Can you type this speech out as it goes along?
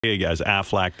as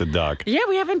Affleck the Duck. Yeah,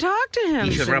 we haven't talked to him.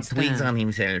 He should rub since tweeds then. on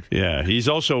himself. Yeah, he's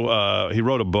also, he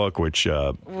wrote a book which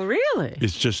Really?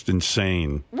 is just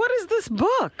insane. What is this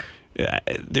book?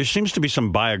 There seems to be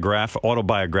some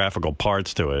autobiographical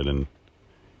parts to it, and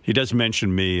he does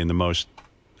mention me in the most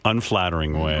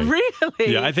unflattering way.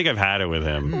 Really? Yeah, I think I've had it with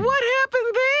him. What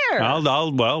happened there?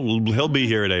 Well, he'll be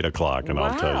here at 8 o'clock, and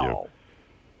I'll tell you.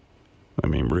 I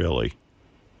mean, really.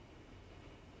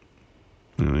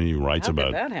 He writes How about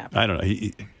did that happen? I don't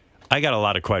know. I got a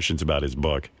lot of questions about his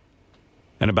book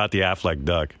and about the Affleck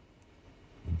Duck.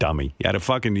 Dummy. He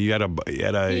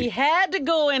had to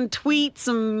go and tweet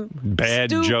some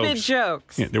bad stupid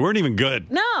jokes. Yeah, they weren't even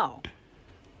good. No.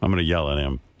 I'm going to yell at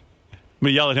him. I'm going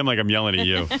to yell at him like I'm yelling at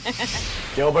you.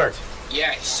 Gilbert.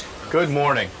 Yes. Good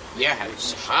morning.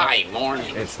 Yes. Hi,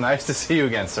 morning. It's nice to see you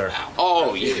again, sir.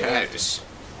 Oh, yes.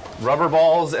 Rubber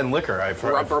balls and liquor, I've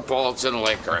heard. Rubber balls and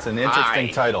liquor. It's an interesting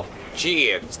title.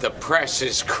 Gee, the press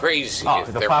is crazy. Oh,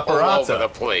 the They're paparazzi. all over the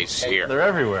place here. They're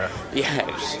everywhere.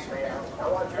 Yes.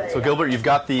 So, Gilbert, you've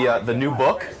got the new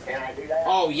book.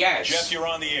 Oh, yes. Jeff, you're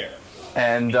on the air.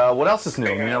 And what else is new?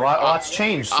 I mean, a lot's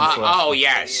changed since the last. Oh,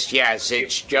 yes.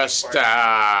 It's just,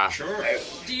 I'm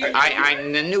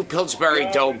the new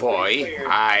Pillsbury Doughboy.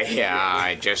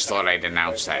 I just thought I'd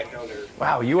announce that.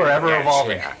 Wow, you are ever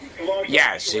evolving. Yeah.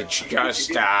 Yes, it's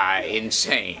just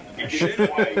insane.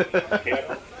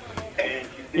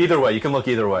 Either way, you can look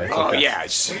either way. It's Oh, okay.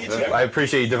 yes. I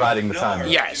appreciate you dividing the time.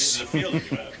 Yes.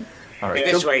 All right.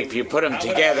 This way, if you put them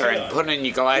together and put in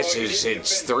your glasses,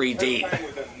 it's 3D.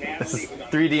 This is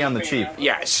 3D on the cheap.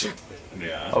 Yes.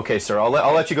 Okay, sir. I'll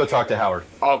let you go talk to Howard.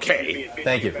 Okay.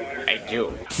 Thank you. Thank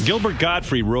you. Gilbert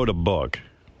Gottfried wrote a book.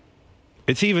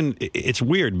 It's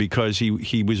weird because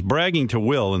he was bragging to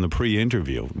Will in the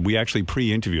pre-interview. We actually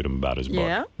pre-interviewed him about his book.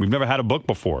 Yeah. We've never had a book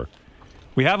before.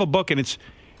 We have a book, and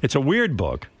it's a weird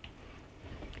book.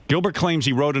 Gilbert claims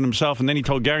he wrote it himself, and then he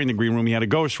told Gary in the green room he had a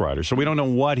ghostwriter. So we don't know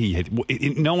what he had.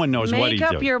 No one knows what he did.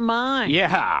 Make up your mind.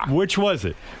 Yeah. Which was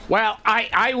it? Well,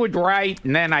 I would write,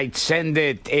 and then I'd send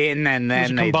it in, and then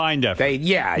It was a combined effort.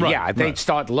 They'd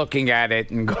start looking at it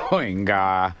and going,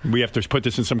 we have to put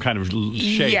this in some kind of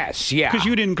shape. Yes, yeah. Because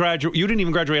you didn't graduate. You didn't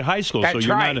even graduate high school, so That's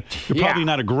you're right. you're probably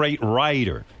not a great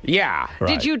writer. yeah. Right.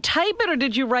 Did you type it or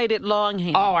did you write it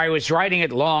longhand? Oh, I was writing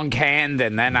it longhand,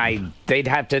 and then they'd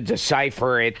have to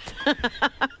decipher it,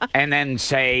 and then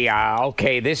say,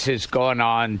 okay, this is going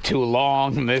on too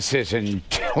long. This isn't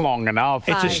long enough.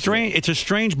 It's a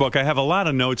strange book. I have a lot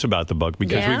of notes about the book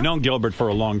because Yeah? we've known Gilbert for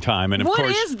a long time, and of What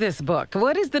course, is this book?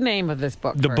 What is the name of this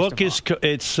book? the first book of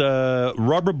is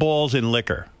Rubber Balls and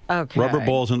Liquor. Okay. Rubber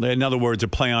balls, in other words, a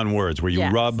play on words where you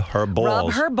Yes. rub her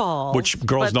balls. Rub her balls, Which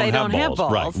girls but they don't have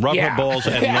balls. Right. Rub her balls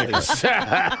and liquor.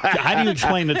 How do you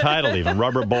explain the title even?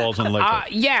 Rubber balls and liquor.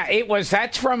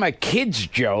 That's from a kid's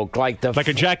joke, like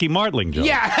a Jackie Martling joke.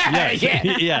 Yeah, Yes.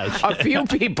 yeah. Yes. A few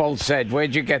people said,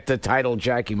 "Where'd you get the title,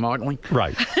 Jackie Martling?"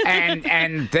 Right.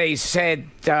 And they said,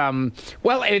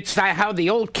 well, it's how the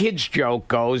old kids joke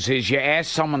goes: is you ask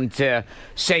someone to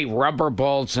say rubber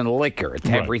balls and liquor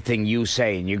to everything you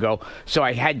say, and you go, "So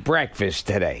I had breakfast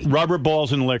today. Rubber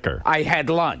balls and liquor. I had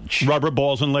lunch. Rubber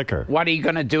balls and liquor. What are you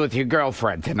going to do with your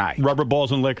girlfriend tonight?" Rubber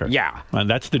balls and liquor. Yeah. And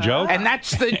that's the joke? And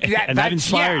that's the And that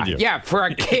inspired you? Yeah, for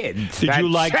a kid. Did you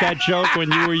like that joke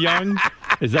when you were young?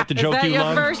 Is that the joke Is that you your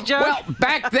loved? first joke? Well,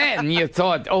 back then you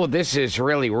thought, "Oh, this is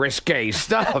really risque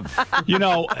stuff."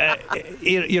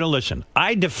 Listen,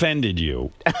 I defended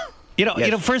you.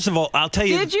 First of all, I'll tell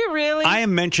you. Did you really? I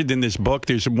am mentioned in this book.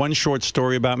 There's one short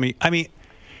story about me. I mean,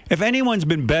 if anyone's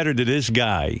been better to this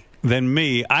guy than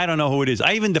me, I don't know who it is.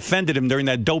 I even defended him during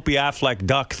that dopey Affleck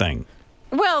Duck thing.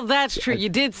 Well, that's true. You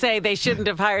did say they shouldn't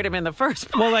have hired him in the first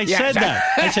place. Well, I said that.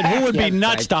 I said, who would be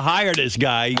nuts to hire this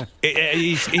guy?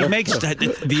 He makes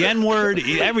the N-word,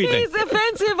 everything. He's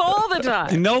offensive all the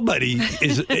time. Nobody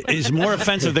is more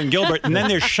offensive than Gilbert, and then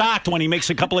they're shocked when he makes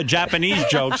a couple of Japanese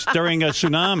jokes during a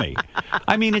tsunami.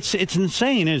 I mean, it's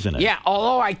insane, isn't it? Yeah,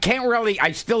 although I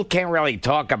still can't really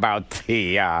talk about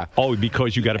the...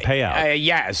 because you got to pay out.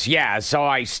 Yes, so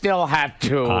I still have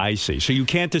to... I see. So you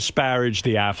can't disparage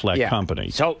the Affleck company.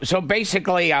 So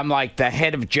basically, I'm like the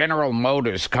head of General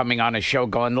Motors coming on a show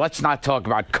going, "Let's not talk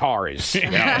about cars."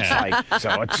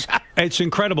 It's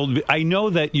incredible. I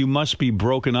know that you must be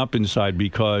broken up inside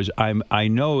because I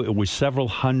know it was several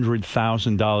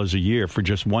 $100,000 a year for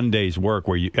just one day's work.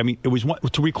 It was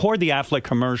to record the Affleck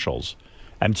commercials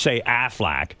and say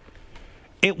Affleck.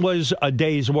 it was a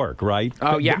day's work, right?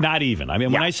 Oh, yeah. Not even. I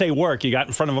mean, when I say work, you got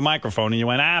in front of a microphone and you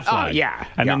went, Affleck. Oh, yeah.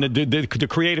 And then the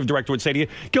creative director would say to you,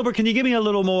 Gilbert, can you give me a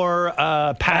little more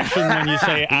passion when you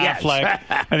say Affleck?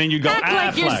 And then you go, Act Affleck.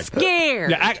 like you're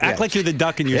scared. Yeah, act like you're the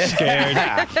duck and you're scared.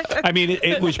 I mean,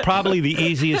 it was probably the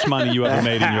easiest money you ever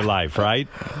made in your life, right?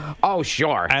 Oh,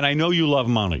 sure. And I know you love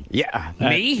money. Yeah.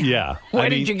 Me? Yeah. Where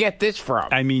did you get this from?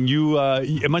 I mean,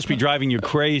 it must be driving you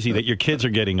crazy that your kids are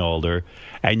getting older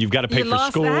and you've got to pay for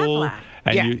school.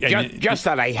 And just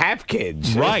that I have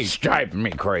kids. Right. It's driving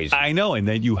me crazy. I know. And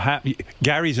then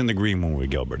Gary's in the green room with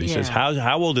Gilbert. He says,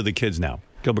 how old are the kids now?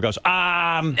 Gilbert goes, yes,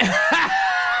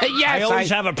 I always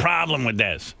have a problem with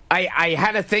this. I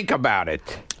had to think about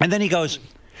it. And then he goes,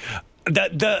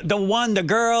 the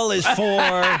girl is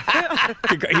for.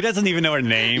 He doesn't even know her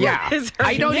name. Yeah,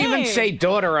 I don't even say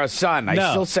daughter or son. I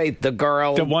still say the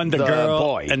girl, the girl,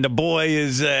 boy, and the boy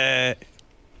is.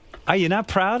 Are you not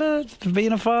proud of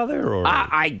being a father? Or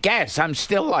I guess I'm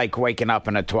still like waking up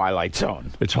in a twilight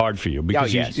zone. It's hard for you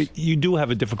because you do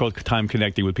have a difficult time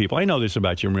connecting with people. I know this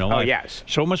about you in real life. Oh, yes.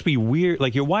 So it must be weird.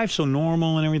 Like your wife's so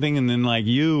normal and everything, and then like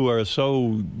you are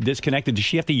so disconnected. Does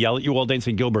she have to yell at you all day and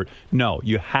say, Gilbert, no,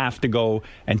 you have to go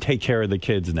and take care of the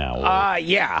kids now?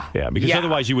 Yeah. Yeah, because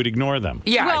otherwise you would ignore them.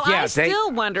 Yeah, well, yeah. I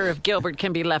still wonder if Gilbert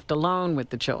can be left alone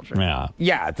with the children. Yeah.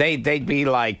 Yeah, they'd be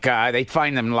like, they'd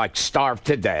find them like starved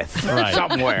to death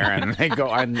somewhere, and they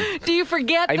go, and do you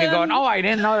forget them? I'd be going, oh, I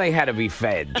didn't know they had to be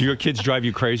fed. Do your kids drive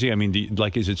you crazy? I mean,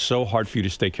 is it so hard for you to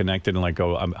stay connected and like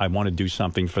go, I want to do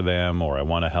something for them, or I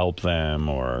want to help them,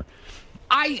 or...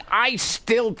 I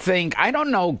still think, I don't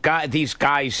know these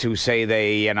guys who say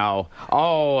they,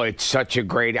 oh, it's such a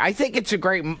great... I think it's a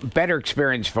better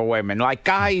experience for women. Like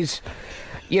guys...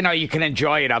 you can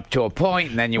enjoy it up to a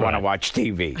point, and then you want to watch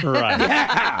TV. Right.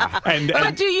 Yeah.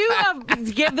 But do you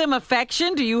give them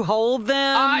affection? Do you hold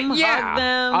them? Yeah. Hug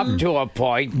them? Up to a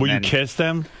point. Will you kiss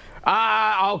them?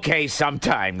 Okay,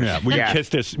 sometimes. Yeah.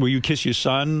 Will you kiss your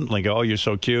son? Like, oh, you're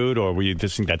so cute, or will you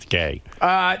just think that's gay?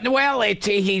 Well,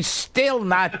 he's still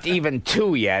not even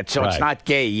 2 yet, so it's not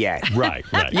gay yet. Right.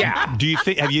 Yeah.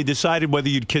 Have you decided whether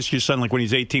you'd kiss your son, like when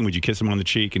he's 18, would you kiss him on the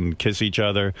cheek and kiss each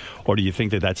other, or do you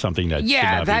think that that's something that should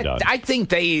not be done? I think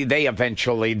they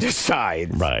eventually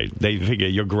decide. Right. They figure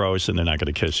you're gross and they're not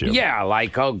going to kiss you. Yeah,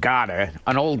 like, oh God,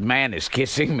 an old man is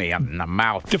kissing me on the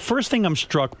mouth. The first thing I'm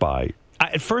struck by.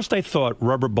 At first, I thought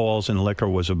rubber balls and liquor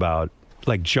was about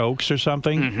like jokes or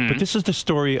something, but this is the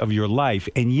story of your life,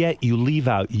 and yet you leave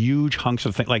out huge hunks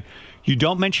of things. Like you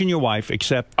don't mention your wife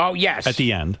except at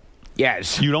the end.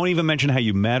 Yes. You don't even mention how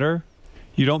you met her.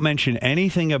 You don't mention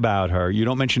anything about her. You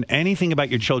don't mention anything about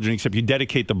your children except you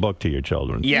dedicate the book to your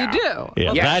children. Yeah. You do?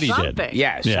 Yeah, that he did.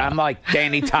 Yes, yeah. I'm like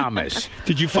Danny Thomas.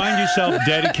 Did you find yourself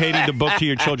dedicating the book to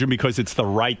your children because it's the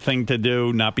right thing to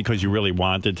do, not because you really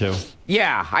wanted to?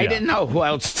 Yeah, I didn't know who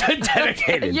else to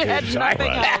dedicate it You had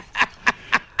nothing else.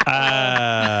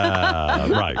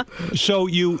 Right. So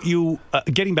you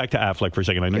getting back to Affleck for a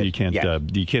second. I know you can't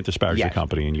disparage the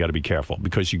company, and you got to be careful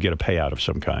because you get a payout of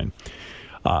some kind.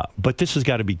 But this has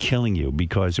got to be killing you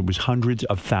because it was hundreds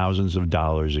of thousands of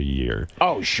dollars a year.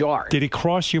 Oh, sure. Did it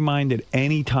cross your mind at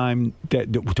any time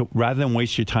that rather than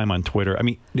waste your time on Twitter? I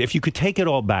mean, if you could take it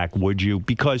all back, would you?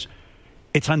 Because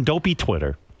it's on dopey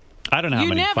Twitter. I don't know how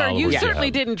many followers you you certainly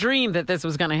have. didn't dream that this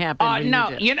was going to happen.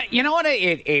 No, you know what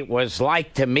it was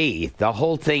like to me, the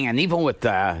whole thing, and even with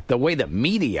the way the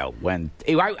media went.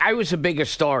 I was a bigger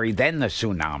story than the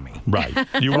tsunami. Right,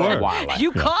 you For were. a while.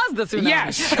 You caused the tsunami.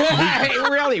 Yes, it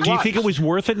really was. Do you think it was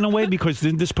worth it in a way? Because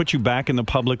didn't this put you back in the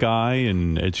public eye,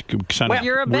 and it's kind of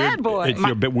you're a bad boy. It's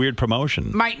a bit weird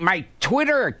promotion. My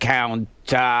Twitter account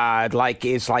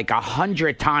is like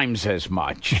 100 times as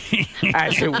much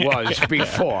as it was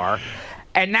before.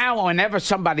 And now whenever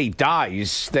somebody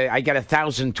dies, I get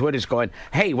 1,000 Twitters going,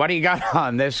 hey, what do you got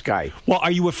on this guy? Well,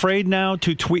 are you afraid now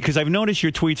to tweet? Because I've noticed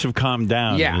your tweets have calmed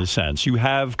down in a sense. You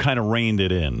have kind of reined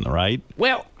it in, right?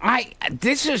 Well,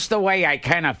 this is the way I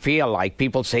kind of feel. Like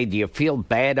people say, do you feel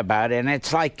bad about it? And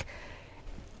it's like,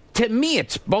 to me,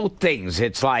 it's both things.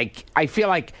 It's like, I feel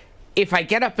like if I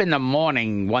get up in the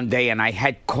morning one day and I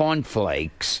had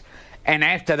cornflakes, and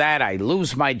after that I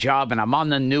lose my job and I'm on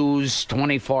the news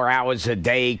 24 hours a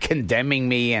day condemning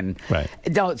me, and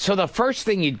so the first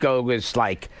thing you'd go is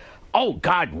like, oh,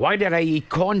 God, why did I eat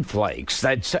cornflakes?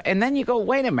 And then you go,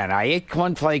 wait a minute, I ate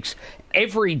cornflakes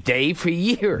every day for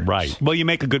years. Right. Well, you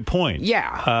make a good point.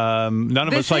 Yeah. None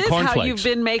of us like cornflakes. This is how you've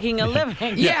been making a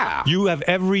living. Yeah. You have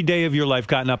every day of your life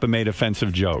gotten up and made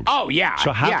offensive jokes. Oh, yeah.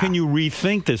 So how can you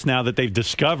rethink this now that they've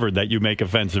discovered that you make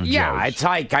offensive jokes? Yeah, it's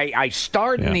like I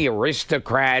starred in the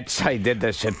Aristocrats. I did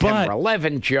the September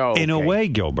 11 joke. In a way,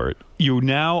 Gilbert, you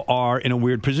now are in a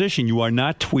weird position. You are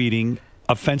not tweeting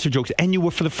offensive jokes, and you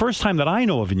were, for the first time that I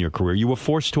know of in your career, you were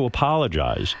forced to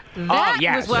apologize. That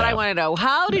was what I want to know.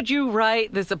 How did you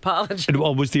write this apology?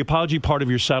 Well, was the apology part of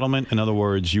your settlement? In other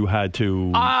words, you had to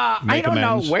make I don't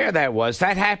amends? know where that was.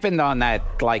 That happened on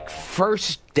that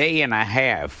first day and a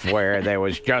half where there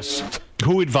was just...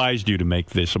 Who advised you to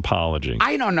make this apology?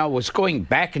 I don't know. It was going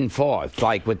back and forth,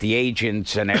 with the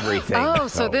agents and everything. Oh,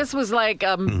 so this was like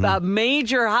a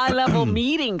major high-level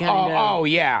meeting kind of Oh,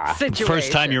 yeah. situation.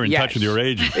 First time you're in touch with your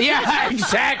agent. Yeah,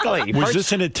 exactly. Was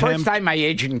this an attempt? First time my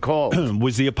agent called.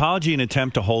 Was the apology an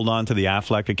attempt to hold on to the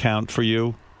Affleck account for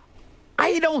you?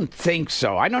 I don't think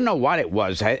so. I don't know what it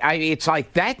was. It's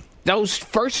like that. Those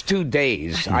first 2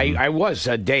 days, I was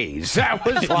a daze. That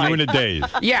was like... You were in a daze.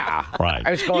 Yeah. Right.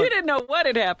 I was going, you didn't know what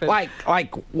had happened.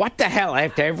 Like, what the hell?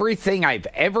 After everything I've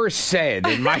ever said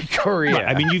in my career. Right.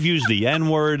 I mean, you've used the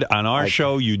N-word on our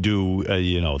show. You do,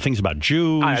 things about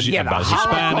Jews, about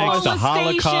Hispanics, the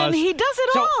Holocaust. He does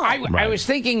it all. I was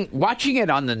thinking, watching it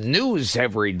on the news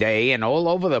every day and all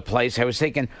over the place, I was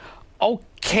thinking...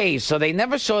 Okay, so they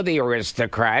never saw the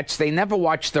Aristocrats. They never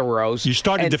watched the roast. You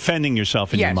started defending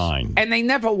yourself in your mind. And they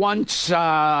never once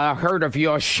heard of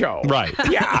your show. Right.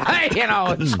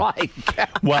 Yeah, it's like...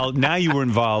 Well, now you were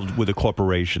involved with a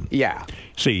corporation. Yeah.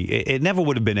 See, it never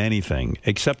would have been anything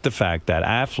except the fact that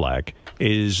Affleck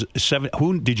is...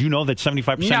 Did you know that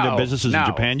 75% of their business is in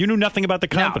Japan? You knew nothing about the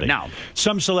company. No.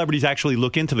 Some celebrities actually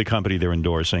look into the company they're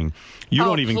endorsing. You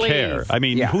don't even care. I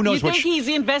mean, who knows what... You think he's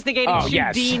investigating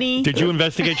Houdini? Yes. Did you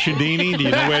investigate Houdini? Do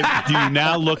you know where? Do you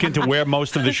now look into where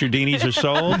most of the Houdinis are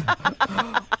sold?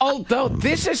 Although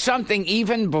this is something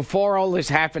even before all this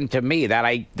happened to me that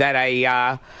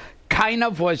I kind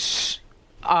of was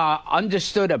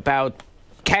understood about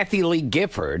Kathy Lee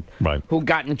Gifford, who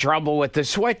got in trouble with the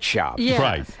sweatshop. Yeah.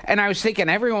 Right. And I was thinking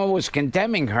everyone was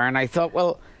condemning her, and I thought,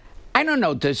 well, I don't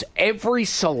know. Does every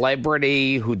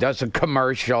celebrity who does a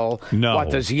commercial,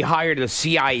 does he hire the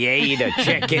CIA to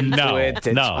check into it?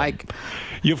 It's like...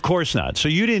 Of course not. So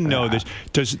you didn't know this.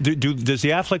 Does the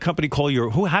Affleck company call you?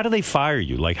 How do they fire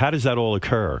you? Like, how does that all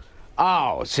occur?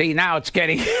 Oh, see, now it's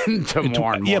getting into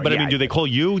more and more. Yeah, but I mean, do they call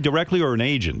you directly or an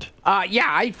agent? Yeah,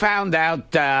 I found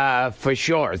out for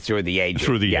sure through the agent.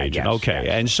 Through the agent, okay.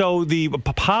 Yes. And so the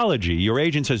apology, your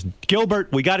agent says,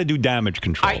 Gilbert, we got to do damage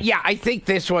control. I think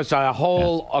this was a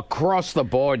whole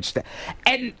across-the-board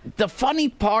and the funny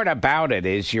part about it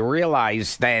is you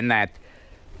realize then that,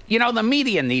 the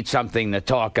media needs something to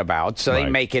talk about, so they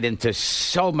make it into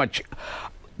so much...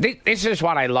 This is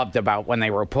what I loved about when they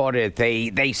reported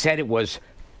it. They said it was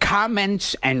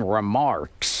comments and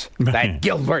remarks that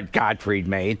Gilbert Gottfried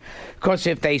made. Because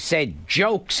if they said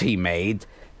jokes he made,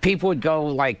 people would go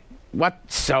like, what?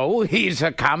 So he's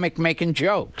a comic making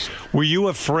jokes. Were you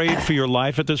afraid for your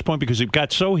life at this point? Because it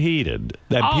got so heated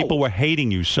that people were hating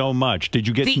you so much. Did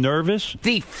you get nervous?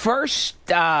 The first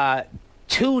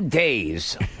 2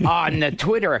 days on the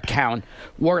Twitter account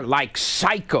were like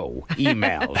psycho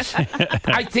emails.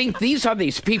 I think these are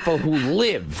these people who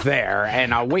live there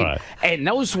and are and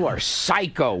those were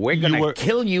psycho. We're going to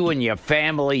kill you and your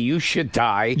family. You should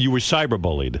die. You were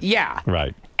cyberbullied. Yeah.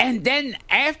 Right. And then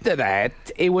after that,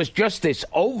 it was just this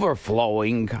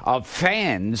overflowing of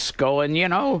fans going, hey,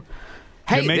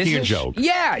 you're making a joke.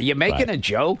 Yeah, you're making a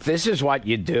joke. This is what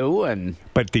you do.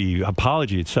 But the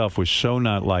apology itself was so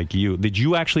not like you. Did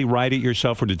you actually write it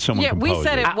yourself, or did someone compose it? Yeah, we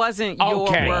said it wasn't your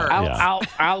work.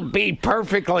 I'll be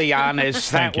perfectly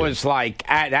honest. That was like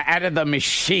out of the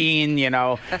machine,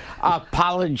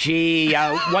 apology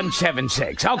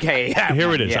 176. Okay.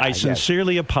 Here it is. I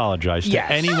sincerely apologize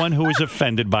to anyone who was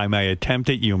offended by my attempt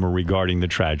at humor regarding the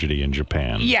tragedy in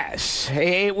Japan. Yes,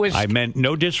 it was. I meant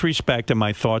no disrespect, and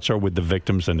my thoughts are with the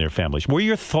victims and their families. Were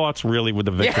your thoughts really with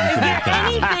the victims and their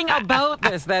families? Anything about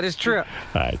this that is true. All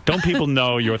right. Don't people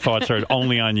know your thoughts are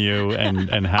only on you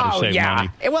and how to save money?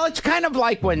 Well, it's kind of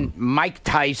like when Mike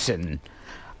Tyson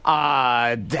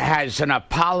has an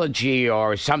apology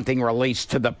or something released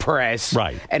to the press.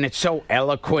 Right. And it's so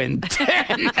eloquent.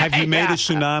 Have you made a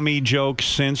tsunami joke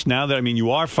since? Now that, you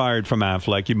are fired from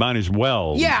Affleck, you might as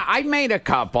well. Yeah, I made a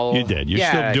couple. You did. You're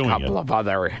still doing it. A couple of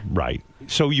other. Right.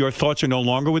 So your thoughts are no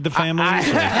longer with the family? I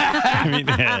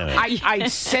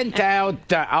sent out.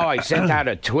 I sent out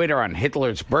a Twitter on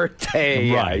Hitler's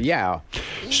birthday. Right. Yeah.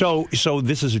 So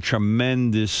this is a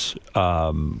tremendous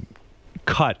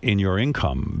cut in your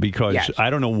income because I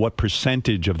don't know what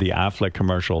percentage of the Affleck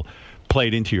commercial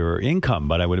played into your income,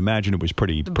 but I would imagine it was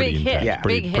pretty intense. Yeah.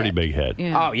 Pretty big hit.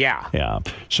 Yeah. Oh, yeah. Yeah.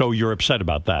 So you're upset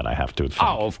about that, I have to think.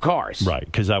 Oh, of course. Right,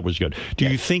 because that was good. Do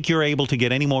you think you're able to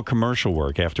get any more commercial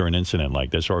work after an incident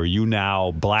like this, or are you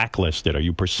now blacklisted? Are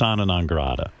you persona non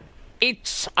grata?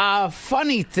 It's a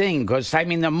funny thing because, I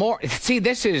mean,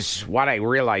 this is what I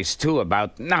realized, too,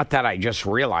 about, not that I just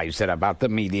realized it about the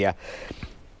media,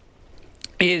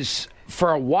 is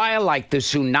for a while, like, the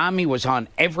tsunami was on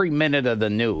every minute of the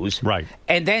news. Right.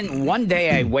 And then one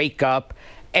day I wake up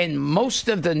and most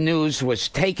of the news was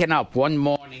taken up one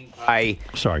morning by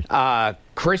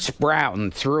Chris Brown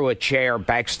threw a chair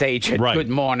backstage at Good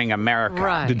Morning America.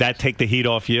 Right. Did that take the heat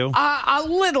off you? A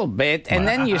little bit. And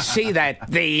then you see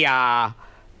that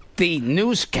the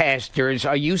newscasters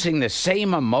are using the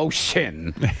same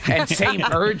emotion and same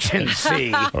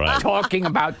urgency talking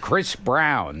about Chris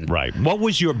Brown. Right. What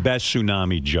was your best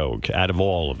tsunami joke out of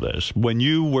all of this? When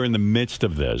you were in the midst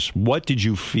of this, what did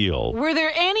you feel? Were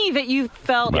there any that you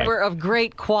felt were of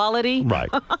great quality? Right.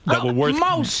 That were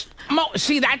worth...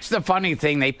 See, that's the funny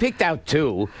thing. They picked out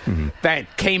two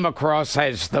that came across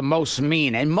as the most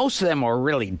mean, and most of them were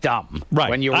really dumb. Right.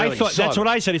 When you really that's what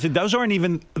I said. I said, those aren't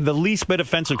even the least bit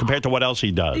offensive compared to what else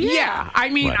he does. Yeah. I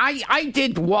mean, I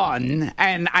did one,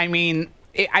 and I mean...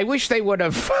 I wish they would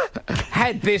have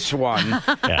had this one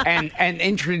and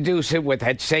introduce it with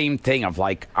that same thing of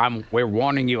like, we're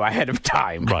warning you ahead of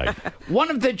time. Right. One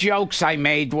of the jokes I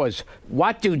made was,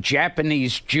 what do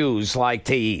Japanese Jews like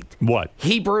to eat? What?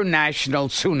 Hebrew National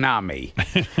Tsunami.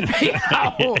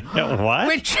 What?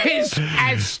 Which is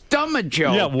as dumb a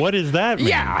joke. Yeah, what does that mean?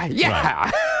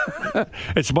 Yeah. Right.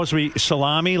 It's supposed to be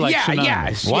salami like tsunami.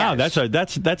 Yes, wow, yes.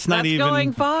 that's not even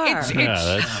going far.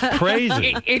 That's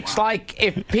crazy. It's like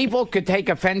if people could take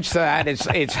offense to that,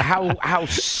 it's how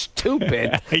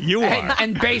stupid you are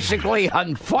and basically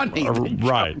unfunny.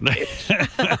 Right.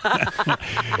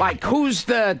 Like, who's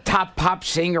the top pop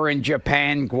singer in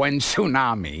Japan? Gwen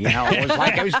Tsunami. You know, it was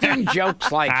like I was doing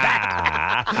jokes like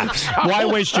that. So, why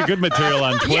waste your good material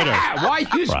on Twitter? Yeah, why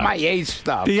use my A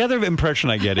stuff? The other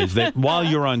impression I get is that while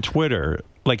you're on Twitter,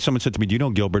 like someone said to me, do you know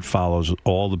Gilbert follows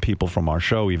all the people from our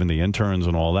show, even the interns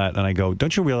and all that? And I go,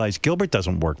 don't you realize Gilbert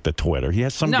doesn't work the Twitter? He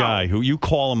has some guy who you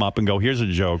call him up and go, here's a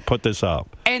joke, put this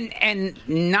up. And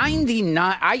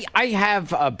 99, I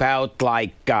have about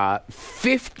like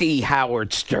 50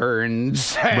 Howard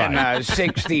Sterns and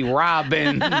 60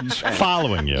 Robbins.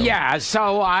 Following you. Yeah,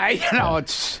 so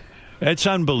it's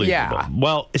unbelievable. Yeah.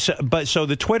 Well, so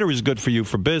the Twitter is good for you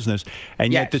for business,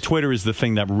 and yet the Twitter is the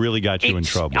thing that really got you in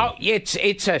trouble. Oh, it's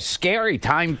a scary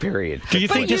time period. Do you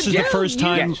think this is the first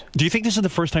time? Do you think this is the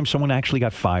first time someone actually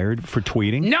got fired for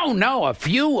tweeting? No, a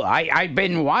few. I've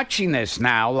been watching this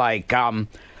now. Like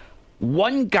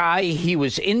one guy, he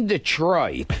was in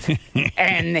Detroit,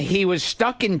 and he was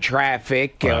stuck in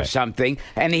traffic or something,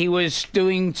 and he was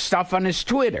doing stuff on his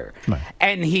Twitter,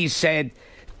 and he said,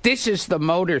 this is the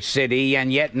Motor City,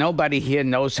 and yet nobody here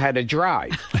knows how to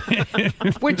drive.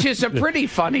 Which is a pretty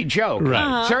funny joke.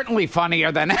 Right. Certainly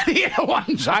funnier than any of the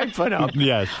ones I put up.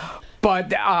 Yes.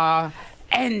 But, I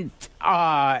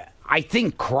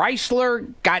think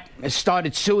Chrysler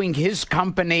started suing his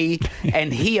company,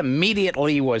 and he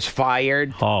immediately was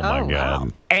fired. Oh, my God. Wow.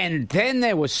 And then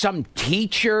there was some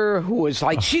teacher who was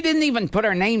like, she didn't even put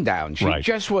her name down. She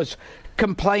just was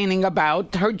complaining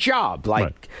about her job.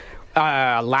 Like...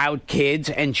 loud kids,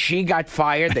 and she got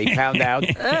fired. They found out.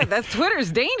 That's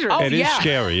Twitter's dangerous. Oh, it is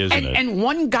scary, isn't it? And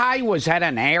one guy was at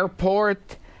an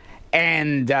airport,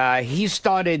 and he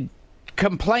started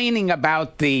complaining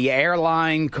about the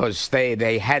airline because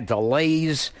they had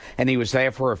delays, and he was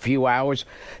there for a few hours.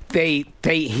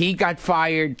 He got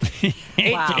fired.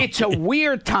 It's a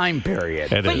weird time period.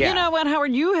 But you know what,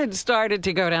 Howard? You had started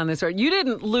to go down this road. You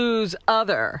didn't lose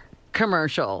other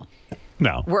commercial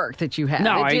work that you had.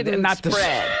 No, it didn't not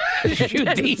spread. the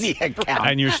Houdini account.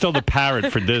 And you're still the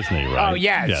parrot for Disney, right? Oh,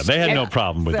 yes. Yeah, they had no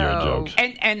problem with your jokes.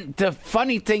 And the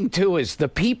funny thing, too, is the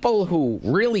people who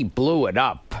really blew it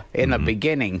up in the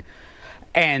beginning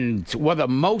and were the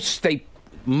most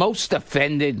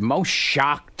offended, most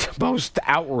shocked, most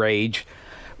outraged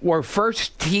were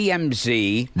first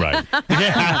TMZ. Right.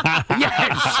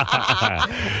 Yes.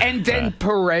 And then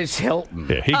Perez Hilton.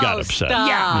 Yeah, he got upset.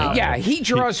 Stop. Yeah. He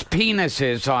draws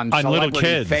penises on little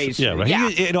kids. Faces. Yeah, right.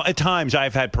 He, at times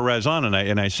I've had Perez on,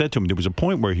 and I said to him, there was a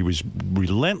point where he was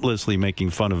relentlessly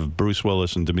making fun of Bruce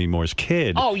Willis and Demi Moore's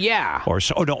kid. Oh yeah. Or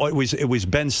so. Oh, no, it was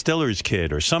Ben Stiller's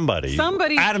kid or somebody's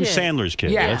Adam Sandler's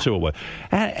kid. Yeah. That's who it was.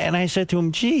 And I said to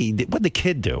him, gee, what'd the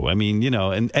kid do? I mean,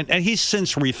 and he's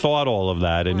since rethought all of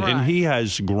that, and he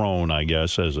has grown, I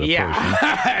guess, as a person.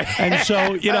 And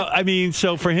so,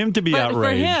 so for him to be outraged.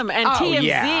 For him and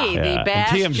TMZ, the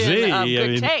bastion of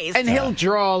good taste. And he'll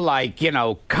draw,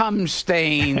 cum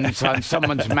stains on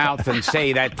someone's mouth and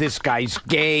say that this guy's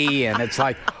gay, and it's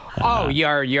like, oh,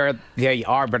 you're the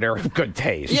arbiter of good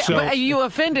taste. Yeah, but you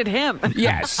offended him.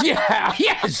 Yes,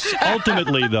 yes.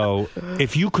 Ultimately, though,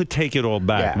 if you could take it all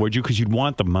back, would you? Because you'd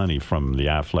want the money from the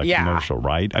Affleck commercial,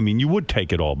 right? I mean, you would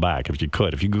take it all back if you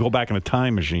could. If you could go back in a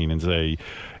time machine and say,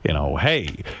 hey,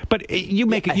 but you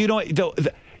make it.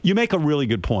 You make a really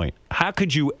good point. How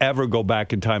could you ever go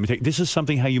back in time and take? This is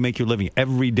something how you make your living.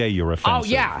 Every day you're offensive. Oh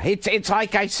yeah, it's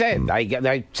like I said.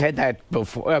 I said that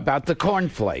before about the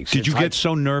cornflakes. Did you get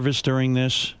so nervous during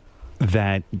this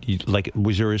that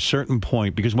was there a certain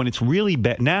point? Because when it's really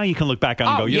bad, now you can look back on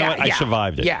and go, you know what, I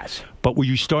survived it. Yes. But were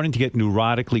you starting to get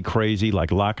neurotically crazy,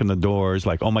 like locking the doors,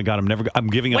 like, oh my God, I'm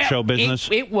giving up show business?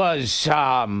 It was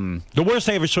the worst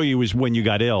I ever saw you was when you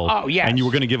got ill. Oh yes. And you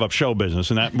were going to give up show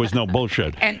business, and that was no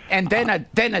bullshit. And then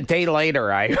a day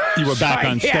later, you were back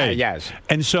on stage. Yes.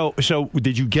 And so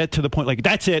did you get to the point like,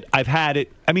 that's it, I've had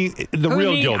it? I mean, the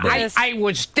real Gilbert. I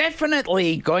was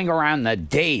definitely going around the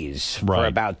days for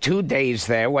about 2 days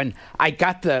there when I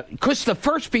got because the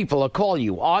first people to call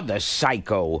you are the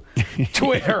psycho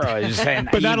Twitterers.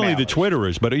 But not only the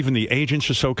Twitterers, but even the agents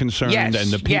are so concerned, and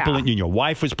the people, and your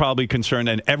wife was probably concerned,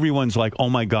 and everyone's like, oh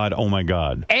my God, oh my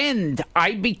God. And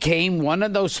I became one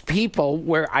of those people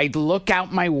where I'd look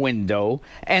out my window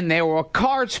and there were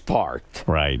cars parked.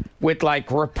 Right. With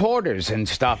reporters and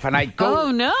stuff, and I'd go,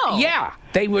 oh no. Yeah.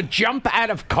 They would jump out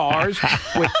of cars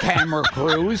with camera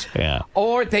crews,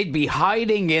 or they'd be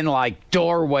hiding in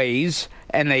doorways,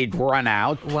 and they'd run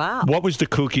out. Wow. What was the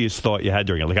kookiest thought you had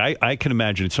during it? I can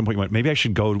imagine at some point you went, maybe I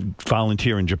should go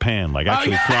volunteer in Japan,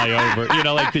 actually fly over.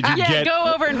 Did you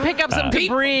go over and pick up some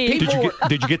debris.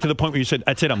 Did you get to the point where you said,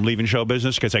 that's it, I'm leaving show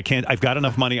business because I've got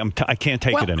enough money, I can't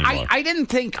take it anymore? I didn't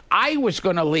think I was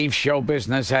going to leave show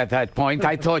business at that point.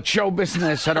 I thought show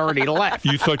business had already left.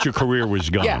 You thought your career was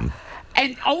gone. Yeah.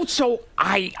 And also,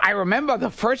 I remember the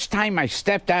first time I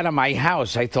stepped out of my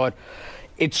house, I thought,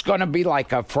 it's going to be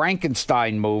like a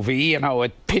Frankenstein movie,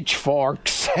 with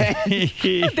pitchforks. They're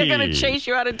going to chase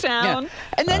you out of town. Yeah.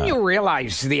 And then you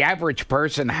realize the average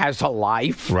person has a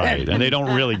life. Right, and they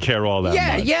don't really care all that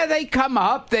much. Yeah, they come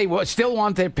up, they still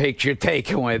want their picture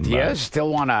taken with you,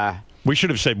 still want to... We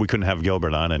should have said we couldn't have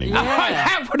Gilbert on anymore. Yeah.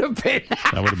 That would have been.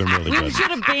 That would have been really good. We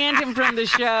should have banned him from the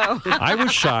show. I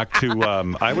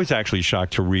was actually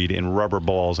shocked to read in Rubber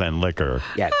Balls and Liquor.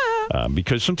 Yes.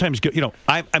 Because sometimes,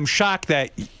 I'm shocked that,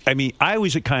 I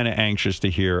was kind of anxious to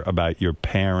hear about your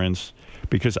parents.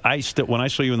 Because when I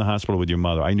saw you in the hospital with your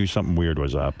mother, I knew something weird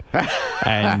was up,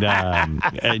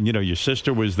 and your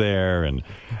sister was there, and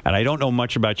I don't know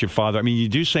much about your father. You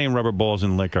do say in Rubber Balls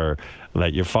and Liquor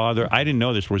that your father, I didn't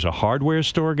know this, was a hardware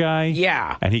store guy.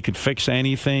 Yeah, and he could fix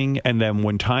anything. And then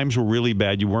when times were really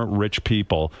bad, you weren't rich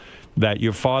people, that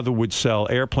your father would sell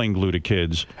airplane glue to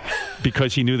kids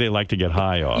because he knew they like to get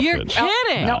high off You're it.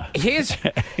 kidding. No,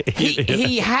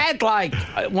 he had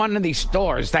one of these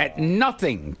stores that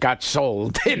nothing got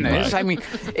sold in this. Right.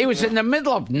 It was in the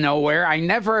middle of nowhere.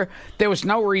 There was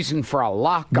no reason for a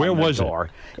lock on the door.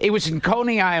 It was in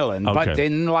Coney Island, but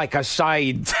in a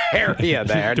side area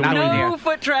there. No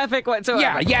foot traffic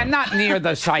whatsoever. Yeah, not near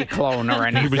the cyclone or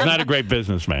anything. He was not a great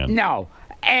businessman. No.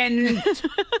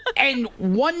 And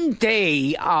one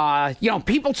day,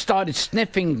 people started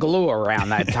sniffing glue around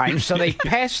that time, so they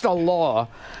passed a law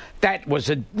that was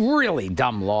a really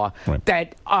dumb law,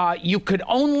 that you could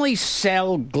only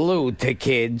sell glue to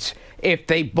kids if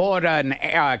they bought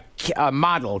a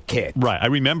model kit. Right, I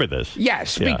remember this.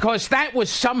 Yes, because that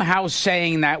was somehow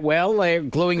saying that, they're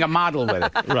gluing a model with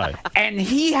it. Right. And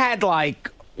he had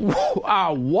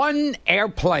one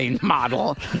airplane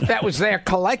model that was there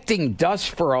collecting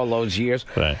dust for all those years,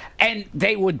 and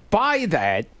they would buy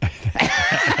that.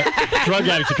 Drug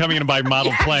addicts are coming in to buy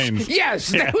model planes. Yes,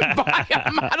 they would buy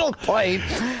a model plane,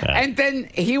 and then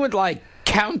he would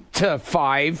count to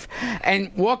 5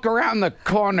 and walk around the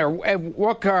corner,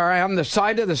 walk around the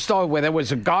side of the store where there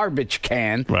was a garbage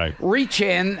can, reach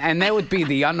in, and there would be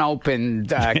the unopened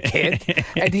kit,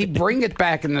 and he'd bring it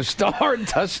back in the store,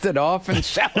 dust it off, and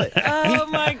sell it. Oh,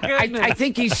 my goodness. I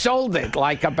think he sold it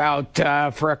like about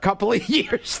for a couple of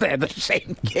years there, the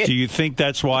same kit. Do you think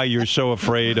that's why you're so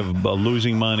afraid of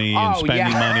losing money and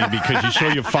spending money? Because you saw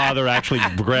your father actually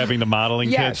grabbing the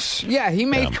modeling kits? Yeah, he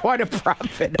made quite a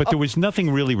profit. But there was nothing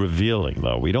really revealing,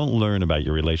 though. We don't learn about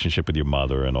your relationship with your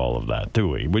mother and all of that, do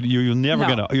we? You're never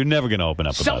gonna open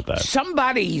up about that.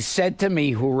 Somebody said to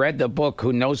me who read the book,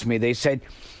 who knows me, they said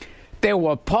there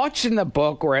were parts in the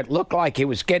book where it looked like it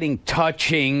was getting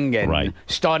touching and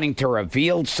starting to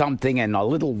reveal something and a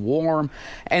little warm,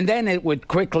 and then it would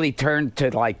quickly turn to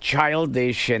like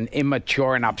childish and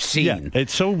immature and obscene. Yeah,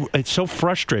 it's so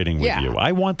frustrating with you.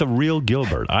 I want the real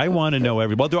Gilbert. I want to know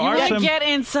everybody. Well, there are some get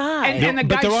inside,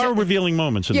 but there are revealing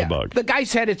moments in the book. The guy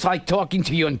said it's like talking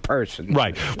to you in person.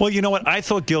 Right. Well, you know what? I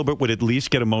thought Gilbert would at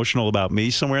least get emotional about me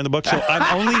somewhere in the book, so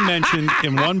I'm only mentioned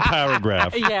in one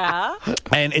paragraph. Yeah.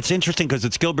 And it's interesting because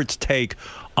it's Gilbert's take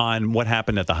on what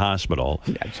happened at the hospital,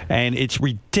 and it's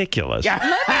ridiculous. Let me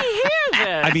hear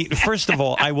this. I mean, first of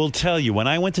all, I will tell you, when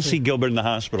I went to see Gilbert in the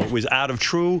hospital, it was out of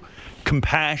true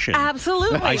compassion.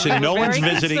 Absolutely. I said, no one's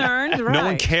visiting. No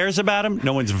one cares about him.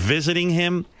 No one's visiting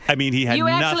him. I mean, he had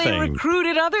nothing. You actually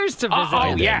recruited others to visit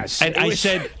him. Yes. And I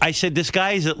said, this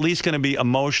guy is at least going to be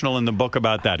emotional in the book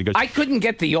about that. He goes, I couldn't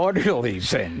get the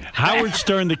orderlies in. Howard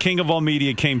Stern, the king of all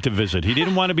media, came to visit. He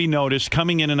didn't want to be noticed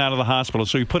coming in and out of the hospital,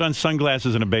 so he put on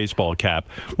sunglasses and a baseball cap,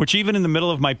 which even in the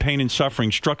middle of my pain and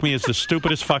suffering struck me as the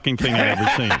stupidest fucking thing I'd ever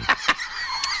seen.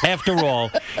 After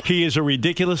all, he is a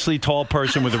ridiculously tall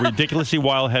person with a ridiculously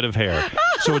wild head of hair.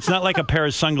 So it's not like a pair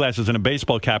of sunglasses and a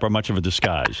baseball cap are much of a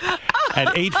disguise.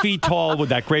 At 8 feet tall with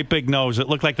that great big nose, it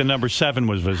looked like the number 7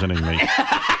 was visiting me.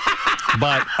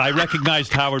 But I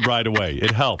recognized Howard right away. It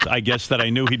helped. I guess that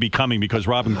I knew he'd be coming because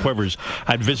Robin Quivers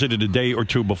had visited a day or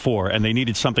two before, and they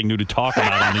needed something new to talk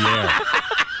about on the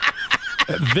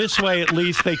air. This way, at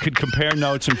least, they could compare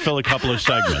notes and fill a couple of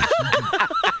segments.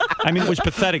 I mean, it was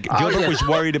pathetic. Gilbert was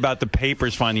worried about the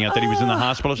papers finding out that he was in the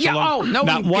hospital so long.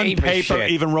 Not one paper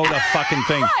even wrote a fucking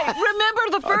thing. Right.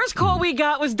 Remember, the first call we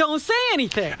got was don't say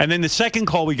anything. And then the second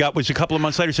call we got was a couple of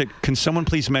months later. Said, can someone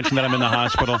please mention that I'm in the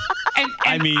hospital? And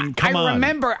I mean, come on. I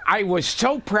remember I was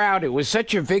so proud. It was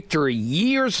such a victory.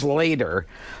 Years later,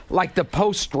 like the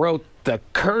Post wrote The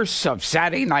Curse of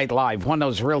Saturday Night Live, one of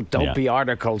those real dopey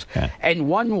articles. And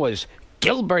one was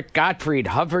Gilbert Gottfried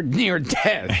hovered near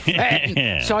death.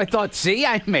 So I thought, see,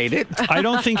 I made it. I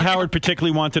don't think Howard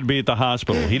particularly wanted to be at the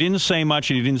hospital. He didn't say much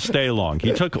and he didn't stay long.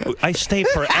 I stayed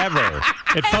forever.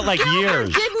 It felt like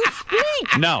years. Didn't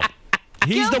speak. No.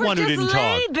 He's Gilbert the one who didn't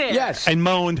talk. There. Yes. And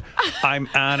moaned, I'm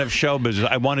out of show business.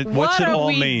 What's it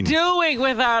all mean? What are we doing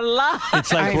with our lives?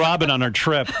 It's like Robin on her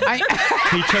trip.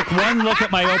 He took one look at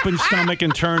my open stomach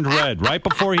and turned red. Right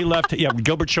before he left,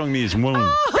 Gilbert showing me his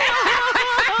wound.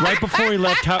 Right before he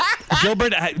left,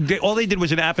 Gilbert, all they did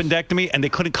was an appendectomy, and they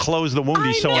couldn't close the wound.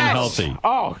 He's so unhealthy.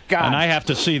 Oh, God. And I have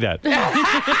to see that.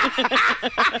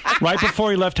 Right before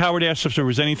he left, Howard asked if there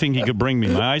was anything he could bring me.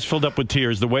 My eyes filled up with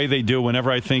tears, the way they do whenever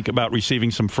I think about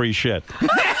receiving some free shit.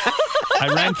 I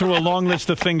ran through a long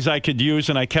list of things I could use,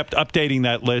 and I kept updating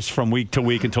that list from week to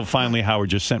week until finally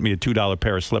Howard just sent me a $2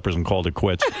 pair of slippers and called it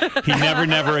quits. He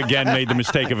never again made the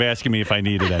mistake of asking me if I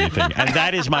needed anything. And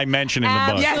that is my mention in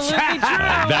the book. Absolutely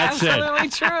true. That's Absolutely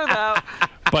true, though.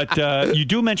 But you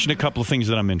do mention a couple of things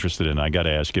that I'm interested in. I got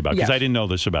to ask you about, because I didn't know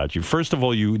this about you. First of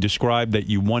all, you described that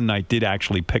you one night did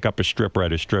actually pick up a stripper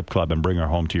at a strip club and bring her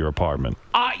home to your apartment.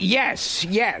 Yes.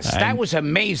 That was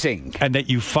amazing. And that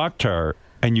you fucked her.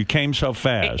 And you came so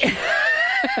fast.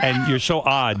 And you're so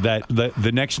odd that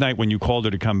the next night when you called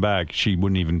her to come back, she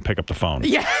wouldn't even pick up the phone.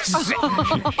 Yes.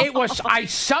 It was, I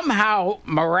somehow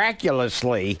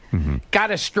miraculously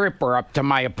got a stripper up to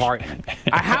my apartment.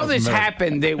 How this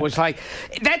happened, it was like,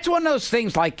 that's one of those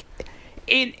things like,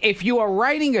 if you are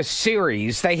writing a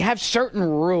series, they have certain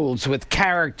rules with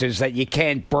characters that you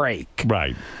can't break.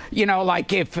 Right. You know,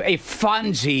 like if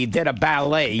Fonzie did a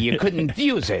ballet, you couldn't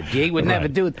use it. He would never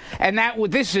do it. And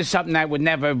this is something that would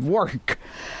never work.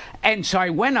 And so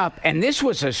I went up, and this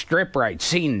was a stripper I'd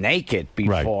seen naked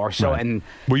before. So and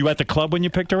were you at the club when you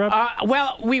picked her up?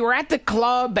 Well, we were at the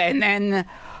club, and then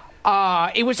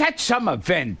It was at some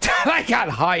event I got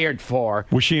hired for.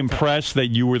 Was she impressed that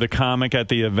you were the comic at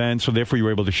the event, so therefore you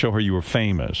were able to show her you were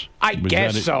famous? I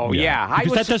guess so, yeah.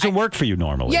 Because that doesn't work for you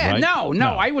normally, yeah, right? No.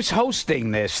 I was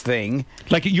hosting this thing.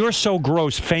 Like, you're so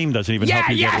gross, fame doesn't even help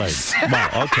you get laid.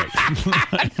 Wow,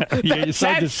 okay. You're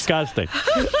so disgusting.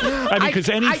 I mean, because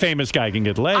any famous guy can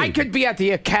get laid. I could be at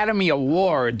the Academy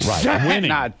Awards. Right,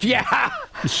 winning. Yeah.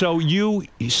 So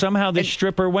somehow this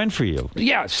stripper went for you.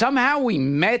 Yeah, somehow we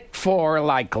met for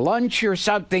like lunch or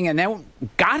something, and then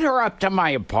got her up to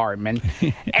my apartment,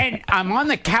 and I'm on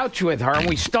the couch with her, and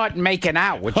we start making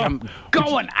out, which I'm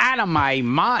going out of my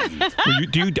mind. Are you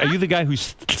the guy who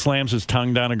slams his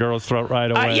tongue down a girl's throat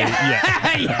right away?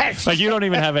 Yeah. Yes. Like, you don't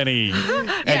even have any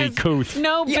couth.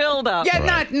 No build-up. Yeah,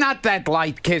 right. not that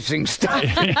light kissing stuff.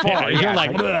 You're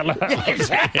like,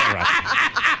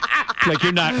 like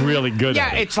you're not really good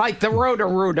at it. Yeah, it's like the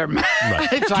Roto-Rooter.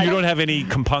 Right. It's like, you don't have any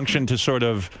compunction to sort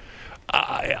of,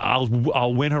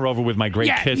 I'll win her over with my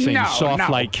great kissing, soft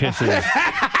light kisses.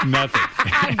 Nothing.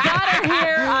 I've got her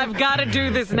here. I've got to do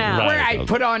this now. Right. Where I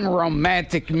put on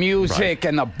romantic music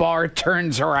and the bar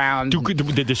turns around.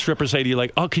 Did the stripper say to you,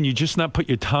 like, oh, can you just not put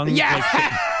your tongue? Yeah.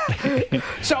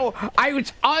 So I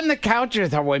was on the couch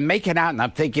with her, we're making out, and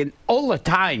I'm thinking all the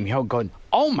time, going,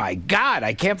 oh my God,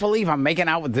 I can't believe I'm making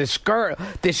out with this girl,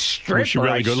 this stripper. Was she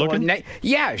really good looking?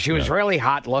 Yeah, she was really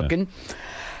hot looking. Yeah.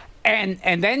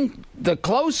 And then the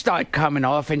clothes start coming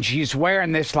off, and she's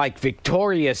wearing this like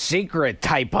Victoria's Secret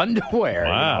type underwear.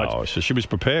 Wow, you know? so she was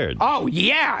prepared. Oh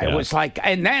yeah, it was like,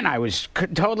 and then I was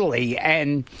totally.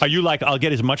 And are you like, I'll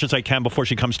get as much as I can before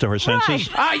she comes to her senses?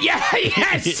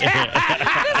 Yes. This is going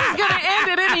to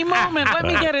end at any moment. Let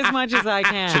me get as much as I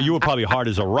can. So you were probably hard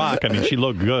as a rock. I mean, she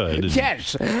looked good.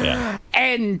 Yes. Yeah.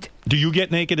 And do you get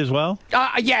naked as well?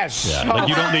 Yes. Yeah. Like,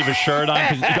 you don't leave a shirt on?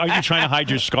 Are you trying to hide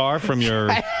your scar from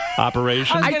your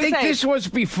operation? I think this was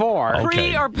before.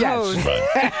 Pre or post?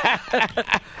 Yes.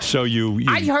 Right. So you...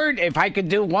 I heard, if I could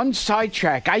do one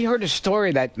sidetrack, I heard a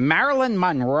story that Marilyn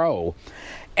Monroe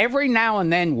every now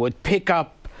and then would pick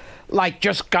up like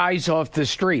just guys off the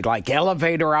street, like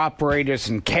elevator operators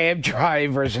and cab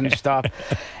drivers and stuff,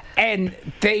 and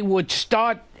they would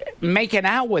start making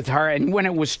out with her, and when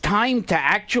it was time to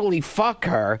actually fuck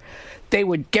her, they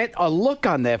would get a look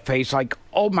on their face like,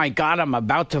 oh my God, I'm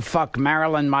about to fuck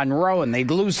Marilyn Monroe, and they'd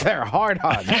lose their heart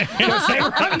on because they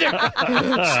were under.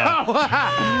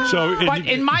 But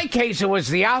in my case, it was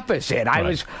the opposite.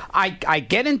 I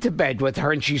get into bed with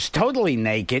her, and she's totally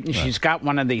naked, and she's got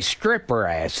one of these stripper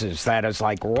asses that is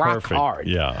like rock hard.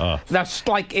 Yeah, that's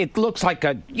like, it looks like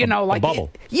a like a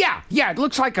bubble. It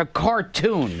looks like a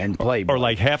cartoon in Playboy, or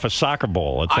like half a soccer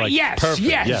ball. It's like perfect.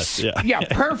 Yes,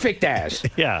 perfect ass.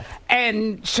 Yeah.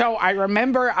 And so I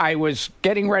remember I was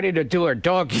getting ready to do her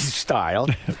doggy style.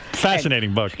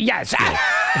 Fascinating book. Yes.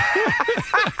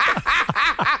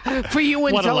 For you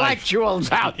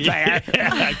intellectuals out there.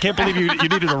 I can't believe you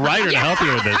needed a writer to help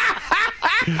you with this.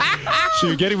 So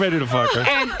you're getting ready to fuck her.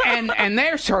 And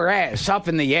there's her ass up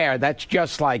in the air. That's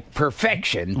just like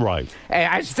perfection. Right.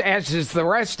 As is the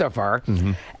rest of her.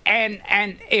 Mm-hmm.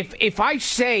 And if I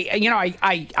say,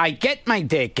 I get my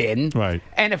dick in, right,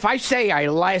 and if I say I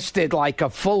lasted like a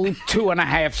full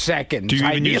 2.5 seconds, do you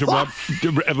even use a rubber?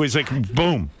 It was like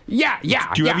boom. Yeah.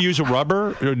 Do you ever use a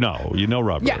rubber? Or no,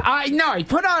 rubber. Yeah, I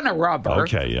put on a rubber.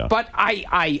 Okay, yeah. But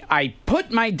I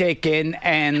put my dick in,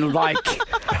 and like,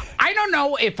 I don't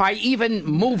know if I even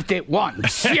moved it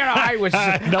once. I was.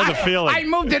 Know the feeling. I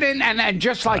moved it in and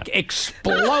just like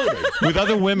exploded. With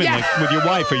other women, like with your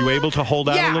wife, are you able to hold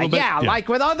out a little bit? Yeah, like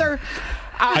with other.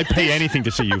 I'd pay anything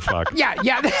to see you fuck. Yeah.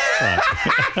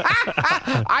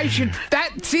 I should.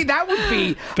 That would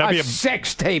be a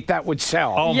sex tape that would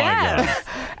sell. Oh my God.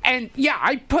 And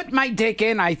I put my dick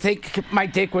in. I think my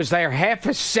dick was there half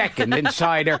a second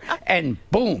inside her, and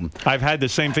boom. I've had the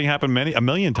same thing happen a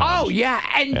million times. Oh yeah,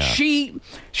 and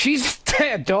she's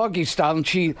doggy style, and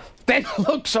she then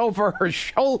looks over her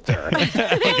shoulder, like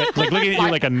looking at you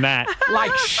like a gnat,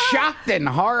 like shocked and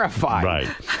horrified. Right.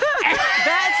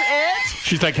 That's it.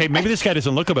 She's like, hey, maybe this guy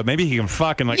doesn't look good, but maybe he can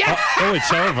fuck. And like, oh,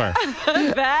 it's over.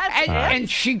 And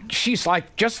she's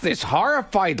like, just this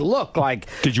horrified look, like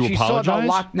did you apologize? She saw the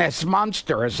Loch Ness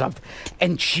Monster or something,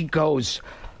 and she goes,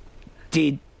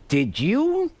 Did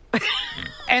you?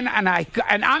 and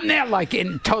I'm there like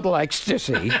in total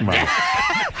ecstasy. Right.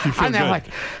 I'm there like.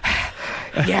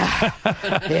 Yeah.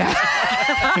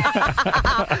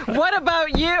 What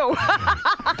about you?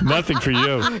 Nothing for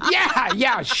you.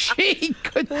 Yeah. She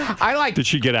could. Did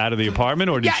she get out of the apartment,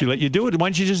 or did she let you do it? Why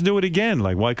didn't you just do it again?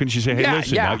 Like, why couldn't she say, "Hey,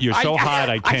 listen, you're so hot,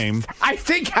 I came." I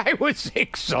think I was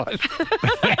exhausted.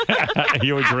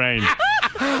 You were drained.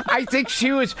 I think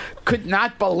she could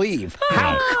not believe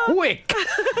how quick.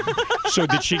 So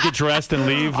did she get dressed and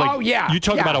leave? Oh, yeah. You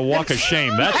talk about a walk of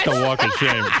shame. That's the walk of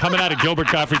shame. Coming out of Gilbert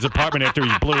Gottfried's apartment after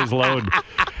he blew his load.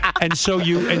 And so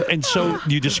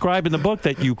you describe in the book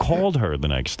that you called her the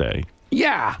next day.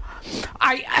 Yeah.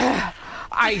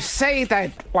 I say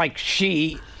that, like,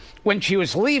 when she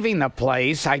was leaving the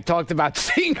place, I talked about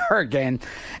seeing her again,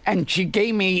 and she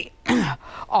gave me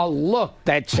a look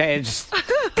that says,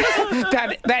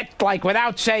 that like,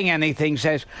 without saying anything,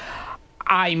 says,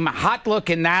 I'm hot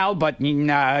looking now, but in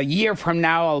a year from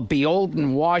now I'll be old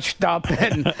and washed up,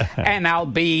 and I'll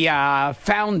be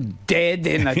found dead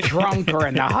in a trunk or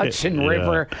in the Hudson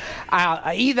River,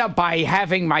 either by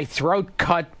having my throat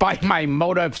cut by my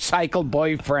motorcycle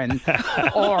boyfriend,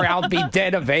 or I'll be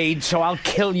dead of AIDS, so I'll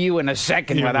kill you in a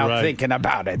second without thinking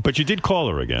about it. But you did call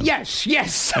her again.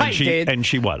 Yes, I did. And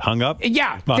she what, hung up?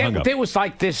 Yeah, there was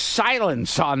like this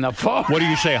silence on the phone. What do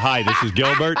you say? Hi, this is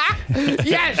Gilbert?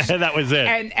 Yes. That was it.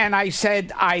 And I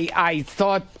said, I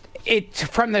thought it,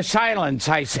 from the silence,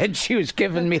 I said she was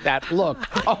giving me that look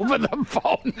over the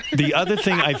phone. The other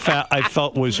thing I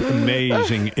felt was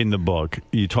amazing in the book,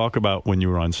 you talk about when you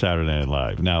were on Saturday Night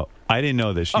Live. Now, I didn't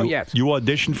know this. You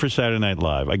auditioned for Saturday Night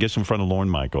Live, I guess in front of Lorne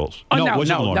Michaels. Oh,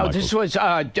 no, no, this was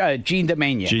Jean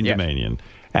Doumanian. Jean Doumanian.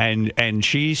 And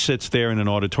she sits there in an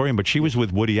auditorium, but she was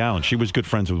with Woody Allen. She was good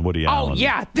friends with Woody Allen. Oh,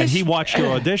 yeah. And he watched your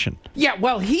audition. Yeah,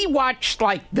 well, he watched,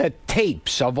 like, the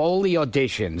tapes of all the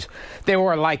auditions. They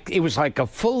were like, it was like a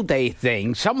full-day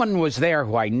thing. Someone was there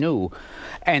who I knew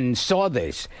and saw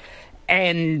this.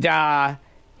 And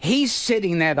he's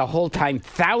sitting there the whole time,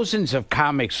 thousands of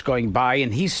comics going by,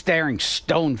 and he's staring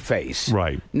stone-faced.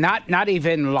 Right. Not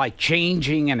even, like,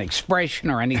 changing an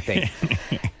expression or anything.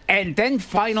 And then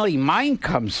finally mine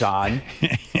comes on,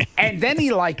 and then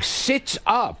he, like, sits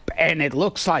up, and it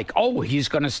looks like, oh, he's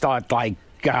going to start, like,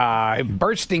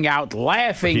 bursting out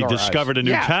laughing. He discovered a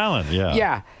new talent, yeah.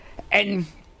 Yeah. And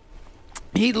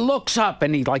he looks up,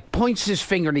 and he, like, points his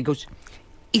finger, and he goes,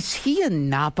 is he a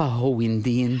Navajo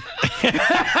Indian?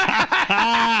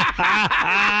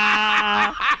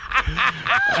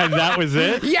 And that was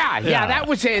it? Yeah, that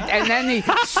was it. And then he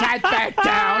sat back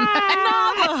down.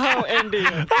 Navajo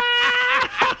Indian.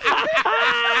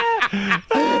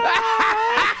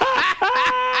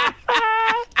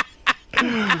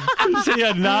 So you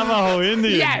had Navajo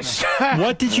Indian. Yes.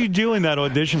 What did you do in that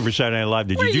audition for Saturday Night Live?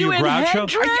 Did you do your Groucho?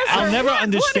 I'll never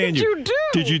understand you. What did you do?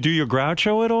 Did you do your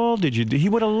Groucho at all? He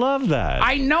would have loved that.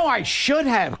 I know I should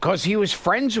have, because he was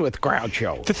friends with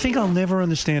Groucho. The thing I'll never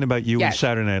understand about you in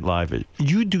Saturday Night Live is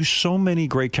you do so many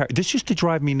great characters. This used to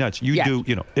drive me nuts. You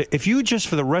do, if you just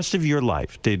for the rest of your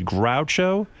life did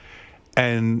Groucho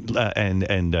and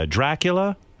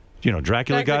Dracula,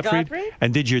 Dracula Gottfried,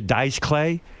 and did your Dice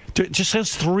Clay. Just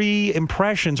those three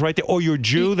impressions right there. Or your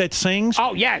Jew that sings.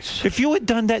 Oh, yes. If you had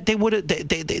done that, they would have.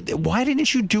 Why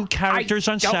didn't you do characters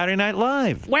on Saturday Night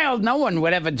Live? Well, no one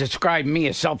would ever describe me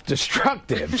as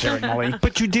self-destructive, certainly.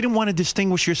 But you didn't want to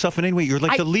distinguish yourself in any way. You're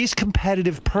like the least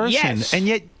competitive person. Yes. And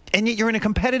yet you're in a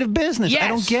competitive business. Yes. I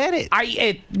don't get it.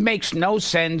 It makes no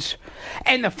sense.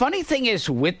 And the funny thing is,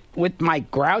 with my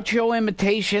Groucho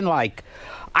imitation, like,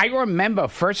 I remember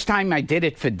first time I did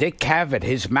it for Dick Cavett,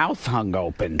 his mouth hung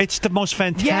open. It's the most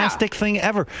fantastic thing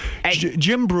ever.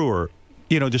 Jim Breuer,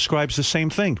 describes the same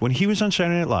thing. When he was on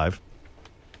Saturday Night Live,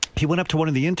 he went up to one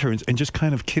of the interns and just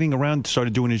kind of kidding around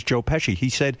started doing his Joe Pesci. He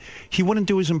said he wouldn't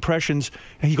do his impressions.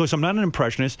 And he goes, I'm not an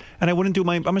impressionist, and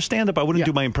I'm a stand-up. I wouldn't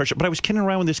do my impression. But I was kidding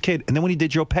around with this kid, and then when he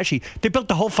did Joe Pesci, they built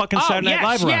the whole fucking Saturday Night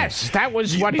Live around. Yes, that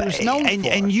was what he was known for.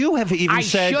 And you have even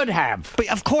said... I should have. But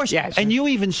of course. Yes. And you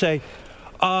even say...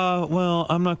 well,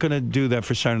 I'm not going to do that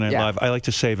for Saturday Night Live. I like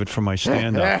to save it for my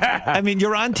stand-up. I mean,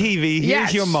 you're on TV.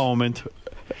 Here's your moment.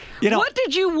 What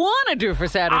did you want to do for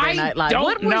Saturday Night Live?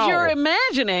 What was your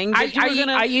imagining that you were going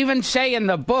to... I even say in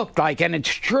the book, like, and it's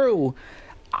true,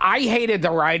 I hated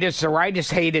the writers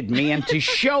hated me, and to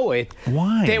show it,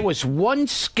 why? There was one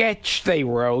sketch they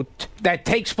wrote that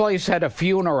takes place at a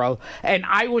funeral, and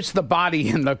I was the body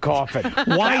in the coffin.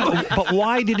 Why? But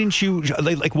why didn't you,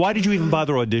 why did you even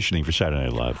bother auditioning for Saturday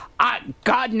Night Live?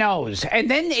 God knows. And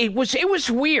then it was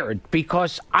weird,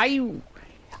 because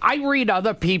I read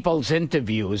other people's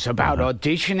interviews about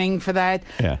auditioning for that,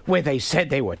 where they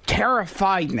said they were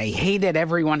terrified and they hated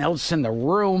everyone else in the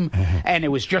room, and it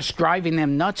was just driving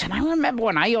them nuts. And I remember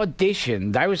when I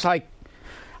auditioned, I was like,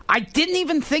 I didn't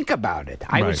even think about it.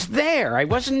 I was there. I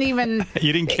wasn't even...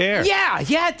 You didn't care. Yeah.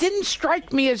 It didn't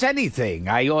strike me as anything.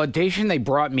 I auditioned. They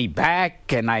brought me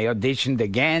back, and I auditioned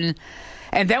again.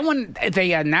 And then when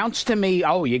they announced to me,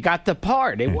 "Oh, you got the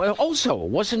part," it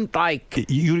wasn't like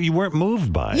you weren't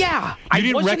moved by it. Yeah, you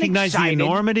didn't recognize the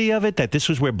enormity of it. That this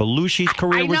was where Belushi's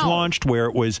career was launched, where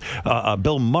it was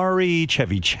Bill Murray,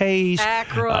 Chevy Chase,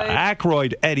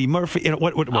 Aykroyd, Eddie Murphy. You know,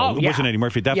 it wasn't Eddie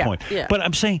Murphy at that point. Yeah. But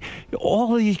I'm saying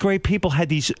all of these great people had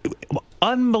these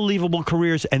unbelievable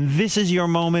careers, and this is your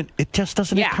moment. It just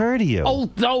doesn't occur to you.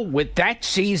 Although with that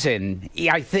season,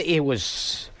 I think it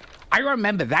was. I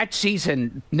remember that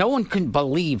season, no one could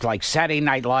believe like Saturday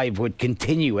Night Live would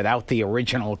continue without the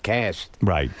original cast.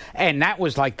 Right. And that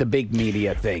was like the big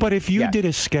media thing. But if you did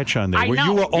a sketch on there where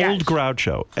you were old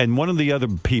Groucho and one of the other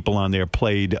people on there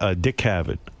played Dick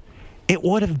Cavett, it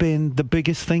would have been the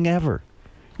biggest thing ever.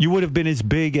 You would have been as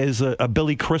big as a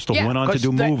Billy Crystal who went on to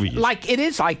do movies. Like, it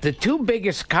is like the two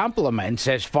biggest compliments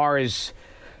as far as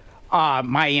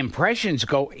my impressions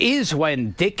go is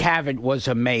when Dick Cavett was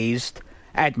amazed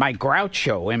at my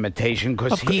Groucho imitation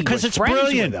because he was it's friends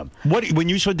brilliant. with him. When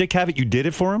you saw Dick Cavett, you did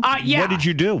it for him? Yeah. What did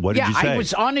you do? What did you say? I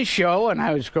was on his show and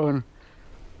I was going,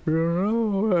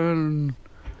 and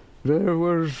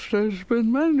there's been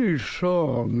many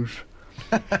songs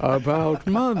about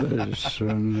mothers,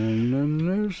 and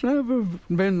there's never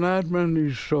been that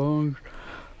many songs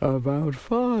about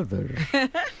fathers.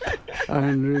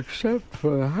 And except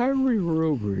for Harry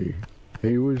Ruby,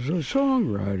 he was a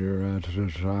songwriter at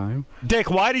the time.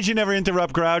 Dick, why did you never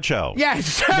interrupt Groucho?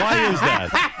 Yes. Why is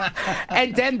that?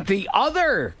 And then the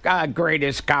other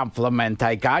greatest compliment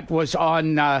I got was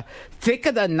on Thick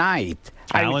of the Night.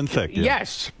 Alan Thicke. Yeah.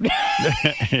 Yes.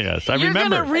 Yes, I remember. You're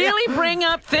going to really bring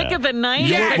up Thick of the Night?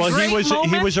 Yes. Well,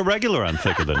 he was a regular on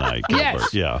Thick of the Night, Gilbert.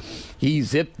 Yes. Yeah.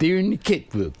 He's up there in the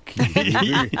catwalk.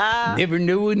 Never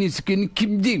know when it's going to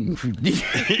come down.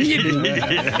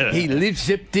 He lives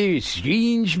up there,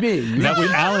 strange man.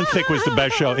 Alan Thicke was the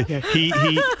best show.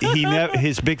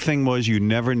 His big thing was you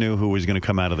never knew who was going to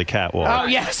come out of the catwalk. Oh,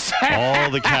 yes.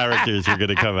 All the characters were going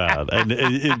to come out.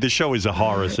 And the show is a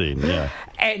horror scene, yeah.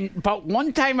 But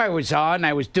one time I was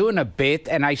doing a bit,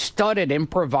 and I started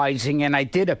improvising, and I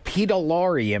did a Peter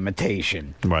Lorre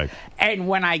imitation. Right. And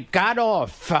when I got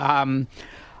off,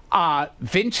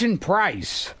 Vincent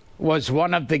Price was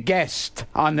one of the guests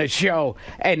on the show,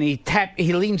 and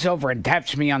he leans over and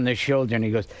taps me on the shoulder, and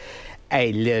he goes, "I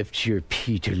loved your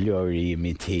Peter Lorre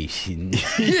imitation."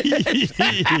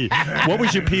 What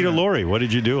was your Peter Lorre? What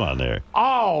did you do on there?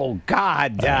 Oh,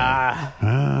 God.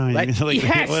 Yes,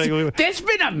 there's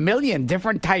been a million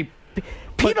different type.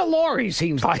 Peter Lorre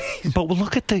seems like. But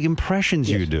look at the impressions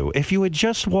you do. If you had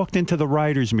just walked into the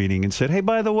writers' meeting and said, "Hey,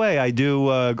 by the way, I do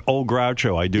old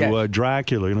Groucho, I do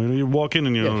Dracula," you walk in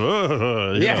and you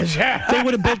know, they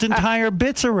would have built entire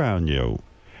bits around you.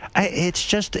 It's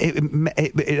just,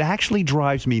 it actually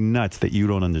drives me nuts that you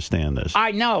don't understand this.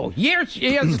 I know.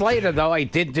 Years later, though, I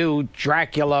did do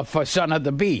Dracula for Son of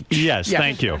the Beach. Yes.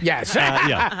 Thank you. Yes.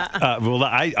 Well,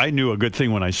 I knew a good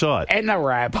thing when I saw it. And a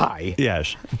rabbi.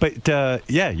 Yes. But,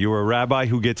 you were a rabbi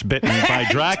who gets bitten by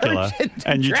Dracula,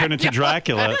 and you turn into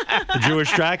Dracula, the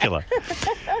Jewish Dracula.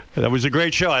 That was a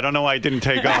great show. I don't know why it didn't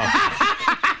take off.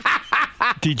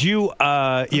 Did you,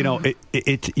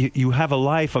 you have a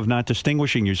life of not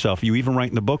distinguishing yourself. You even write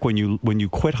in the book when you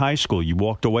quit high school, you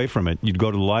walked away from it. You'd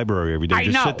go to the library every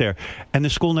day, sit there, and the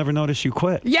school never noticed you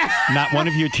quit. Yeah. Not one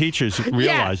of your teachers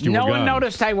realized you were gone. No one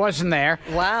noticed I wasn't there.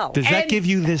 Wow. Does that give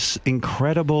you this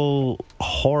incredible,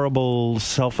 horrible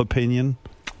self-opinion?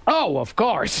 Oh, of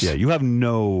course. Yeah, you have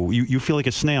you feel like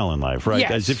a snail in life, right?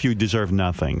 Yes. As if you deserve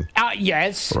nothing.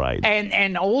 Yes. Right.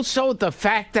 And also the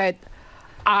fact that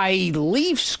I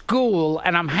leave school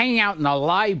and I'm hanging out in the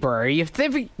library. You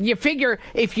figure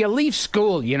if you leave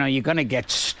school, you're going to get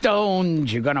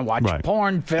stoned. You're going to watch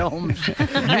porn films. You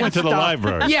went to the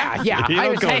library. Yeah. You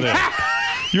don't go there.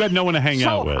 You had no one to hang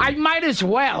out with. I might as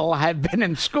well have been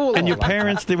in school. And your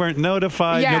parents, they weren't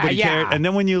notified. Nobody cared. And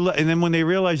then when they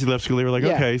realized you left school, they were like,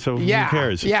 okay, so who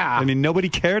cares? Yeah. I mean, nobody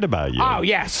cared about you. Oh,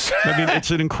 yes. I mean, it's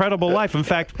an incredible life. In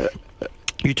fact,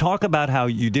 you talk about how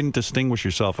you didn't distinguish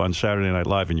yourself on Saturday Night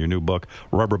Live in your new book,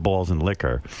 Rubber Balls and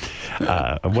Liquor.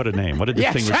 What a name. What a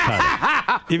distinguished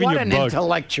title. Even what your an book,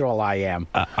 intellectual I am.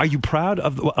 Are you proud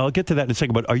of... Well, I'll get to that in a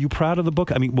second, but are you proud of the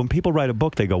book? I mean, when people write a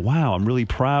book, they go, wow, I'm really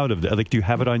proud of it. Like, do you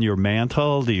have it on your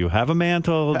mantle? Do you have a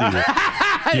mantle?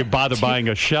 Do you bother buying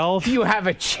a shelf? Do you have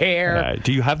a chair?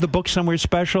 Do you have the book somewhere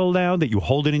special now that you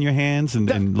hold it in your hands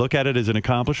and look at it as an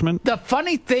accomplishment? The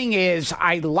funny thing is,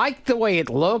 I like the way it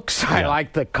looks. I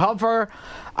like the cover.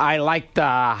 I like the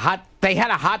hot... They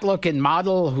had a hot-looking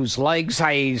model whose legs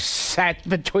I sat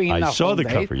between. I saw the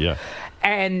cover, yeah.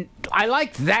 And I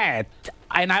like that.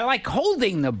 I like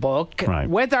holding the book. Right.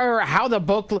 How the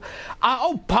book.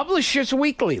 Publishers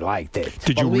Weekly liked it.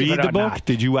 Did you read the book? Not.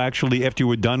 Did you actually, after you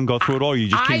were done, go through it all? Or you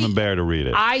just couldn't even bear to read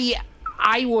it?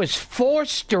 I was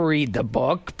forced to read the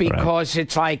book because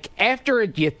it's like after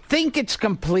you think it's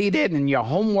completed and your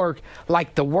homework,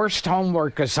 like the worst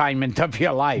homework assignment of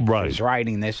your life is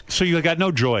writing this. So you got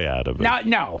no joy out of it?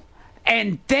 No.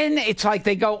 And then it's like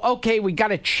they go, okay, we got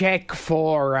to check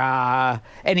for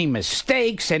any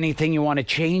mistakes, anything you want to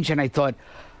change. And I thought,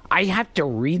 I have to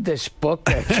read this book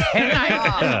again.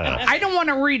 I don't want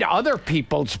to read other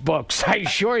people's books. I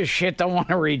sure as shit don't want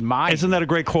to read mine. Isn't that a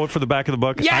great quote for the back of the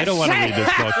book? Yes. I don't want to read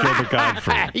this book, Gilbert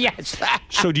Gottfried. Yes.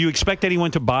 So do you expect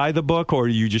anyone to buy the book, or are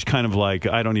you just kind of like,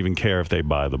 I don't even care if they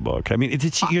buy the book? I mean,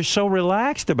 you're so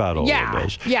relaxed about all of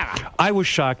this. Yeah. I was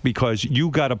shocked because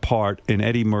you got a part in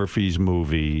Eddie Murphy's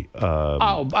movie.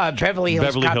 Beverly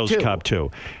Hills Cop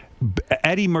 2.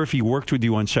 Eddie Murphy worked with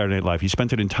you on Saturday Night Live. He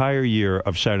spent an entire year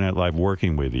of Saturday Night Live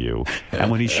working with you.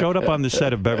 And when he showed up on the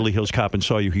set of Beverly Hills Cop and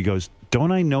saw you, he goes,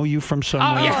 "Don't I know you from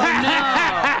somewhere?" Oh,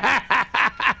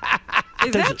 no.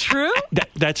 Is that true?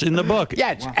 That's in the book.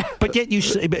 Yes. But yet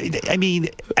I mean,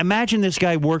 imagine this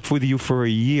guy worked with you for a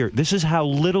year. This is how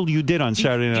little you did on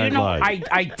Saturday Night Live.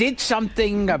 I did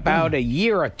something about a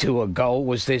year or two ago.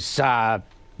 Was this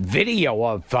video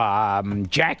of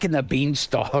Jack and the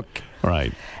Beanstalk.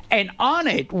 Right. And on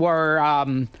it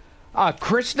were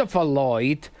Christopher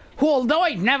Lloyd, who, although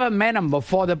I'd never met him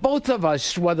before, the both of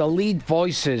us were the lead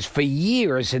voices for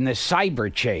years in the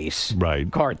Cyber Chase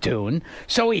cartoon.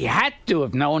 So he had to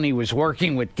have known he was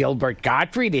working with Gilbert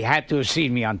Gottfried. He had to have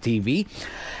seen me on TV.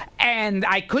 And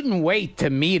I couldn't wait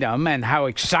to meet him, and how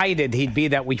excited he'd be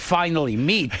that we finally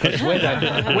meet, because we're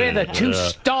the two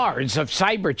stars of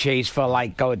Cyber Chase for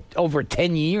like over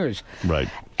 10 years. Right.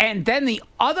 And then the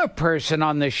other person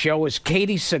on the show was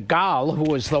Katie Seagal,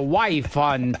 who was the wife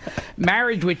on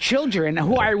Married with Children,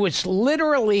 who I was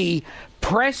literally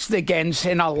pressed against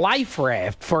in a life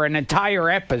raft for an entire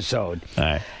episode. All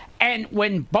right. And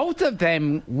when both of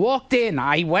them walked in,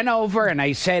 I went over and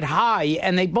I said hi,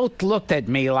 and they both looked at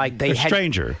me like they had... A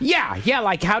stranger. Yeah,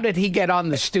 like how did he get on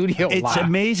the studio line? It's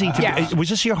amazing. Was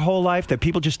this your whole life that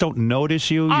people just don't notice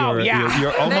you?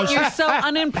 You're almost... You're so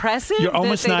unimpressive. You're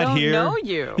almost that they not don't here. Know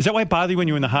you. Is that why it bothered you when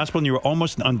you were in the hospital and you were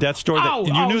almost on death's door? That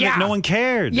you knew that no one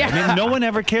cared. Yeah. I mean, no one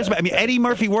ever cares about. I mean, Eddie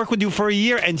Murphy worked with you for a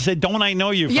year and said, "Don't I know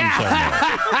you from somewhere?"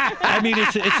 I mean,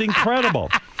 it's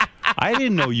incredible. I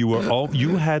didn't know you were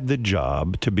you had the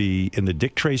job to be in the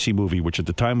Dick Tracy movie, which at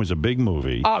the time was a big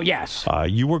movie. Oh, yes.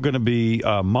 You were going to be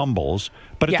Mumbles,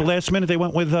 but at the last minute they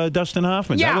went with Dustin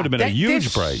Hoffman. Yeah, that would have been a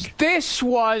huge break. This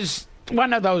was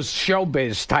one of those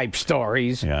showbiz type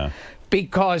stories. Yeah.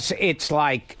 Because it's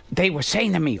like they were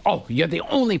saying to me, "Oh, you're the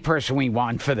only person we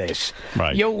want for this.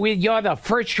 Right. You're the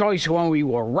first choice when we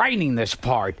were writing this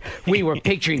part. We were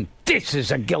picturing this is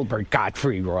a Gilbert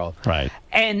Gottfried role." Right.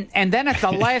 And then at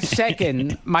the last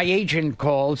second, my agent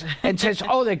calls and says,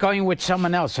 "Oh, they're going with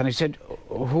someone else." And I said,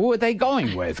 "Who are they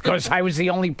going with?" Because I was the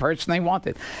only person they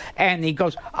wanted. And he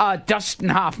goes, "Dustin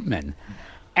Hoffman."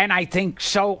 And I think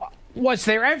so. Was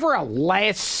there ever a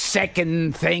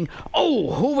last-second thing? Oh,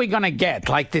 who are we going to get?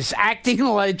 Like this acting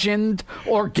legend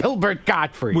or Gilbert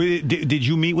Gottfried? Did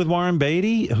you meet with Warren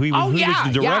Beatty? Who was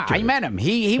the director? Yeah, I met him.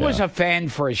 He was a fan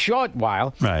for a short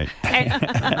while. Right.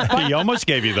 He almost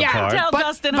gave you the part. Until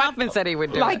Dustin Hoffman said he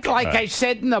would do it. Like I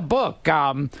said in the book,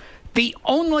 the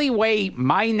only way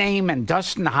my name and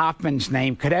Dustin Hoffman's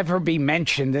name could ever be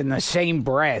mentioned in the same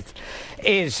breath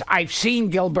is I've seen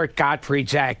Gilbert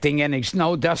Gottfried's acting, and he's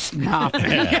no Dustin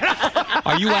Hoffman.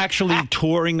 Are you actually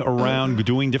touring around,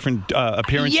 doing different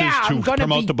appearances to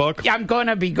promote the book? Yeah, I'm going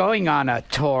to be going on a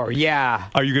tour, yeah.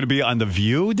 Are you going to be on The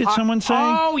View, did someone say?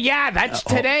 Oh, yeah, that's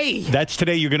today. That's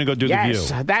today you're going to go do The View?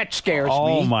 Yes, that scares me.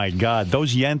 Oh, my God.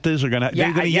 Those yentas are going to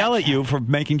they're going to yell at you for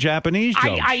making Japanese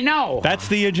jokes. I know. That's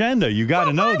the agenda. You got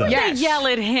to know that. Why would they yell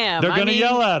at him? They're going to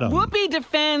yell at him. Whoopi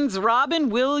defends Robin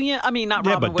Williams. I mean, not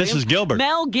Robin Williams. Yeah, but this is Gilbert.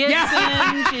 Mel Gibson.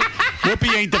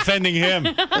 Whoopi ain't defending him.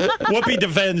 Whoopi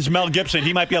defends Mel Gibson.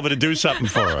 He might be able to do something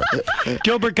for her.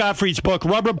 Gilbert Gottfried's book,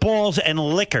 Rubber Balls and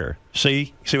Liquor.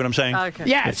 See what I'm saying? Okay.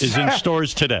 Yes. Is in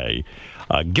stores today.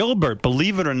 Gilbert,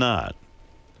 believe it or not,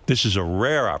 this is a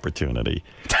rare opportunity.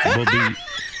 Will be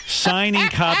signing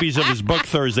copies of his book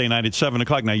Thursday night at 7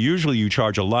 o'clock. Now, usually you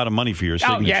charge a lot of money for your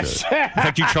signature. Oh, yes. In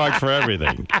fact, you charge for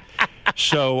everything.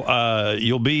 So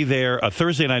you'll be there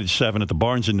Thursday night at 7 at the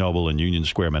Barnes & Noble in Union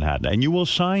Square, Manhattan. And you will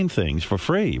sign things for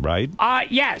free, right?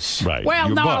 Yes. Right. Well,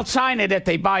 Your no, book. I'll sign it if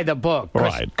they buy the book.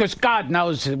 Right. Because God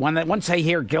knows, once they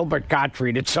hear Gilbert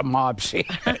Gottfried, it's a mob scene.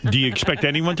 Do you expect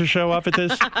anyone to show up at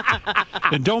this?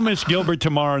 And don't miss Gilbert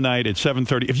tomorrow night at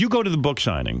 7:30. If you go to the book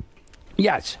signing...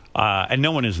 Yes. And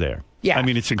no one is there. Yeah. I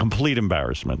mean, it's a complete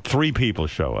embarrassment. 3 people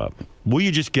show up. Will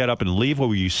you just get up and leave, or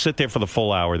will you sit there for the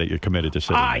full hour that you're committed to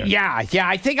sitting there? Yeah.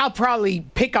 I think I'll probably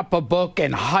pick up a book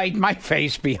and hide my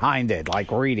face behind it,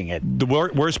 like reading it. The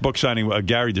worst book signing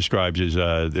Gary describes is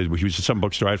he was at some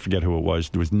bookstore. I forget who it was.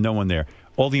 There was no one there.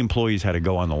 All the employees had to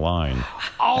go on the line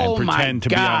and pretend to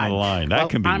be on the line. That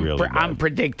can be really bad. I'm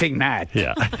predicting that.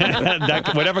 Yeah.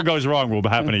 Whatever goes wrong will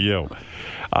happen to you.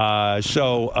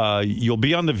 So you'll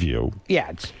be on The View.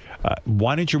 Yes.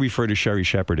 Why don't you refer to Sherry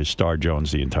Shepherd as Star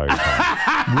Jones the entire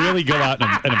time? Really go out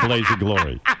in a blaze of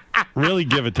glory. Really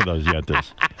give it to those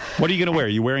yentas. What are you going to wear? Are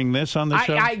you wearing this on the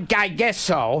show? I guess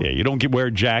so. Yeah, you don't wear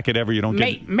a jacket ever? You don't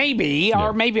get... Maybe,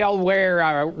 or maybe I'll wear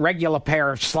a regular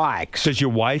pair of slacks. Does your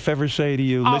wife ever say to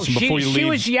you, listen, before you leave... she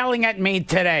was yelling at me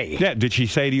today. Yeah, did she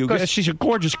say to you, she's a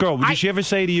gorgeous girl, did she ever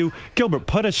say to you, Gilbert,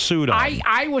 put a suit on?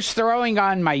 I was throwing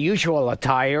on my usual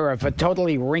attire of a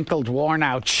totally wrinkled,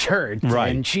 worn-out shirt, right.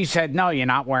 And she said, no, you're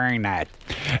not wearing that.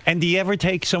 And do you ever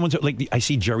take someone's... Like, I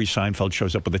see Jerry Seinfeld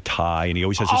shows up with a tie, and he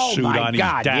always has a suit on. God, he's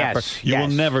dapper. yes, you will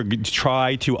never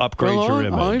try to upgrade your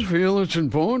image. I feel it's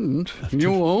important.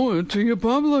 You owe it to your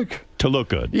public. To look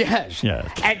good. Yes.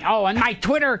 Yeah. And my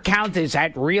Twitter account is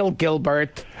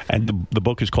 @RealGilbert. And the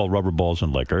book is called Rubber Balls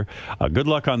and Liquor. Good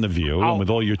luck on The View and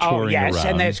with all your touring around.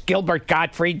 And there's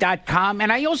GilbertGottfried.com.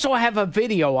 And I also have a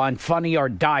video on Funny or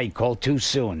Die called Too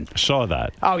Soon. Saw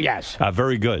that. Oh, yes.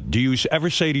 Very good. Do you ever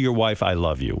say to your wife, I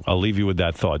love you? I'll leave you with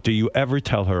that thought. Do you ever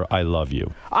tell her, I love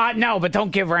you? No, but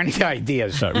don't give her any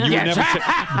ideas. You would never say,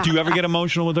 do you ever get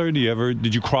emotional with her?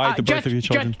 Did you cry at the birth of your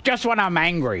children? Just when I'm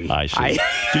angry. I see.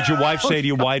 Did your wife say to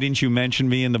you, why didn't you mention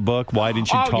me in the book? Why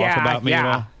didn't you talk about me at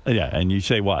all? Yeah, and you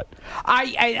say what?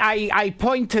 I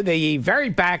point to the very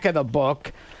back of the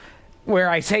book where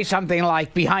I say something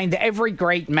like, behind every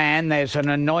great man, there's an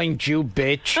annoying Jew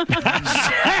bitch.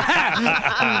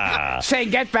 Say,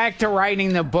 get back to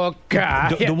writing the book.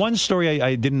 The one story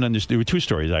I didn't understand, there were 2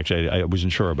 stories, actually, I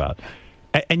wasn't sure about.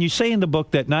 And you say in the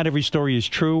book that not every story is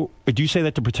true. Do you say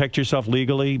that to protect yourself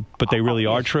legally, but they really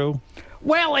are true?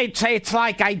 Well, it's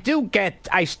like I do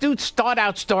start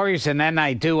out stories and then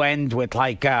I do end with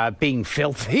like being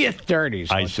filthy and dirty.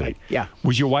 So I see. Like, yeah.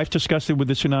 Was your wife disgusted with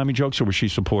the tsunami jokes, or was she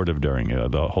supportive during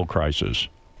the whole crisis?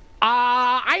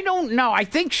 I don't know. I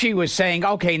think she was saying,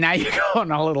 okay, now you're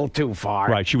going a little too far.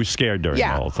 Right. She was scared during the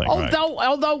whole thing.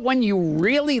 Although when you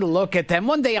really look at them,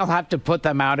 one day I'll have to put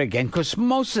them out again because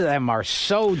most of them are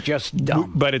so just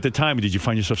dumb. But at the time, did you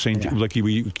find yourself saying, like, were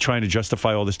you trying to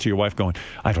justify all this to your wife going,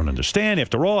 I don't understand.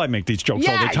 After all, I make these jokes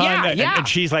all the time. And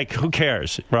she's like, who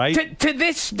cares? Right? To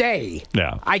this day,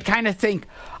 I kind of think,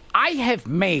 I have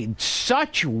made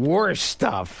such worse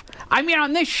stuff. I mean,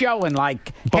 on this show in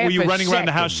like But were you running around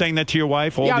the house saying that to your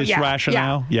wife, all this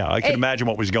rationale? Yeah, I can imagine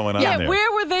what was going on there.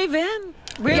 Where were they then?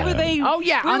 Where were they? Oh,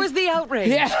 yeah. Where was the outrage?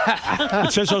 Yeah.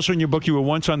 It says also in your book you were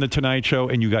once on The Tonight Show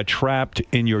and you got trapped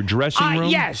in your dressing room?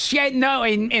 Yes. Yeah, no,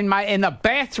 in the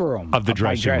bathroom. Of the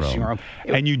dressing room.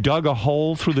 And you dug a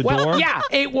hole through the door? Yeah,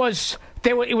 it was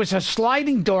a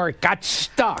sliding door. It got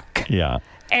stuck. Yeah.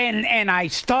 And I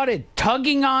started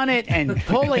tugging on it and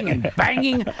pulling and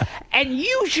banging. And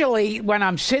usually when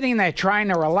I'm sitting there trying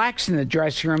to relax in the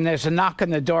dressing room, there's a knock on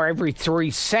the door every 3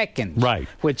 seconds. Right.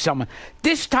 With someone.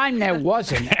 This time there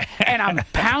wasn't. And I'm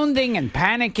pounding and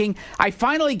panicking. I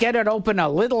finally get it open a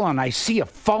little and I see a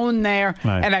phone there.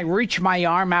 Right. And I reach my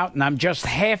arm out and I'm just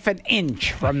half an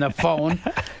inch from the phone.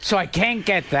 So I can't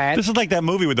get that. This is like that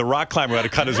movie with the rock climber who had to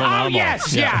cut his own arm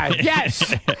off.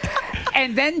 Yes.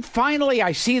 And then finally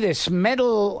I see this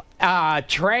metal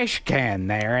trash can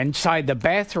there inside the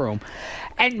bathroom.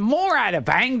 And more out of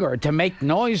anger to make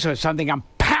noise or something, I'm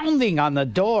pounding on the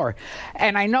door.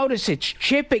 And I notice it's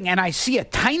chipping and I see a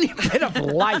tiny bit of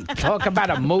light. Talk about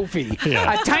a movie.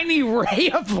 Yeah. A tiny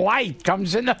ray of light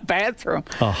comes in the bathroom.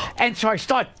 Oh. And so I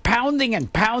start pounding and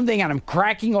I'm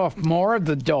cracking off more of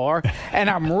the door. And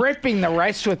I'm ripping the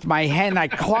rest with my hand. I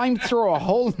climb through a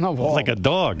hole in the wall. Like a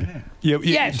dog.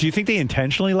 Yes. Do you think they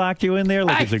intentionally locked you in there,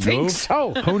 like as a goof? I think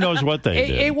so. Who knows what they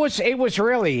did?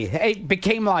 It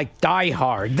became like Die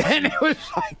Hard. Then it was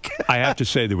like. I have to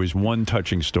say there was one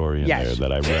touching story in there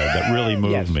that I read that really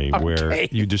moved me, where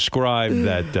you described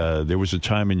that there was a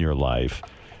time in your life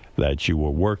that you were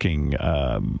working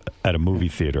at a movie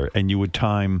theater and you would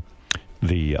time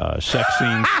the sex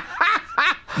scenes.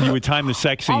 You would time the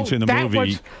sex scenes in the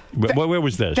movie. Where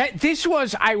was this?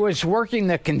 I was working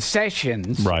the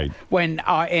concessions. Right. When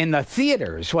in the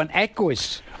theaters, when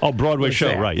𝗥cie. Oh, Broadway show,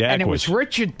 there. right. Yeah, and 𝗥cie. it was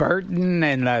Richard Burton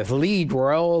in the lead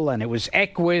role, and it was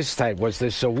𝗥cie that was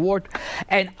this award.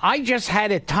 And I just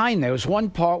had it timed. There was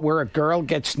one part where a girl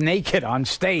gets naked on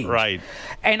stage. Right.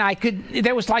 And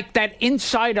there was like that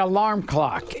inside alarm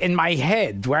clock in my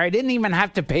head where I didn't even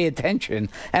have to pay attention.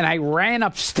 And I ran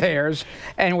upstairs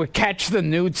and would catch the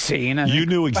nude scene. And you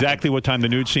knew exactly what time the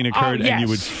nude scene occurred, yes. and you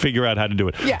would figure out how to do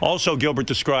it. Yeah. Also, Gilbert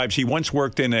describes he once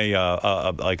worked in he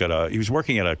was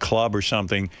working at a club or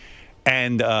something,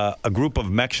 and a group of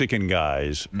Mexican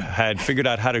guys had figured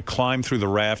out how to climb through the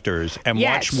rafters and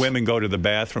watch women go to the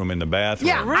bathroom in the bathroom.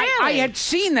 Yeah, really? I had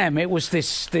seen them. It was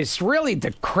this really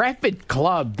decrepit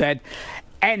club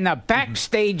and the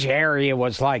backstage area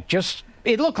was like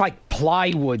it looked like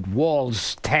plywood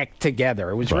walls tacked together.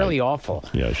 It was really awful.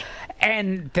 Yes.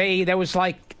 And there was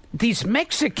like these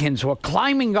Mexicans were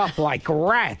climbing up like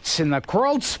rats in the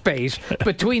crawl space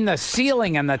between the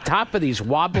ceiling and the top of these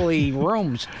wobbly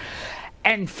rooms.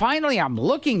 And finally, I'm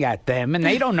looking at them, and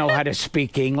they don't know how to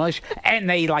speak English. And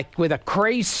they, like, with a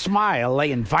crazed smile,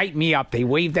 they invite me up. They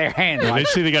wave their hand. They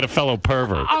see they got a fellow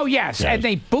pervert. Oh, yes. And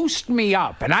they boost me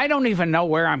up. And I don't even know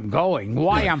where I'm going,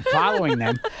 why I'm following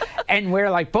them. And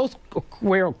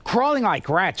we're crawling like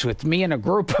rats with me and a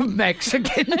group of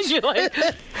Mexicans.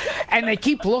 And they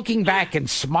keep looking back and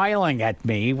smiling at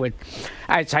me,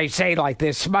 as I say like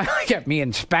this, smiling at me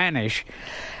in Spanish.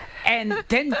 And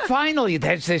then finally,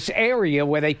 there's this area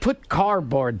where they put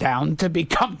cardboard down to be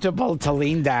comfortable to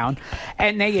lean down,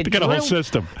 and they got a whole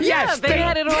system. Yeah, Yes, they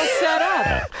had it all set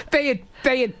up.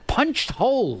 They had punched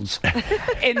holes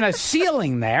in the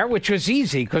ceiling there, which was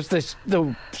easy because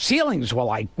the ceilings were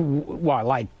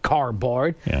like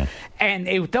cardboard, and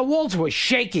the walls were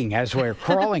shaking as we were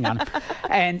crawling on them.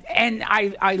 And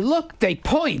I looked. They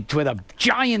point with a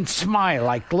giant smile,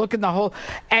 like look in the hole,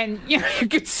 and you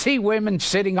could see women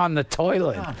sitting on the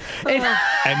toilet.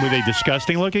 And were they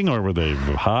disgusting looking, or were they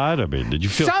hot? I mean, did you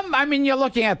feel you're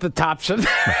looking at the tops of.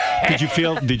 Did you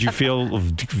feel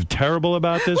terrible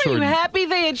about this? Were you happy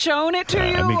they had shown it to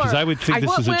you? I mean, because I would think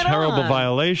this is a terrible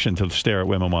violation to stare at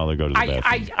women while they go to the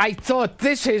bathroom. I thought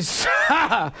this is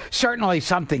certainly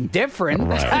something different.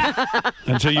 Right.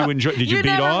 And so you enjoyed? Did you beat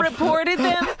never off? Reported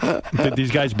them? Did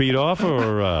these guys beat off,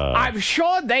 or? I'm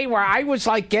sure they were. I was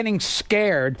like getting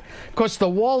scared because the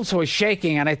walls were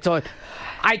shaking, and I thought.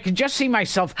 I could just see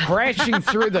myself crashing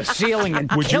through the ceiling and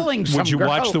killing some Would you girl.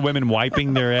 watch the women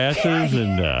wiping their asses?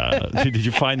 And did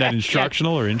you find that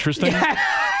instructional or interesting? Yeah.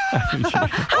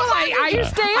 You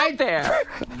stay out there.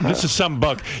 This is some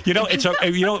book.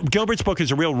 Gilbert's book is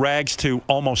a real rags to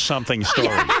almost something story.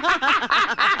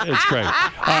 It's great. All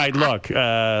right, look,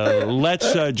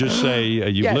 let's just say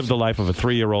you've lived the life of a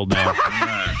 3-year-old now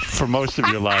for most of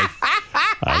your life.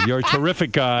 You're a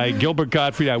terrific guy. Gilbert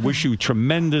Gottfried, I wish you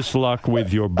tremendous luck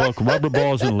with your book, Rubber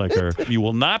Balls and Liquor. You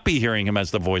will not be hearing him as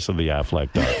the voice of the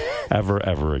Affleck dog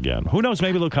ever again. Who knows?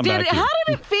 Maybe they'll come back to you. How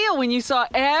did it feel when you saw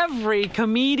every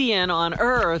comedian on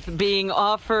earth being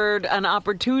offered an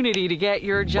opportunity to get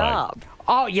your job? Right.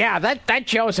 Oh, yeah, that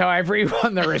shows how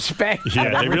everyone the respect.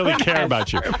 Yeah, they really care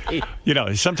about you.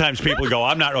 Sometimes people go,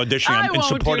 I'm not auditioning. I'm in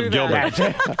support of Gilbert.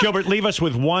 Gilbert, leave us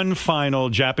with one final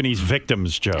Japanese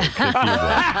victims joke, if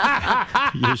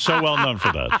you will. You're so well known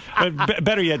for that. But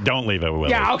better yet, don't leave it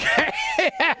with us. Yeah, okay.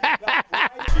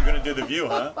 You're going to do the View,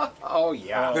 huh? Oh,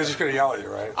 yeah. They're just going to yell at you,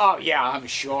 right? Oh, yeah, I'm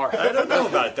sure. I don't know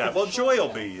about that. Well, Joy will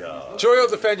be... Joy will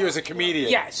defend you as a comedian.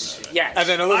 Yes. And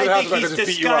then Elizabeth Hasselbeck will just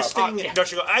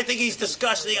beat you up. I think he's disgusting.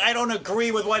 I don't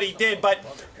agree with what he did, but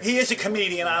he is a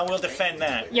comedian. I will defend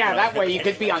that. Yeah, that way you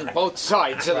could be on both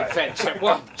sides of the fence at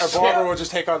once. And Barbara will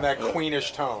just take on that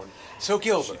queenish tone. So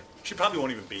Gilbert. She probably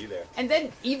won't even be there. And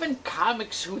then even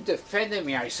comics who defended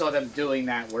me, I saw them doing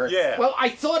that work. Yeah. Well, I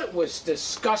thought it was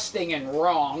disgusting and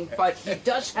wrong, but he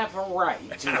does have a right.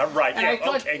 Right. And I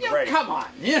thought, great. Come on.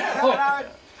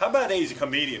 How about he's a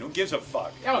comedian? Who gives a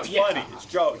fuck? It's funny. It's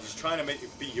jokes. He's trying to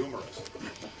be humorous.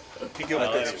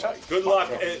 Good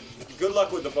luck. Good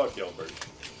luck with the book, Gilbert.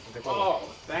 Oh,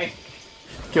 thank you.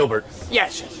 Gilbert.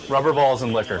 Yes. Rubber Balls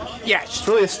and Liquor. Yes. It's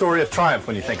really a story of triumph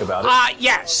when you think about it.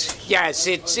 Yes.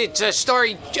 It's a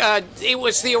story. It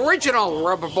was the original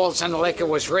Rubber Balls and Liquor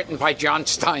was written by John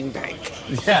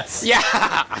Steinbeck. Yes. Yeah.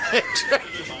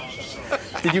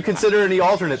 Did you consider any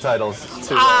alternate titles?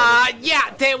 Yeah,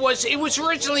 there was. It was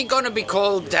originally going to be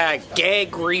called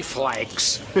Gag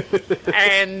Reflex,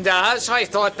 and so I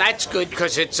thought that's good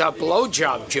because it's a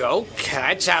blowjob joke.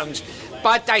 That sounds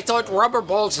But I thought rubber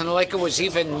balls and liquor was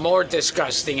even more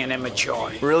disgusting and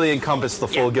immature. Really encompassed the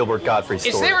full Gilbert Gottfried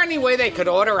story. Is there any way they could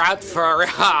order out for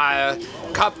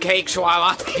cupcakes while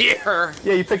I'm here?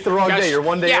 Yeah, you picked the wrong day. You're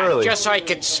one day early. Just so I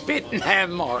could spit in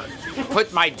them or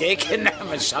put my dick in them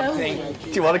or something.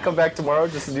 Do you want to come back tomorrow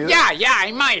just to do that? Yeah,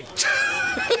 I might.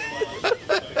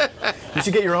 You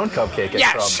should get your own cupcake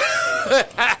at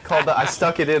Trump. Called I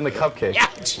Stuck It in the Cupcake.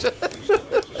 Yes.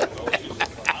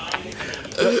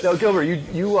 Now, Gilbert,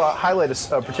 you highlight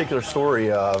a particular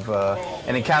story of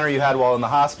an encounter you had while in the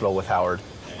hospital with Howard.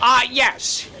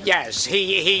 Yes.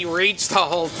 He reads the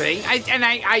whole thing,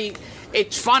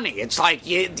 it's funny. It's like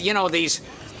you know these.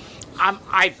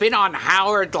 I've been on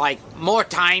Howard like more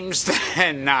times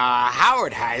than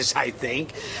Howard has, I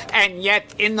think, and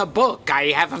yet in the book I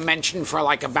have him mentioned for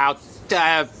like about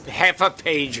half a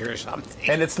page or something.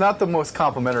 And it's not the most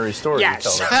complimentary story you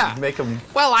tell them. You make them...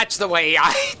 Well, that's the way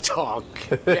I talk.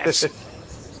 Yes.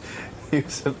 He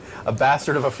was a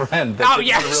bastard of a friend that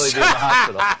didn't really be in the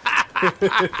hospital.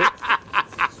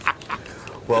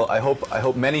 Well, I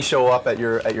hope many show up at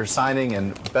your signing,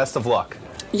 and best of luck.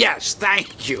 Yes,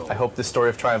 thank you. I hope this story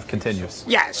of triumph continues.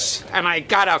 Yes, and I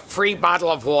got a free bottle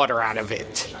of water out of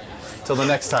it. Till the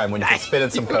next time when you can spit in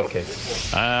some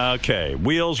cupcakes. Okay.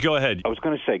 Wheels, go ahead. I was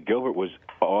going to say, Gilbert was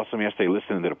awesome yesterday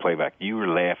listening to the playback. You were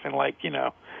laughing like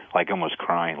almost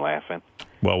crying laughing.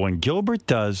 Well, when Gilbert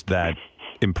does that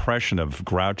impression of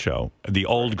Groucho, the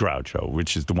old Groucho,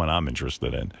 which is the one I'm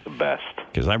interested in. The best.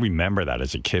 Because I remember that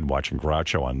as a kid watching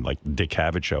Groucho on like Dick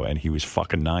Cavett show, and he was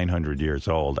fucking 900 years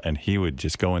old, and he would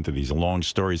just go into these long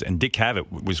stories, and Dick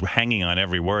Cavett was hanging on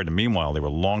every word, and meanwhile, they were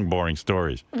long, boring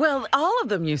stories. Well, all of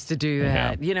them used to do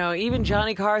that. Yeah. You know, even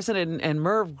Johnny Carson and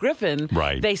Merv Griffin,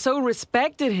 they so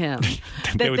respected him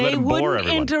that they wouldn't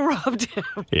interrupt him.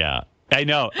 Yeah. I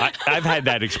know. I've had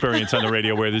that experience on the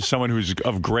radio where there's someone who's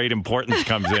of great importance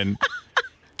comes in,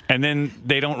 and then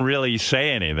they don't really say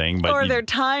anything. But or their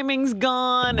timing's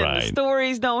gone, and the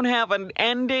stories don't have an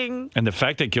ending. And the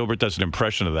fact that Gilbert does an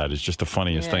impression of that is just the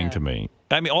funniest thing to me.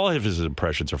 I mean, all of his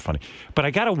impressions are funny. But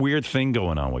I got a weird thing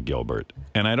going on with Gilbert,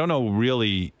 and I don't know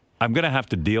really. I'm going to have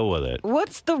to deal with it.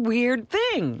 What's the weird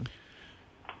thing?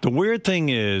 The weird thing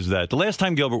is that the last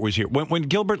time Gilbert was here, when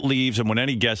Gilbert leaves and when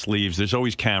any guest leaves, there's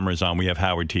always cameras on. We have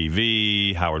Howard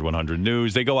TV, Howard 100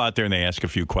 News. They go out there and they ask a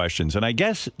few questions. And I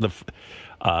guess the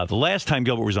last time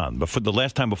Gilbert was on, the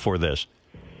last time before this,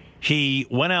 he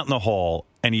went out in the hall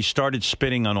and he started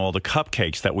spitting on all the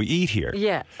cupcakes that we eat here.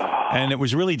 Yes. And it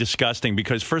was really disgusting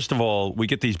because, first of all, we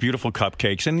get these beautiful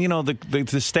cupcakes, and, you know,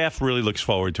 the staff really looks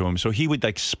forward to them. So he would,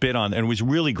 like, spit on, and it was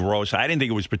really gross. I didn't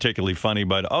think it was particularly funny,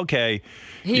 but okay.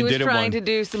 He was trying to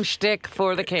do some shtick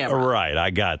for the camera. Right,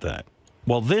 I got that.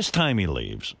 Well, this time he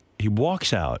leaves. He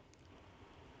walks out,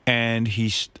 and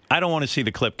I don't want to see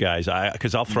the clip, guys,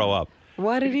 because I'll throw up.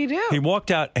 What did he do? He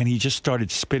walked out and he just started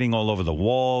spitting all over the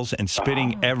walls and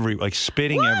spitting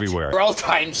everywhere. Roll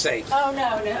time sake. Oh,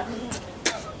 no.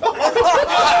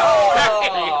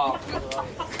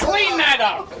 Clean that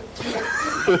up.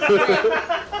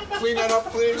 Clean that up,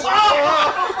 please.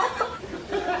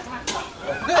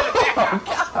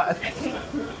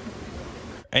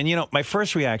 And, you know, my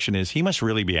first reaction is he must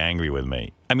really be angry with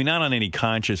me. I mean, not on any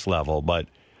conscious level, but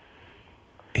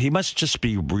he must just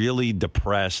be really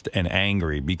depressed and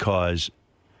angry because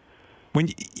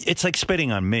it's like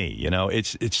spitting on me, you know?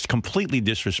 It's completely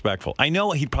disrespectful. I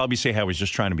know he'd probably say I was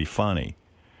just trying to be funny,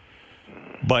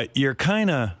 but you're kind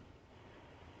of...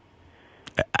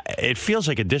 It feels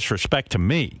like a disrespect to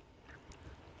me.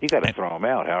 You got to throw him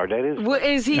out, Howard. That is...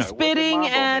 Is he spitting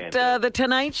at The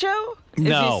Tonight Show?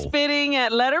 No. Is he spitting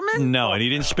at Letterman? No, and he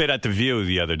didn't spit at The View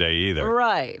the other day either.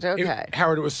 Right, okay.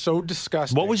 Howard, it was so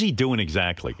disgusting. What was he doing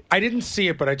exactly? I didn't see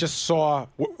it, but I just saw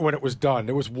when it was done.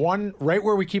 There was one right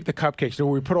where we keep the cupcakes, where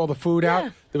we put all the food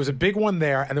out. There was a big one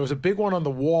there, and there was a big one on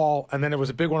the wall, and then there was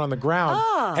a big one on the ground.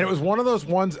 Oh. And it was one of those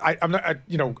ones, I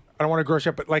don't want to gross you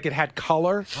up, but like it had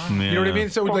color. Yeah. You know what I mean?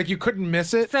 So like you couldn't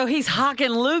miss it. So he's hawking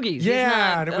loogies.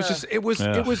 Yeah, and it was just, it was,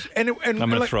 and I'm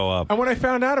going to throw up. And when I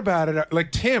found out about it,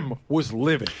 like Tim was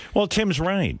livid. Well, Tim's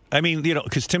right. I mean, you know,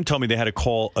 because Tim told me they had to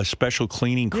call a special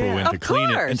cleaning crew in to clean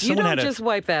it. And you don't just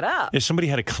wipe that up. Yeah, somebody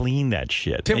had to clean that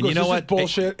shit. Tim and goes, you know what? Is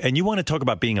bullshit. And you want to talk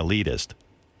about being elitist?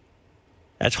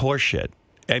 That's horseshit.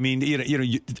 I mean,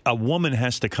 a woman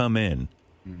has to come in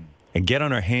and get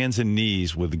on her hands and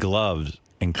knees with gloves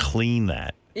and clean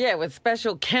that. Yeah, with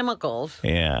special chemicals.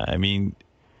 Yeah, I mean,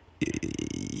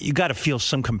 you got to feel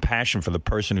some compassion for the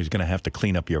person who's going to have to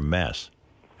clean up your mess.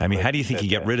 I mean, how do you think you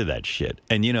get rid of that shit?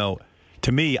 And, you know,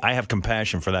 to me, I have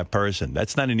compassion for that person.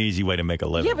 That's not an easy way to make a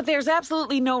living. Yeah, but there's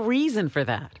absolutely no reason for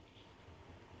that.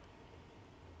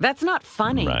 That's not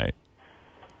funny. Right.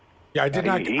 Yeah, I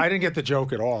didn't get the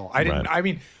joke at all. I didn't. Right. I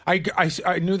mean,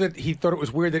 I knew that he thought it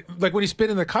was weird that, like, when he spit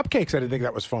in the cupcakes, I didn't think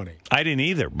that was funny. I didn't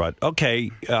either. But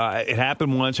okay, it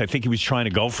happened once. I think he was trying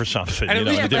to go for something. And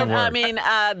it didn't work. I mean,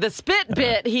 the spit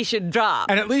bit he should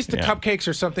drop. And at least the cupcakes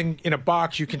are something in a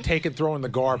box you can take and throw in the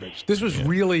garbage. This was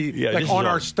really like on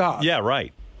our stuff. Yeah,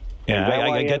 right. Yeah,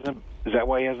 is that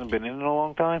why he hasn't been in a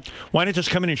long time? Why not just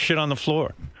come in and shit on the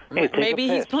floor? Hey, maybe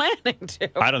he's planning to.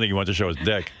 I don't think he wants to show his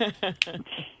dick.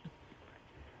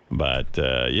 But,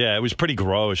 yeah, it was pretty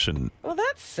gross. Well,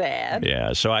 that's sad.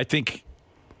 Yeah, so I think...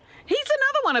 He's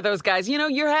another one of those guys. You know,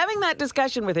 you're having that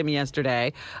discussion with him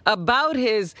yesterday about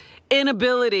his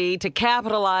inability to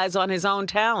capitalize on his own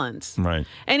talents. Right.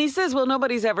 And he says, well,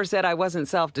 nobody's ever said I wasn't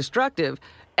self-destructive.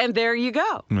 And there you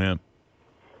go. Yeah.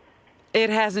 It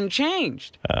hasn't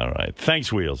changed. All right.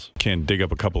 Thanks, Wheels. Can dig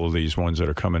up a couple of these ones that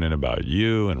are coming in about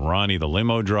you and Ronnie, the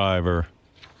limo driver.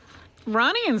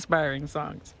 Ronnie inspiring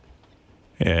songs.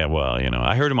 Yeah, well, you know,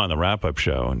 I heard him on the wrap-up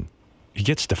show, and he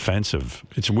gets defensive.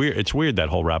 It's weird. It's weird, that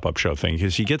whole wrap-up show thing,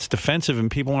 because he gets defensive and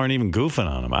people aren't even goofing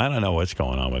on him. I don't know what's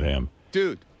going on with him.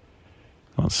 Dude.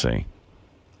 Let's see.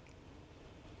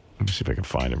 Let me see if I can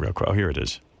find it real quick. Oh, here it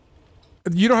is.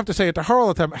 You don't have to say it to her all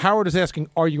the time. Howard is asking,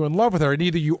 are you in love with her? And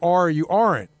either you are or you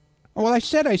aren't. Well, I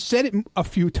said it a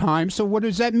few times, so what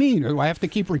does that mean? Do I have to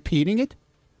keep repeating it?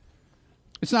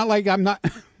 It's not like I'm not...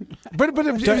 But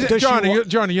John,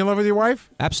 are you in love with your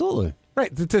wife? Absolutely. Right.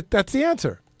 That's the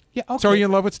answer. Yeah. Okay. So are you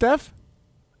in love with Steph?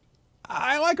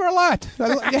 I like her a lot.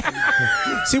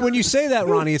 See, when you say that,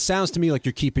 Ronnie, it sounds to me like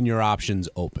you're keeping your options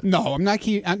open. No, I'm not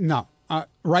keeping... no.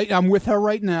 Right, I'm with her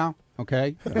right now,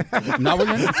 okay? Not with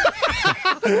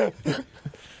her.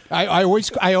 I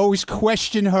always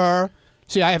question her.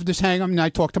 See, I have this hang-up, and I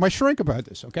talk to my shrink about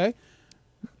this, okay?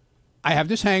 I have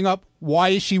this hang-up. Why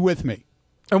is she with me?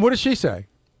 And what does she say?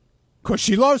 Because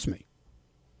she loves me.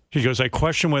 He goes, I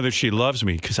question whether she loves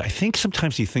me, because I think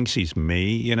sometimes he thinks he's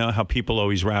me. You know how people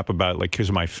always rap about, like, because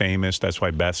am I famous, that's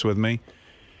why Beth's with me?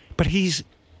 But he's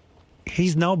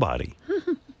nobody.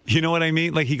 You know what I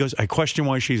mean? Like, he goes, I question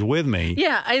why she's with me.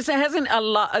 Yeah,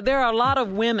 there are a lot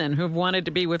of women who've wanted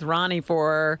to be with Ronnie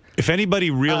for... If anybody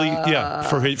really,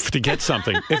 to get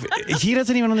something. If he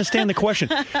doesn't even understand the question.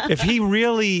 If he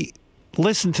really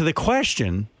listened to the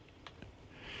question...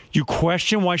 You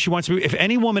question why she wants to be... If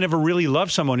any woman ever really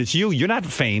loves someone, it's you. You're not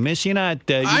famous. You're not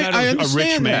a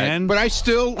rich man. That, but I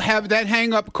still have that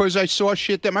hang-up because I saw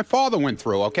shit that my father went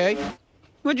through, okay?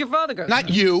 What'd your father go through? Not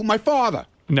you, my father.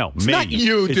 No, it's me. Not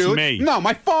you, dude. It's me. No,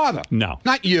 my father. No.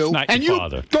 Not you. It's not and your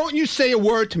father. Don't you say a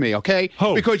word to me, okay?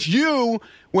 Who? Because you,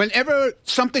 whenever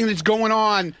something is going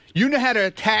on, you know how to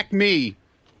attack me.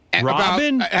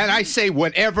 Robin? And I say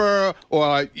whatever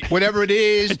or whatever it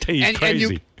is.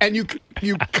 And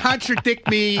you contradict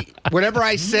me, whatever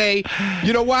I say.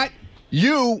 You know what?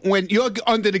 When you're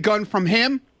under the gun from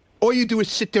him, all you do is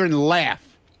sit there and laugh.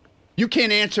 You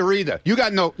can't answer either. You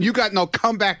got no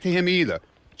comeback to him either.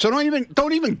 So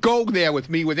don't even go there with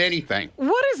me with anything.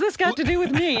 What has this got to do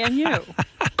with me and you?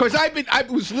 Because I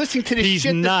was listening to this shit.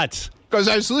 He's nuts. Because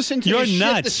I was listening to You're this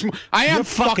nuts. shit I am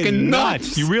fucking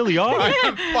nuts. You really are. I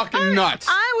am fucking nuts.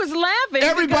 I was laughing.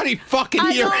 Everybody fucking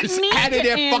here is out of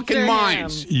their fucking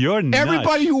minds. You're nuts.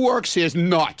 Everybody who works here is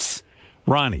nuts.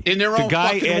 Ronnie, in their own the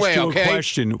guy fucking asked way, you okay? a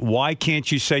question. Why can't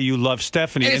you say you love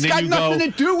Stephanie? And it's got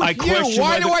nothing to do with you.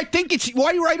 Why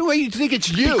right away you think it's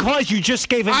you? Because you just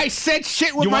gave it. I said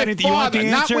shit with my father, you want the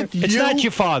answer? Not with you. It's not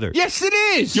your father. Yes, it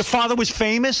is. Your father was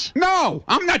famous? No,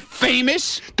 I'm not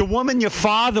famous. The woman your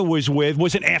father was with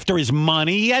wasn't after his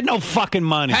money. He had no fucking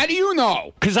money. How do you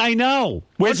know? Because I know.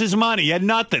 Where's his money? He had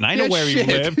nothing. I know where he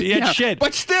lived. He had shit.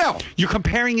 But still. You're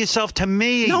comparing yourself to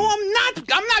me. No, I'm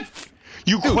not.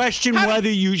 You question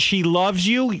whether she loves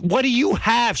you? What do you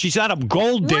have? She's not a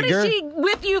gold digger. What is she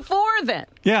with you for then?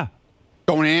 Yeah.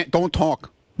 Don't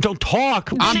talk. Don't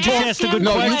talk. I'm just asked a good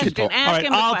question. You can talk. All right,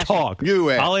 I'll talk.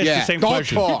 I'll ask the same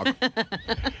question. Don't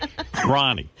talk.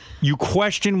 Ronnie, you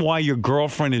question why your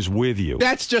girlfriend is with you.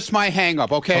 That's just my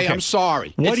hang-up, okay? I'm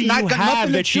sorry. What do you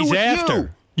have that she's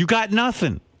after? You got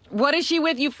nothing. What is she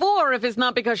with you for if it's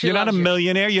not because she loves you? You're not a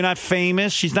millionaire. You're not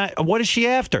famous. She's not. What is she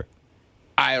after?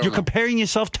 You're comparing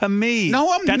yourself to me.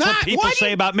 No, I'm not. That's what people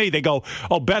say about me. They go,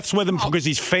 oh, Beth's with him because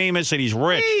he's famous and he's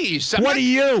rich. Please, what are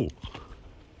you?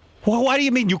 Well, why do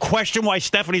you mean you question why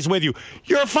Stephanie's with you?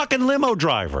 You're a fucking limo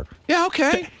driver. Yeah,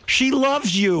 okay. She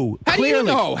loves you. How clearly. do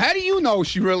you know? How do you know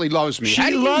she really loves me?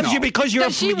 She loves you because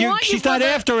she's not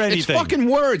after anything. It's fucking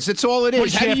words. That's all it is.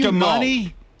 What's she after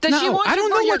money? Does she want I don't you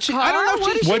know for your what she. car? I don't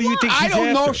know. What do you think she's I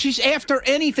don't know after? if she's after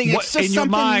anything. It's just in your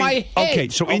something mind, in my head. Okay,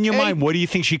 so in your mind, what do you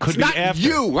think she could It's be not after?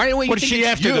 you. Why what is she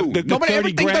after? You. The Nobody, 30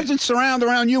 everything grand? doesn't surround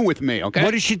around you with me. Okay.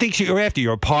 What does she think you're after?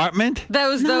 Your apartment?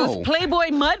 Those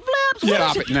Playboy mud flaps?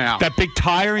 Stop it now. That big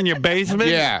tire in your basement?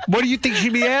 Yeah. What do you think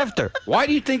she'd be after? Why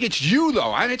do you think it's you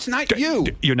though? And it's not you.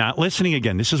 You're not listening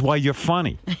again. This is why you're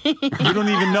funny. You don't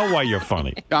even know why you're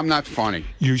funny. I'm not funny.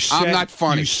 I'm not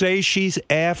funny. You say she's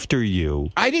after you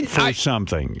for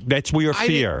something. That's your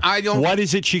fear. I don't. What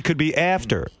is it she could be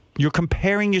after? You're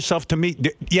comparing yourself to me.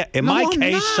 Yeah, in my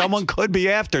case, someone could be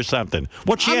after something.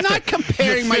 What's she after? I'm not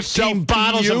comparing myself to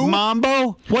bottles you. of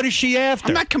Mambo? What is she after?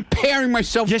 I'm not comparing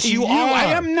myself yes, to you. Are. I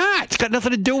am not. It's got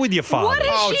nothing to do with your father. What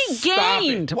has she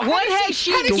gained? What has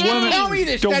she gained? Tell me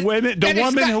this. The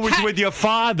woman who was with your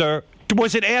father.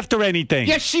 Was it after anything?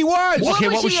 Yes, she was. Okay,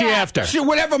 what was she after?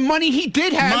 Whatever money he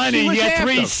did have, money, she was after.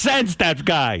 3 cents, that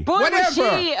guy. Boy,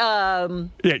 whatever.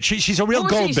 Yeah, she's a real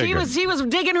gold digger. She was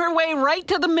digging her way right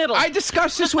to the middle. I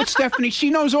discussed this with Stephanie. She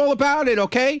knows all about it,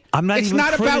 okay? I'm not it's even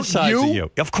not criticizing about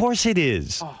you. Of course it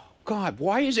is. Oh, God,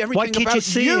 why is everything why can't about you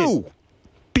see you? It?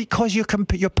 Because you're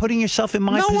putting yourself in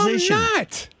my position. No, I'm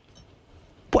not.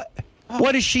 What?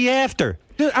 What is she after?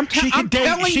 Dude, she can date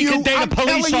a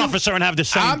police officer and have the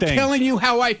same thing. I'm telling you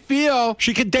how I feel.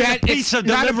 She could date a pizza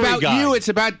delivery guy. It's not about you. It's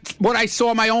about what I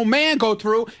saw my own man go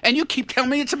through, and you keep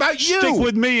telling me it's about you. Stick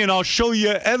with me, and I'll show you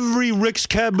every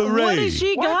𝗥𝗏𝗏. What has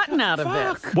she gotten out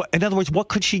of this? In other words, what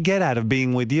could she get out of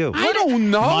being with you? I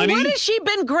don't know. Money? What has she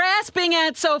been grasping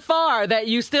at so far that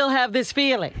you still have this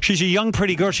feeling? She's a young,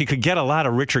 pretty girl. She could get a lot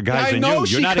of richer guys than you.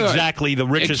 You're not exactly the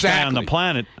richest guy on the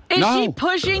planet. Is she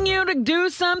pushing you to do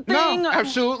something? No,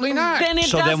 absolutely not. Then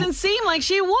it doesn't seem like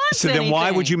she wants anything. So then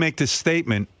why would you make this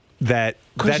statement that...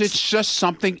 Because it's just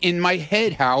something in my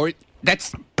head, Howard.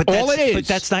 That's all it is. But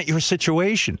that's not your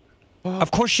situation.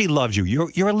 Of course she loves you.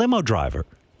 You're a limo driver.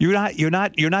 You're not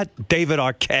David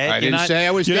Arquette. I didn't say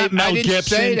I was David. I didn't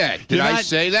say that. Did I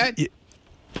say that?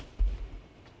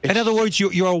 In other words,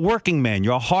 you're a working man.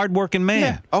 You're a hard-working man.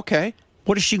 Yeah, okay.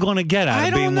 What is she going to get out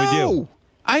of being with you?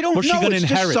 I don't know. What's she going to it's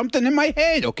inherit? Just something in my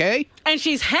head, okay? And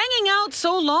she's hanging out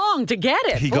so long to get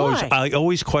it. He goes, I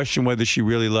always question whether she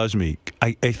really loves me.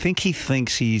 I think he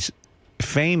thinks he's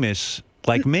famous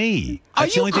like me.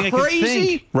 That's Are you the only thing crazy? I can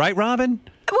think. Right, Robin?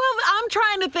 Well, I'm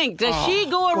trying to think. Does she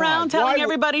go around telling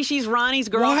everybody she's Ronnie's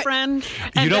girlfriend?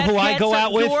 You know who I go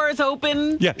out with? Doors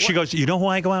open. Yeah, she goes, you know who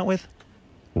I go out with?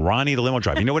 Ronnie the limo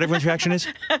driver. You know what everyone's reaction is?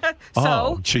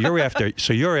 So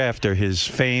you're after his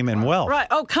fame and wealth. Right.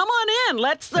 Oh, come on in.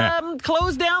 Let's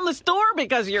close down the store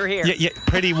because you're here. Yeah,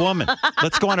 Pretty Woman.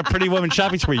 Let's go on a Pretty Woman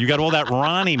shopping spree. You got all that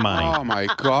Ronnie money. Oh my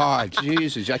God,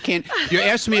 Jesus! I can't. You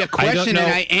ask me a question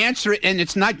and I answer it, and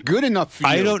it's not good enough for you.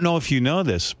 I don't know if you know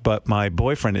this, but my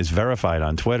boyfriend is verified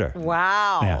on Twitter.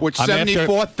 Wow. Yeah. With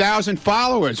 74,000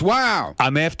 followers. Wow.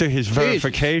 I'm after his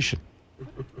verification.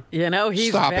 You know,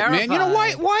 he's Stop verified. it, man. You know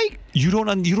why? You don't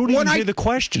even hear the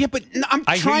question. Yeah, but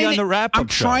I hear you on the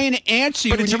wrap-up show. trying to answer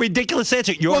you. But it's a ridiculous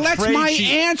answer. You're that's my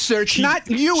answer. It's not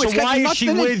you. So it's got why is nothing she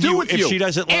with to do you with if you. she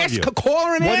doesn't love you? Call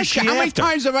her and What is ask her. she How many after?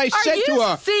 times have I said to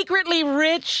her? Secretly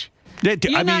rich? I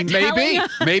mean,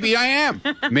 maybe I am.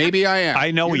 Maybe I am. I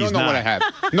know you he's don't know not. what I have.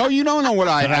 No, you don't know what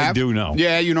I have. I do know.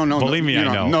 Yeah, you don't know. Believe me, I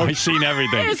know. No. I've seen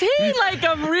everything. Is he like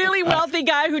a really wealthy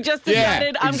guy who just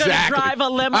decided, I'm going to drive a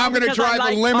limo? I'm going to drive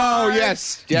a limo, cars?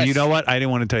 yes. You know what? I didn't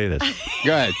want to tell you this.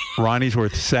 Go ahead. Ronnie's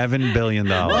worth $7 billion.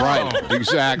 Right,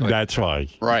 exactly. That's why.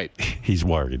 Right. He's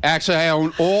worried. Actually, I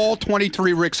own all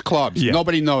 23 Rick's clubs. Yeah.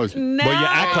 Nobody knows. Now Well, you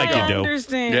act like you do. I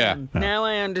understand. Yeah. Now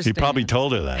I understand. He probably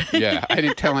told her that. Yeah, I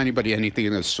didn't tell anybody anything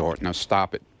of the sort. Now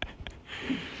stop it.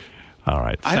 All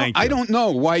right. Thank you. I don't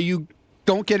know why you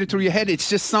don't get it through your head. It's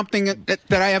just something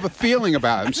that I have a feeling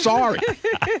about. I'm sorry.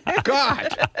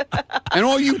 God. And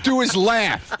all you do is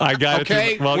laugh. I got it.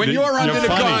 Okay? Well, when you're under the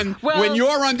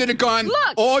gun, Look,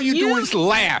 all you do is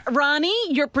laugh.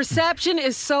 Ronnie, your perception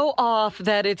is so off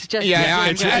that it's just...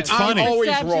 it's funny. I'm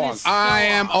always wrong. I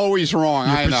am always wrong.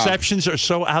 Your I know. perceptions are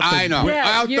so out the I know.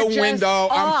 Out the window.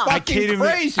 I'm fucking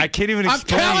crazy. I can't even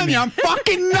explain. I'm telling you, I'm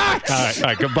fucking nuts. All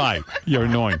right, goodbye. You're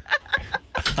annoying.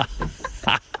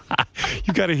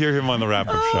 You got to hear him on the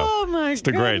wrap-up show. Oh, my It's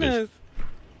the greatest.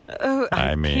 Oh,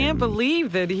 I can't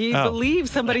believe that he believes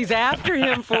somebody's after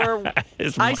him for...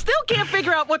 I still can't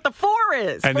figure out what the for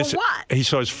is. And for what? He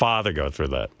saw his father go through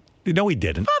that. No, he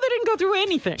didn't. Father didn't go through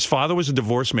anything. His father was a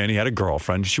divorced man. He had a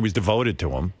girlfriend. She was devoted to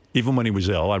him. Even when he was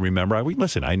ill, I remember.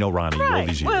 Listen, I know Ronnie all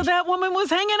these years. Well, that woman was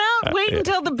hanging out, waiting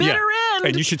until the bitter end.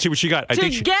 And you should see what she got. To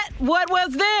get what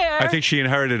was there. I think she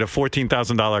inherited a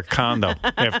 $14,000 condo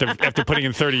after putting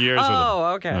in 30 years with him.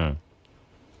 Oh, okay.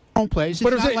 own place. It's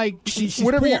But not like she's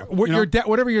whatever poor,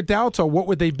 whatever your doubts are, what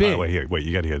would they be? Wait,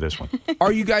 you got to hear this one.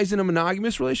 Are you guys in a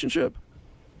monogamous relationship?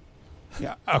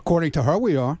 Yeah, according to her,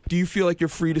 we are. Do you feel like you're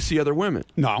free to see other women?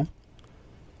 No.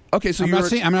 Okay, so I'm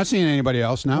not seeing anybody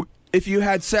else now. If you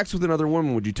had sex with another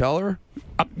woman, would you tell her?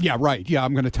 Yeah, right. Yeah,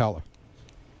 I'm going to tell her.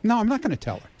 No, I'm not going to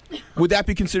tell her. Would that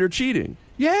be considered cheating?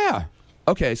 Yeah.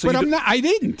 Okay, so but I'm not. I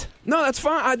didn't. No, that's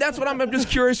fine. That's what I'm just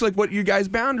curious, like what you guys'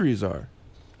 boundaries are.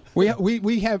 We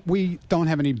don't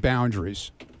have any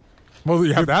boundaries. Well,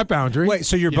 you have that boundary. Wait,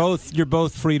 so you're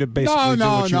both free to basically do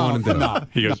what you want to do. No.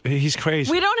 He goes, he's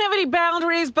crazy. We don't have any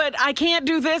boundaries, but I can't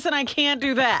do this and I can't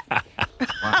do that.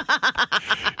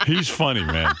 He's funny,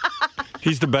 man.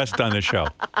 He's the best on the show.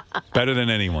 Better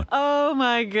than anyone. Oh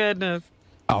my goodness.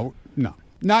 Oh no,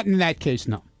 not in that case.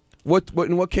 No.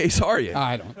 In what case are you?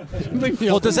 I don't.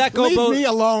 Well, does that go both? Leave me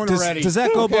alone already. Does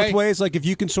that go both ways? Like, if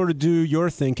you can sort of do your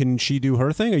thing, can she do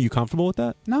her thing? Are you comfortable with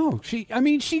that? No, she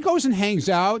goes and hangs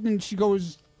out, and she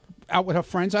goes out with her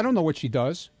friends. I don't know what she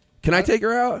does. Can I take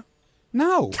her out?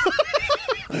 No.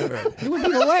 You would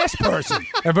be the last person.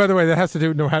 And by the way, that has to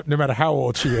do no matter how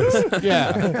old she is.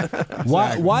 Yeah.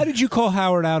 Why did you call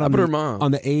Howard out on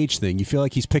the age thing? You feel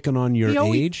like he's picking on your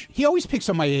age? He always picks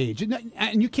on my age.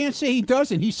 And you can't say he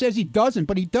doesn't. He says he doesn't,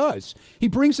 but he does. He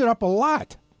brings it up a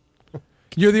lot.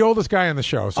 You're the oldest guy on the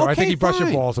show, so I think you brush your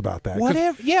fine. balls about that.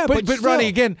 Whatever. Yeah, but still. Ronnie,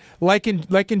 again, like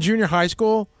in junior high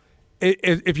school,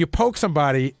 if you poke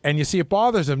somebody and you see it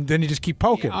bothers him, then you just keep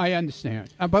poking. Yeah, I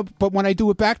understand. But when I do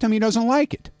it back to him, he doesn't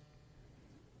like it.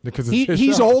 Because it's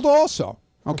he's old also,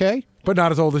 okay? But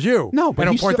not as old as you. No, but I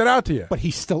don't point that out to you. But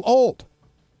he's still old.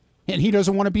 And he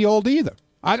doesn't want to be old either.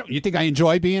 You think I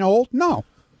enjoy being old? No.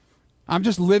 I'm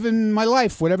just living my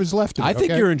life, whatever's left of it. I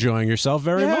think you're enjoying yourself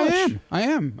very much. I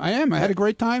am. I had a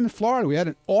great time in Florida. We had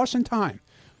an awesome time.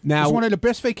 Now, it was one of the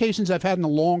best vacations I've had in a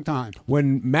long time.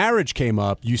 When marriage came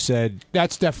up, you said...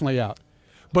 That's definitely out.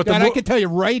 But I can tell you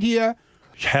right here...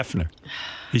 Hefner.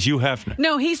 He's Hugh Hefner.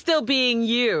 No, he's still being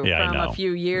you from a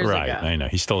few years ago. Right, I know.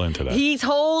 He's still into that. He's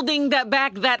holding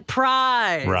that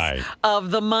prize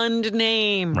of the Mund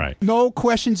name. Right. No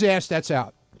questions asked, that's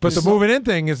out. But the moving in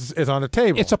thing is on the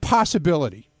table. It's a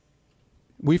possibility.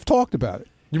 We've talked about it.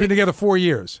 You've been together 4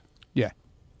 years. Yeah.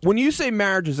 When you say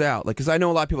marriage is out, like, because I know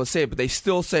a lot of people say it, but they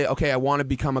still say, okay, I want to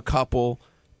become a couple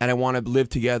and I want to live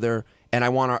together and I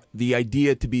want the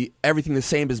idea to be everything the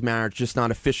same as marriage, just not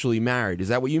officially married. Is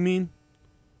that what you mean?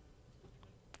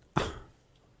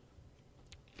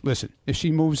 Listen, if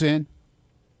she moves in,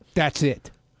 that's it.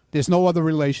 There's no other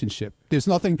relationship. There's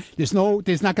nothing. There's not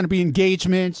going to be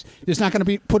engagements. There's not going to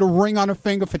be put a ring on her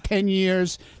finger for 10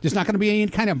 years. There's not going to be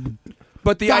any kind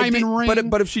of diamond ring.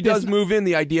 But if she does move in,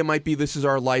 the idea might be this is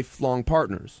our lifelong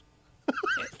partners.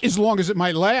 As long as it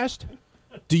might last.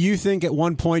 Do you think at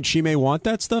one point she may want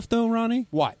that stuff, though, Ronnie?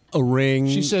 What? A ring?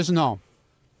 She says no.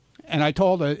 And I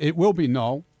told her it will be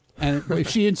no. And if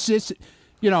she insists,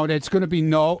 that it's going to be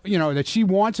no, that she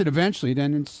wants it eventually,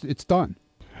 then it's done.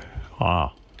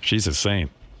 Wow. She's a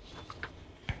saint.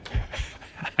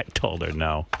 I told her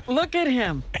no. Look at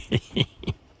him.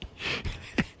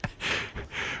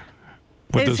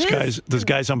 But those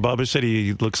guys on Bubba said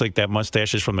he looks like that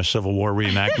mustache is from the Civil War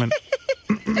reenactment.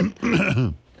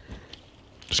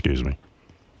 Excuse me.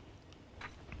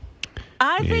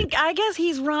 I guess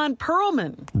he's Ron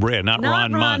Perlman. Right, not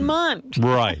Ron Munn.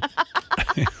 Right.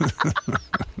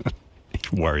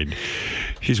 He's worried.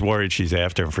 He's worried she's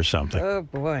after him for something. Oh,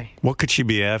 boy. What could she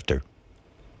be after?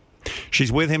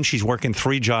 She's with him. She's working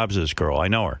 3 jobs, this girl. I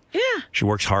know her. Yeah. She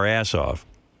works her ass off.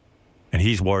 And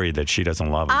he's worried that she doesn't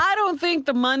love him. I don't think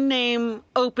the Munn name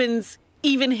opens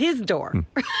even his door.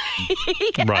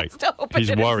 He has to open he's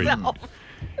it worried. himself.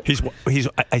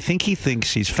 I think he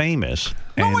thinks he's famous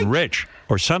and rich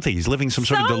or something. He's living some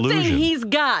sort of delusion. Something he's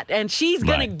got, and she's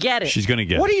going to get it. She's going to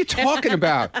get it. What are you talking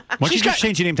about? Why don't you just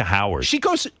change your name to Howard? She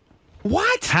goes,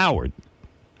 what? Howard.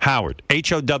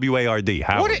 H-O-W-A-R-D.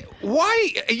 Howard.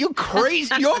 Why? Are you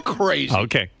crazy? You're crazy.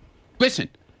 Okay. Listen,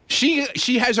 she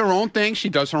has her own thing. She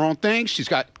does her own thing. She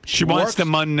wants the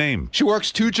Munn name. She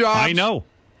works 2 jobs. I know.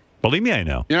 Believe me, I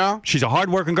know. You know? She's a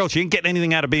hard-working girl. She ain't getting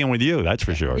anything out of being with you, that's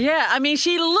for sure. Yeah, I mean,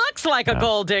 she looks like a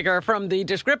gold digger from the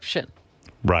description.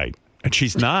 Right. And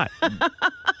she's not.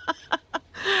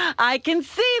 I can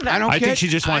see that. I think she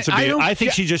just wants to be. I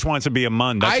think she just wants to be a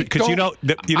Munn. Because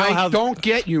I don't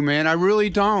get you, man. I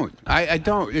really don't. I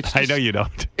don't. It's just, I know you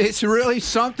don't. It's really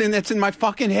something that's in my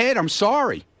fucking head. I'm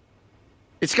sorry.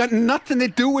 It's got nothing to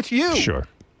do with you. Sure.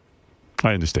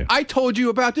 I understand. I told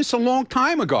you about this a long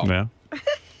time ago. Yeah.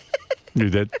 You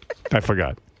did? I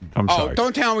forgot. I'm sorry. Oh,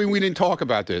 don't tell me we didn't talk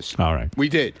about this. All right. We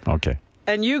did. Okay.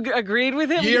 And you agreed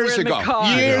with him? Years ago.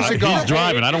 Years ago. He's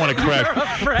driving. I don't want to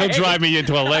crash. He'll drive me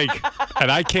into a lake,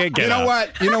 and I can't get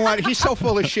out. You know what? He's so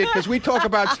full of shit because we talk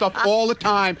about stuff all the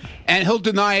time, and he'll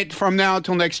deny it from now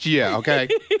until next year, okay?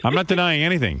 I'm not denying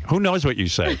anything. Who knows what you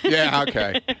say? Yeah,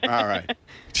 okay. All right.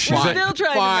 She's still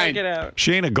trying to make it out.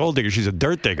 She ain't a gold digger. She's a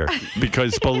dirt digger.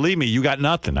 Because believe me, you got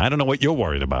nothing. I don't know what you're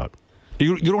worried about.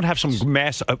 You don't have some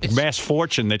mass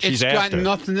fortune that she's after. It's got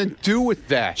nothing to do with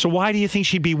that. So why do you think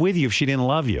she'd be with you if she didn't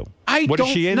love you? What don't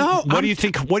is she in? know. What do you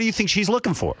think? What do you think she's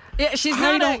looking for? Yeah, she's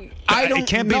not. It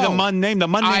can't be the Mun name. The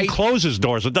Mun name closes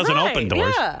doors. It doesn't open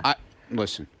doors. Yeah.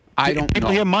 Listen, I don't People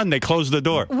know. hear Mun, they close the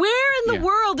door. Where in the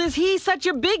world is he such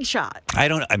a big shot? I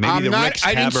don't. Maybe I'm the not, Rick's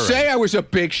I didn't Cabaret. say I was a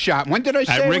big shot. When did I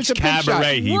say At I Rick's was a big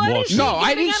Cabaret, shot? he walks. No,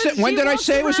 I didn't say. When did I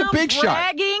say I was a big shot?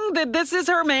 Bragging that this is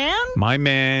her man. My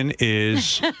man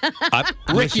is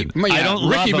Ricky. Listen, I don't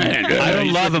Ricky love him. man. I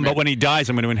don't love him, but when he dies,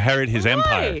 I'm going to inherit his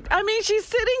empire. Right. I mean, she's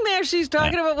sitting there. She's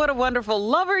talking about what a wonderful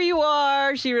lover you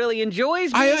are. She really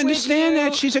enjoys being I understand with you.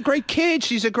 that. She's a great kid.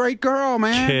 She's a great girl,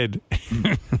 man. Kid.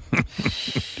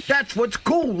 That's what's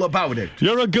cool about it.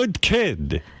 You're a good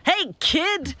kid. Hey,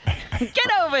 kid, get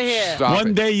over here.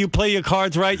 One day you play your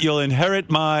cards right, you'll inherit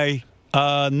my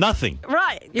nothing.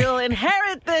 Right. You'll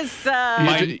inherit this.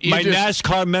 My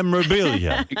NASCAR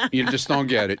memorabilia. You just don't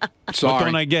get it. Sorry. What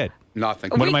don't I get?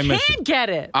 Nothing. What am I We missing? can't get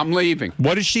it. I'm leaving.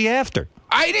 What is she after?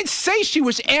 I didn't say she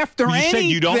was after anything.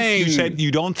 You said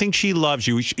you don't think she loves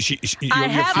you.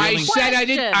 I said I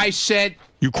didn't. I said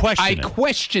you question it. I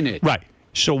question it. Right.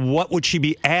 So what would she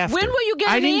be after? When will you get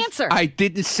an answer? I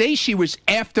didn't say she was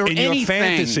after in anything. your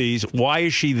fantasies, why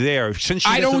is she there? Since she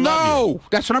I doesn't don't love you. know.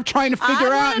 That's what I'm trying to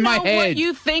figure out in my head. What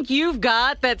you think you've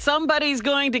got that somebody's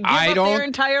going to give up their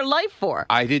entire life for?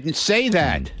 I didn't say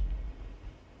that.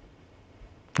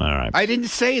 All right. I didn't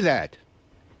say that.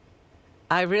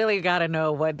 I really got to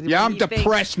know what. Yeah, I'm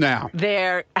depressed now.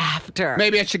 They're after.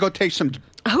 Maybe I should go take some.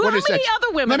 How many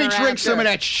other women Let me are drink after? some of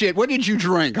that shit. What did you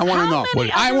drink? I want to know. How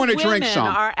many I other want to drink women some.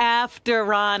 Are after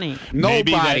Ronnie?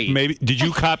 Nobody. Maybe did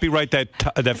you copyright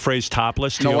that phrase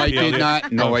topless? No, I did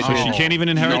not. No, I So didn't. she can't even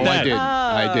inherit that.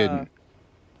 I didn't.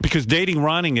 Because dating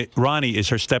Ronnie is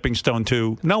her stepping stone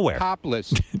to nowhere. Topless.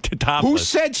 To topless. Who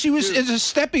said she was is a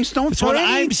stepping stone That's for what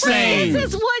anything? I'm saying.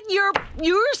 This is what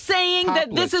you're saying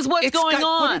that this is what's going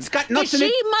on. It's got nothing she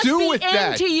to must do be with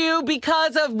that. into you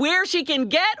because of where she can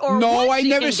get or No, what I she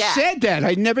never can get. said that.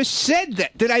 I never said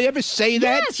that. Did I ever say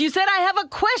that? Yes, you said I have a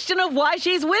question of why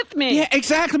she's with me. Yeah,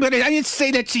 exactly. But I didn't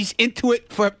say that she's into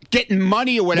it for getting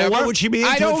money or whatever. Well, what would she be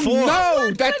into I don't it for?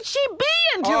 know. What could she be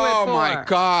into it Oh for? my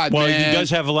God, Well, man. he does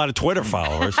have a lot of Twitter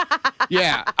followers.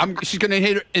 Yeah, she's going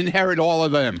to inherit all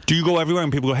of them. Do you go everywhere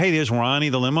and people go, "Hey, there's Ronnie,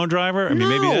 the limo driver"? I mean,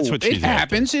 maybe that's what she's It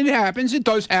happens. after. It happens. It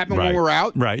does happen when we're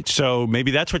out. Right. So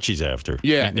maybe that's what she's after.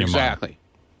 Yeah, in your exactly.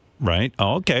 mind. Right.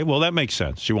 Oh, okay. Well, that makes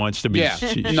sense. She wants to be. Yeah.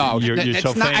 No, you're it's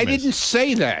so not. famous. I didn't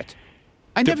say that.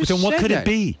 I never said Then what could that. it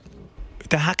be?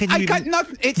 How can you? I got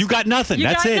nothing. You got nothing. You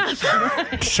That's got it.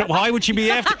 nothing. So why would she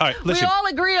be after? All right. Listen. We all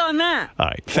agree on that. All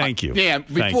right. Thank you. Yeah. Thank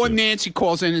Before you. Nancy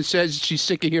calls in and says she's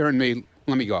sick of hearing me,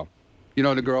 let me go. You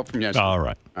know the girl from yesterday. All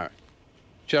right. All right.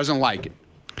 She doesn't like it.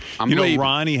 I'm you know, leaving.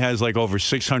 Ronnie has like over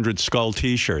 600 skull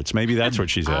T-shirts. Maybe that's what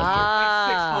she's after.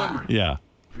 Ah. Yeah.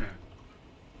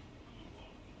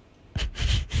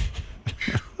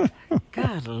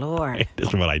 Good Lord. This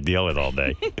is what I deal with all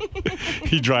day.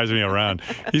 He drives me around.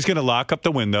 He's going to lock up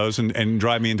the windows and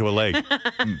drive me into a lake.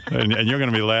 and you're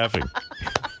going to be laughing.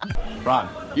 Ron.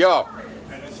 Yo.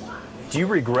 Do you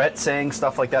regret saying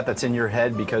stuff like that that's in your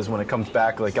head because when it comes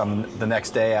back like on the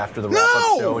next day after the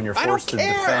wrap-up show and you're forced to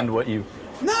defend what you...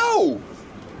 No!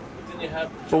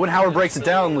 But when Howard breaks it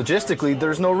down logistically,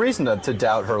 there's no reason to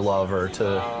doubt her love or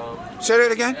to... Say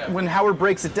that again? When Howard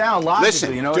breaks it down logically,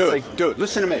 Listen, you know, dude, it's like... dude,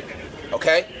 listen to me,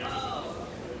 okay?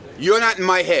 You're not in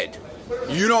my head.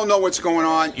 You don't know what's going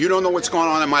on. You don't know what's going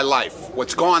on in my life.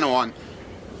 What's gone on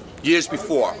years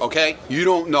before, okay? You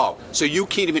don't know. So you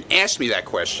can't even ask me that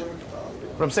question.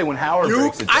 But I'm saying when Howard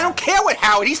breaks it down... I don't care what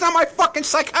Howard. He's not my fucking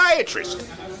psychiatrist.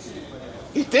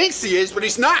 He thinks he is, but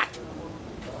he's not.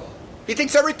 He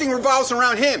thinks everything revolves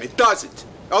around him. It doesn't.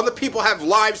 Other people have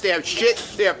lives. They have shit.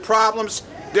 They have problems.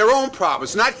 Their own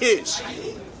problems, not his.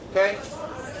 Okay?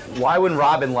 Why when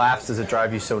Robin laughs does it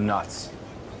drive you so nuts?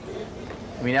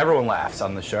 I mean, everyone laughs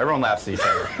on the show. Everyone laughs at each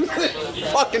other.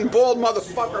 Fucking bald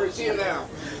motherfucker is here now.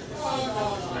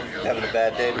 Having a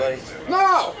bad day, buddy?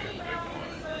 No!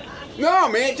 No,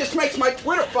 man, it just makes my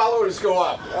Twitter followers go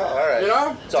up. Oh, all right. You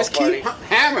know? It's all just keep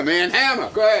hammer, man, hammer.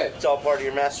 Go ahead. It's all part of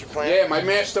your master plan? Yeah, my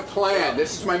master plan.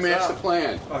 This is my master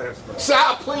plan.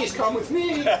 Sal, please come with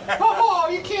me. Oh,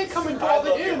 you can't come and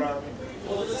bother him.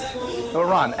 Well,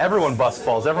 Ron, everyone busts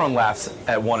balls. Everyone laughs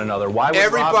at one another. Why?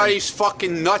 Everybody's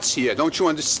fucking nuts here. Don't you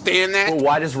understand that? Well,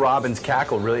 why does Robin's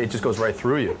cackle really? It just goes right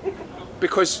through you.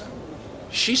 Because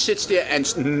she sits there and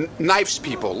knifes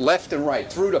people left and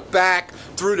right, through the back,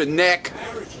 through the neck,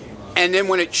 and then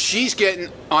when she's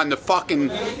getting on the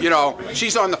fucking,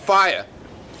 she's on the fire,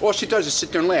 all she does is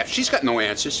sit there and laugh. She's got no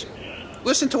answers.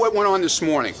 Listen to what went on this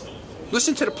morning.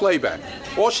 Listen to the playback.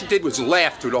 All she did was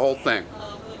laugh through the whole thing.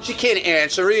 She can't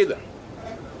answer either.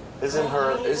 Isn't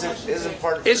part of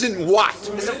Isn't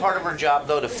part of her job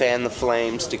though to fan the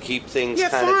flames, to keep things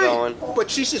kind of going? But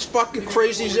she's as fucking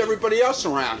crazy as everybody else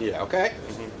around here, okay?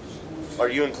 Are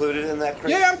you included in that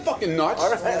crazy? Yeah, I'm fucking nuts.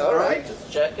 All right.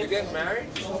 Just check. You getting married?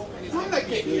 I'm not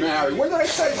getting married. When did I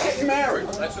say getting married?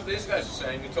 That's what these guys are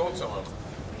saying. You told someone.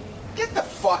 Get the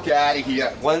fuck out of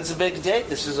here. When's the big date?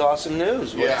 This is awesome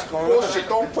news. What's going bullshit. on?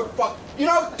 Don't put fuck.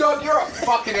 Doug, you're a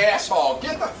fucking asshole.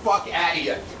 Get the fuck out of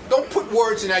here. Don't put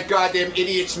words in that goddamn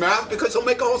idiot's mouth because he'll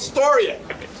make a whole story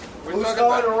of it. Who's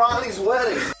going to Ronnie's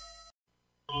wedding?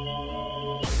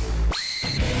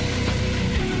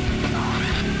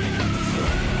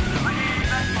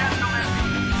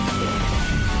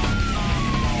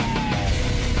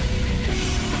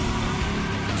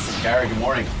 Gary, good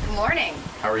morning. Good morning.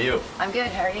 How are you? I'm good.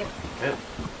 How are you? Good.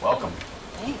 Welcome.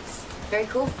 Thanks. Very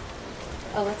cool.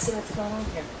 Oh, let's see what's going on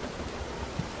here.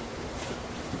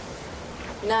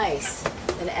 Nice.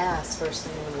 An ass first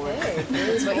thing in the morning. Hey,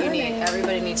 that's what you need.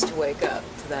 Everybody needs to wake up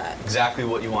to that. Exactly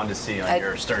what you wanted to see on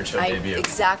your Stern Show debut.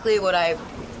 Exactly what I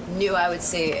knew I would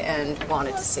see and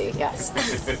wanted to see, yes.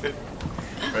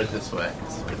 Right this way.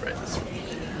 Right this way.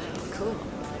 Cool.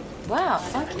 Wow,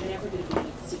 thank you.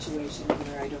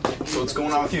 So what's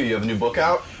going on with you? You have a new book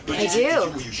out? I do.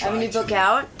 I have a new book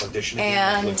out,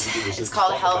 and it's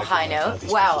called Hell High Note.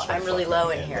 Wow, I'm really low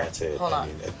in here. Hold on.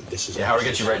 Yeah, Howard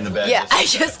gets you right in the bed. Yeah, I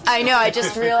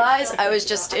just realized I was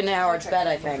just in Howard's bed,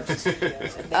 I think.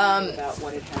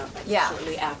 Yeah.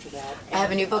 I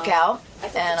have a new book out,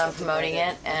 and I'm promoting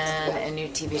it, and a new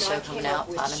TV show coming out,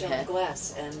 Platinum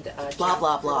Hit. Blah,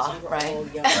 blah, blah, right?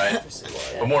 Right.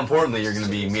 But more importantly, you're going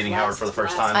to be meeting Howard for the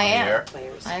first time on the air.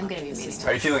 I am going to be meeting him. How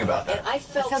are you feeling about that? I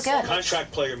feel good.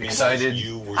 Contract player means excited?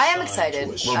 I am excited.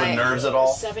 A little bit of nerves at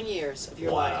all? 7 years of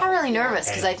your life. I'm really nervous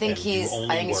because I think he's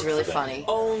really funny.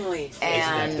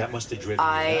 And that must have driven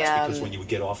because when you would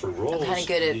get offered roles. I'm kind of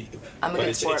good at. I'm a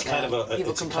good sport. It's kind of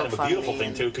a beautiful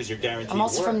thing too because you're guaranteed. I'm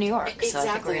also from New York, so I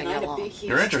think we're gonna get along.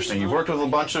 You're interesting. You've worked with a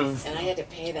bunch of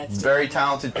very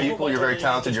talented people. You're very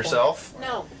talented yourself.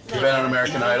 No. You've been on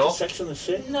American Idol.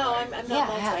 No, I'm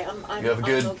not You have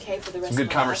a good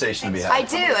conversation to be had. I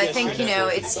do. I think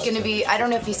it's going to be. I don't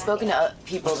know if you've spoken to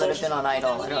people that have been on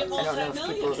Idol. I don't know if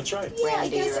people,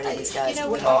 Randy or any of these guys. A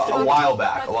while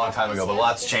back, a long time ago, but a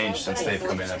lot's changed since they've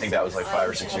come in. I think that was like 5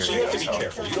 or 6 years ago.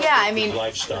 So. Yeah, I mean,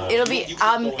 it'll be.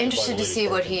 I'm interested to see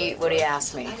what he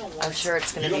asked me. I'm sure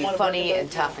it's going to be funny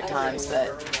and tough at times,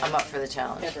 but I'm up for the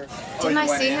challenge. Didn't I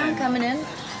see him coming in?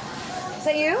 Is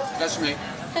that you? That's me.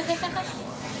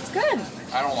 It's good.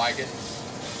 I don't like it.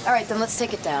 All right, then let's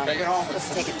take it down. Take it home.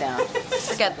 Let's take it down.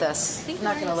 Forget this. I'm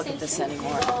not going to look at this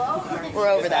anymore. We're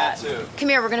over that. Come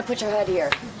here. We're going to put your head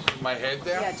here. My head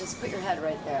there? Yeah, just put your head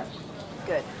right there.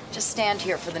 Good. Just stand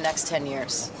here for the next 10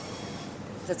 years.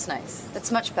 That's nice. That's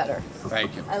much better.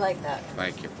 Thank you. I like that.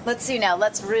 Thank you. Let's see now.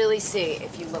 Let's really see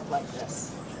if you look like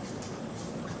this.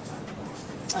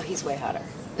 Oh, he's way hotter.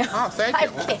 Oh, thank you.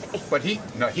 But he's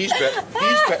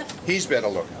better. He's better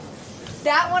looking.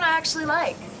 That one I actually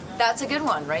like. That's a good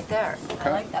one right there. Okay.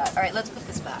 I like that. All right, let's put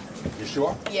this back. You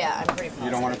sure? Yeah, I'm pretty positive.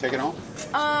 You don't want to take it home?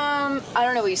 I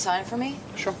don't know. Will you sign it for me?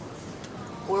 Sure.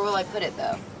 Where will I put it,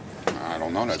 though? I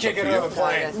don't know. That's up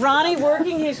to you. Ronnie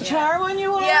working his charm on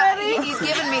you already? Yeah, he's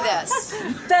giving me this.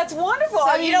 That's wonderful.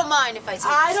 So you don't mind if I take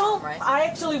this home, right? I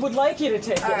actually would like you to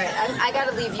take it. All right, I got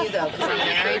to leave you, though, because I'm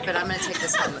married, but I'm going to take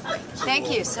this home with me. Thank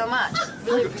you so much.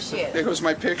 Really appreciate it. There goes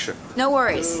my picture. No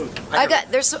worries.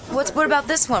 What about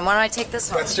this one? Why don't I take this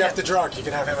home? That's Jeff the Drunk. You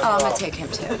can have him as well. I'm going to take him,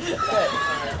 too. Good.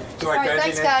 Do All right,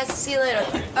 thanks, guys. See you later.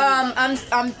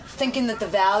 I'm thinking that the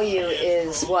value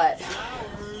is what?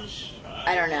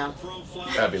 I don't know.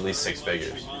 Gotta be at least 6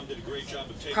 figures.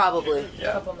 Probably. Yeah.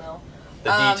 A couple mil.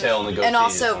 The detail in the goatee and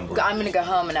also, is I'm going to go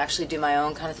home and actually do my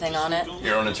own kind of thing on it.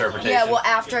 Your own interpretation? Yeah, well,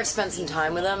 after I've spent some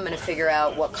time with him, I'm going to figure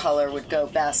out what color would go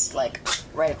best, like,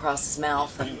 right across his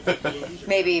mouth, and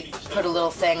maybe put a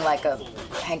little thing like a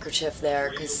handkerchief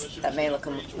there, because that may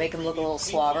make him look a little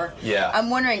suaver. Yeah. I'm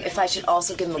wondering if I should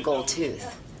also give him a gold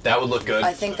tooth. That would look good.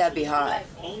 I think that'd be hot.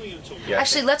 Yeah.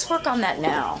 Actually, let's work on that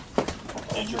now.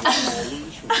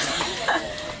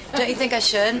 Don't you think I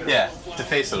should? Yeah,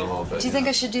 deface it a little bit. Do you think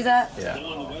I should do that? Yeah.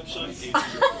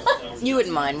 You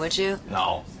wouldn't mind, would you?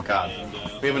 No, God.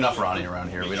 We have enough Ronnie around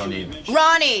here. We don't need...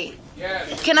 Ronnie!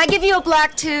 Can I give you a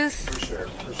black tooth? For sure.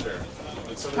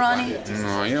 Ronnie?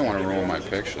 No, you don't want to ruin my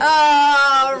picture.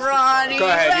 Oh, Ronnie. Go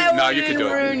ahead. No, you can do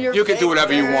it. You can do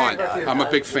whatever you want. I'm a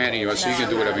big fan of yours, so you can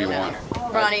do whatever you want.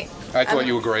 Ronnie. I thought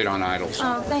you were great on Idols.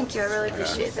 Oh, thank you. I really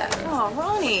appreciate that. Oh,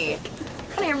 Ronnie.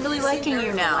 Honey, I'm really liking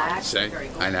you now. See?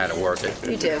 I know how to work it.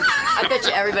 You do. I bet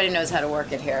you everybody knows how to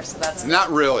work it here, so that's...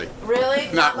 Not really. Really?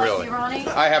 Not like really. you, Ronnie?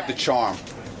 I have the charm.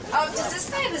 Oh, does this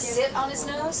guy have a zit on his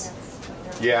nose?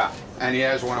 Yeah, and he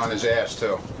has one on his ass,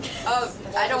 too. Oh,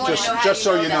 I don't want to know how just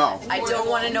so you know. that. I don't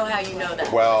want to know how you know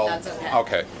that. Well, that's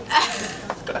okay.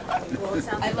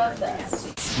 I love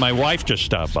that. My wife just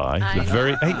stopped by.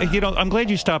 Hey, I'm glad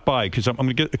you stopped by because I'm going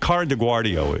to get Cara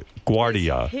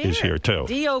𝗥𝗏 is here too.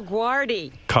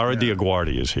 𝗥𝗏. Cara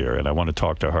𝗥𝗏 is here, and I want to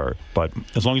talk to her. But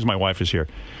as long as my wife is here.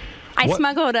 I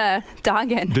smuggled a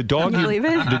dog in. The dog,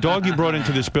 the dog you brought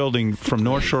into this building from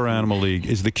North Shore Animal League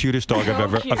is the cutest dog I've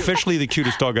ever, officially the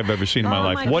cutest dog I've ever seen in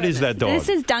my life. What is that dog? This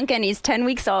is Duncan. He's 10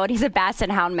 weeks old. He's a Basset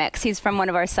Hound mix. He's from one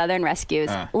of our southern rescues.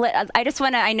 I just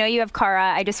want to, I know you have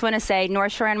Cara. I just want to say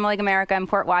North Shore Animal League America in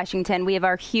Port Washington, we have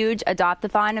our huge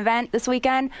Adopt-a-thon event this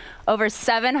weekend. Over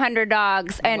 700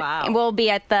 dogs, and we'll be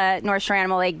at the North Shore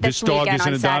Animal League this weekend on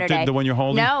Saturday. This dog isn't adopted, the one you're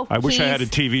holding? No. I wish I had a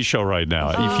TV show right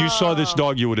now. If you saw this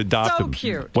dog, you would adopt him.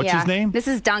 Cute. What's his name? This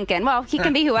is Duncan. Well, he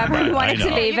can be whoever you want it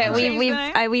to be, but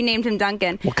we named him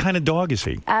Duncan. What kind of dog is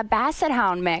he? A Basset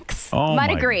Hound mix. Oh,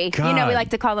 Muddigree. my God. You know, we like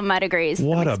to call them Muddigrees.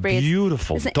 What a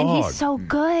beautiful dog. And he's so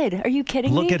good. Are you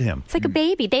kidding me? Look at him. It's like a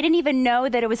baby. They didn't even know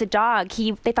that it was a dog.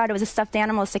 They thought it was a stuffed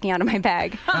animal sticking out of my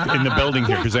bag. In the building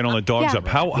here, because they don't let dogs up.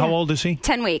 How old is he?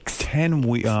 10 weeks. 10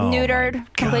 weeks. Oh, neutered,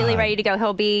 completely ready to go.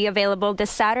 He'll be available this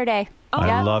Saturday.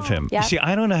 I love him. Yep. See,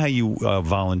 I don't know how you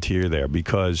volunteer there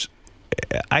because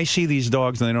I see these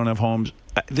dogs and they don't have homes.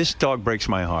 This dog breaks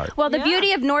my heart. Well, the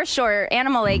beauty of North Shore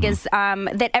Animal League is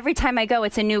that every time I go,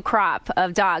 it's a new crop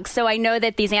of dogs. So I know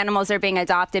that these animals are being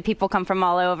adopted. People come from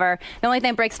all over. The only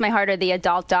thing that breaks my heart are the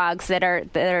adult dogs that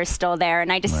are still there.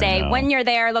 And I just say, when you're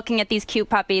there looking at these cute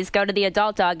puppies, go to the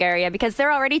adult dog area because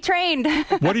they're already trained.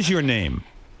 What is your name?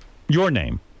 Your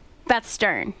name? Beth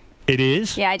Stern. It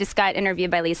is? Yeah, I just got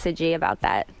interviewed by Lisa G about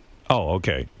that. Oh,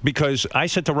 okay. Because I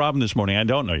said to Robin this morning, I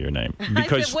don't know your name.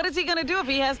 Because I said, what is he going to do if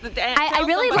he has the...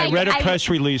 I read a press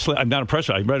release, not a press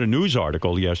I read a news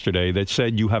article yesterday that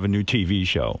said you have a new TV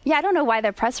show. Yeah, I don't know why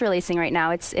they're press releasing right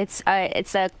now. It's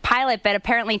a pilot, but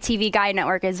apparently TV Guide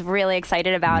Network is really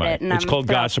excited about it. And it's called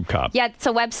Gossip Cop. Yeah, it's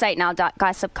a website now,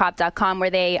 gossipcop.com, where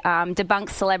they debunk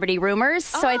celebrity rumors.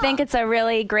 So I think it's a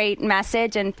really great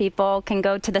message, and people can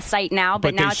go to the site now,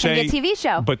 but now it's going to be a TV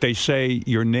show. But they say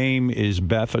your name is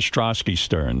Beth Stern.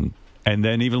 And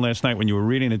then even last night when you were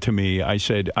reading it to me, I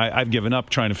said, I've given up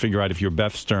trying to figure out if you're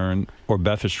Beth Stern or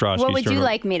Beth Ostrowski Stern. What would you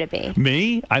like me to be?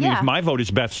 Me? I mean, if my vote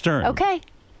is Beth Stern. Okay.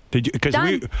 Because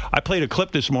I played a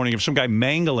clip this morning of some guy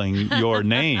mangling your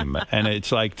name, and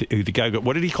it's like the guy.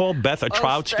 What did he call Beth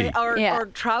Ostrowski? Or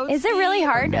Trotsky? Is it really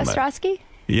hard, Ostrowski?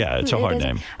 Yeah, it's a hard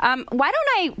name. Why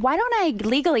don't I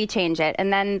legally change it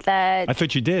and then I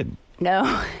thought you did.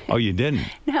 No. Oh, you didn't?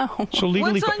 No. So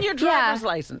legally, what's on your driver's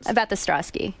license? About the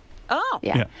Strosky. Oh.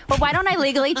 Yeah. Well, why don't I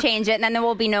legally change it, and then there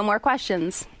will be no more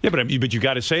questions? Yeah, but you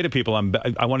got to say to people,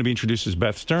 I want to be introduced as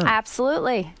Beth Stern.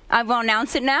 Absolutely. I will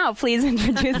announce it now. Please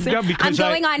introduce it. Yeah, because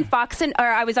I'm going on Fox,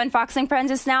 I was on Fox and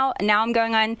Friends just now. Now I'm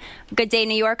going on Good Day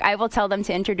New York. I will tell them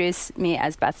to introduce me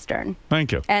as Beth Stern.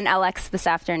 Thank you. And LX this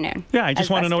afternoon. Yeah, I just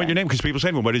want to know what your name, because people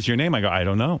say, well, what is your name? I go, I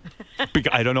don't know.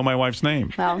 Because I don't know my wife's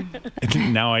name. Well.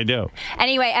 Now I do.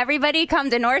 Anyway, everybody come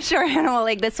to North Shore Animal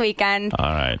League this weekend. All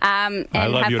right. And I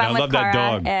love have you. fun I with love that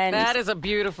Cara dog. That is a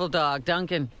beautiful dog,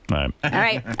 Duncan. All right. All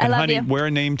right. I and love honey, you. wear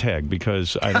a name tag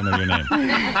because I don't know your name.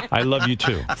 I love you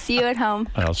too. See you at home.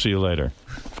 I'll see you later.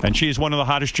 And she is one of the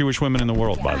hottest Jewish women in the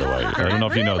world, by the way. I don't know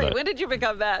if you know that. When did you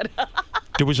become that?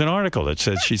 There was an article that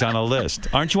says she's on a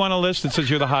list. Aren't you on a list that says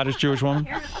you're the hottest Jewish woman?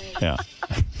 Yeah.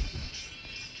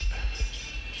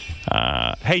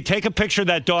 Hey, take a picture of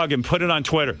that dog and put it on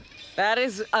Twitter. That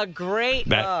is a great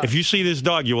dog. If you see this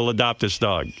dog, you will adopt this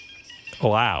dog.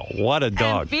 Wow, what a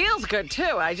dog. And feels good,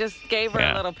 too. I just gave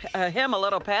her him a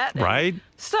little pet. Right?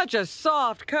 Such a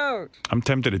soft coat. I'm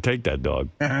tempted to take that dog.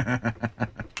 I like him.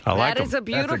 That is a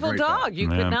beautiful dog. You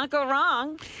could not go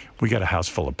wrong. We got a house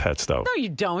full of pets, though. No, you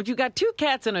don't. You got 2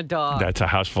 cats and a dog. That's a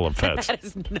house full of pets. That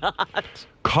is not.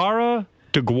 Cara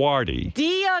𝗥𝗏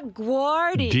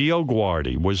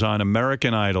𝗥𝗏 was on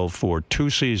American Idol for 2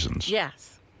 seasons.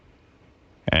 Yes.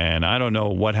 And I don't know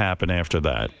what happened after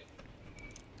that.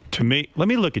 To me, let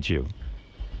me look at you.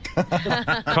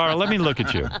 Cara, let me look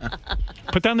at you.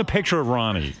 Put down the picture of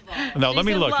Ronnie. No, let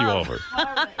me look you over.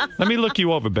 Let me look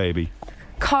you over, baby.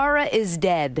 Cara is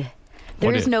dead.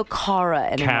 There is no Cara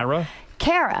anymore. Cara?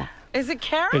 Cara. Is it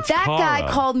Cara? It's that Cara. guy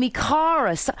called me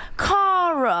Cara.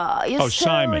 Cara, you're so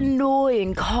Simon.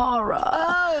 annoying, Cara.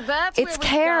 Oh, that's it's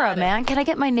Cara, man. Can I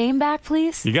get my name back,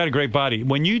 please? You got a great body.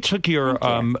 When you took your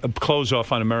clothes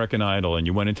off on American Idol and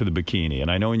you went into the bikini,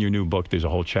 and I know in your new book there's a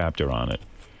whole chapter on it,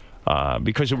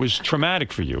 because it was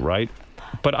traumatic for you, right?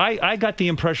 But I got the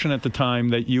impression at the time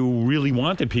that you really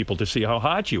wanted people to see how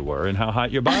hot you were and how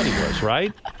hot your body was,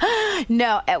 right?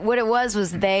 No, what it was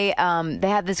they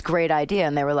had this great idea,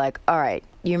 and they were like, all right,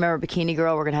 you remember Bikini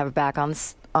Girl? We're going to have her back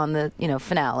on the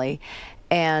finale,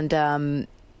 and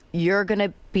you're going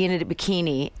to be in a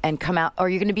bikini and come out, or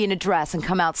you're going to be in a dress and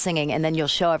come out singing, and then you'll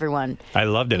show everyone. I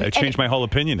loved it. It changed my whole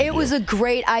opinion of you. It was a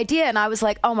great idea, and I was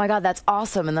like, oh my God, that's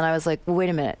awesome. And then I was like, well, wait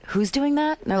a minute, who's doing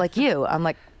that? And they're like, you. I'm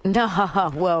like, no,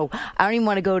 whoa, I don't even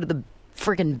want to go to the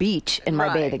freaking beach in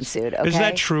my bathing suit. Okay? Is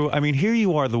that true? I mean, here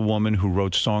you are, the woman who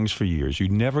wrote songs for years. You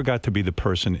never got to be the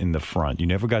person in the front. You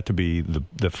never got to be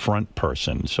the front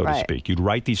person, so to speak. You'd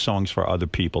write these songs for other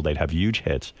people. They'd have huge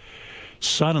hits.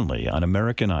 Suddenly, on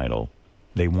American Idol,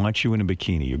 they want you in a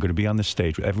bikini. You're going to be on the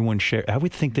stage. Everyone share. I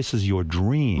would think this is your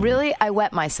dream. Really? I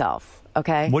wet myself.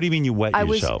 Okay. What do you mean you wet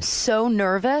yourself? I was so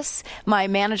nervous. My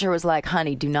manager was like,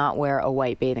 "Honey, do not wear a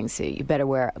white bathing suit. You better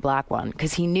wear a black one,"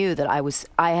 because he knew that I was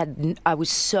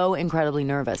so incredibly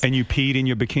nervous. And you peed in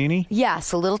your bikini?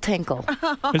 Yes, a little tinkle.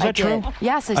 Is that true?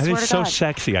 Yes, I swear to God. I think it's so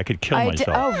sexy. I could kill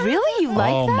myself. Oh, really? You like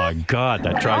that? Oh my God,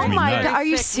 that drives me nuts. God. Are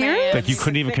you serious? Like you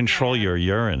couldn't even control your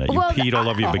urine. You peed all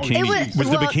over your bikini. Was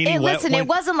the bikini wet? Listen, it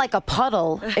wasn't like a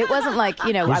puddle. It wasn't like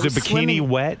Was the bikini swimming.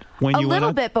 wet when you went? A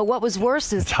little bit, but what was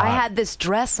worse is I had this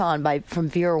dress on from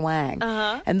Vera Wang,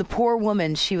 and the poor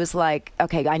woman, she was like,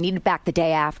 "Okay, I need it back the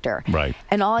day after." Right.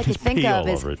 And all I could think of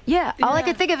is, all I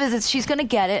could think of is she's going to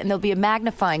get it, and there'll be a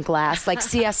magnifying glass like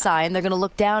CSI, and they're going to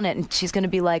look down it, and she's going to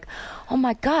be like, "Oh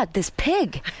my God, this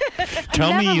pig!"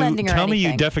 Tell me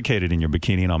you defecated in your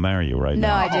bikini, and I'll marry you right now.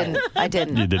 No, I didn't. I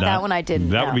didn't. You did not? That one I didn't.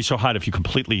 That would be so hot if you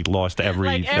completely lost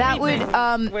everything. That would,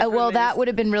 that would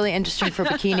have been really interesting for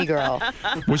Bikini Girl.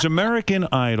 Was American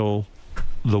Idol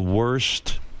the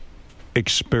worst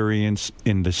experience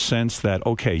in the sense that,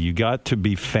 okay, you got to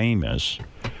be famous,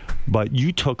 but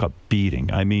you took a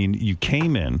beating? I mean, you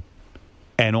came in,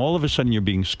 and all of a sudden you're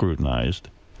being scrutinized.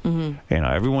 You know,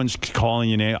 everyone's calling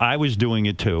your name. I was doing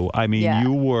it too. I mean,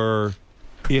 you were,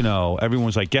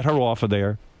 everyone's like, get her off of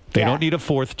there. They don't need a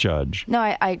fourth judge. No,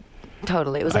 I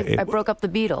totally. It was like I broke up the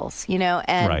Beatles,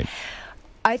 and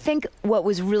I think what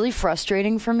was really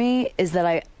frustrating for me is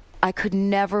that I could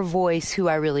never voice who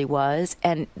I really was,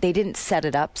 and they didn't set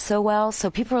it up so well. So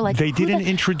people were like, they didn't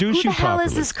introduce you properly. Who the hell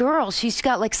is this girl? She's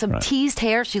got like some teased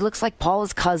hair. She looks like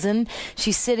Paula's cousin.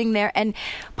 She's sitting there. And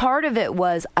part of it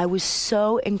was I was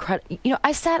so incredible.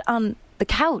 I sat on the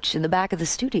couch in the back of the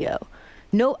studio.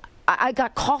 I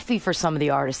got coffee for some of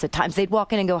the artists at times. They'd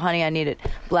walk in and go, "Honey, I need it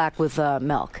black with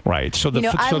milk." Right. So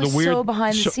I was so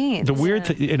behind the scenes. The weird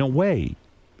in a way,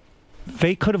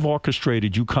 they could have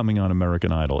orchestrated you coming on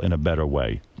American Idol in a better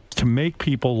way to make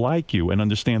people like you and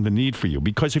understand the need for you.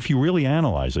 Because if you really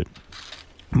analyze it,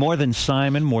 more than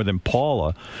Simon, more than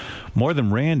Paula, more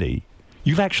than Randy,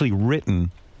 you've actually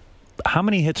written. How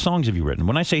many hit songs have you written?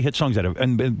 When I say hit songs that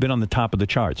have been on the top of the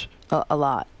charts, a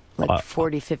lot. Like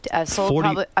 40, 50. I've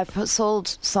sold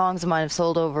songs of mine have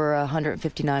sold over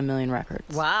 159 million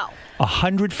records. Wow.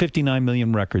 159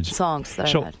 million records. Songs that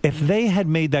So I've had. if they had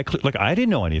made that clear, like I didn't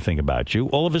know anything about you.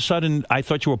 All of a sudden, I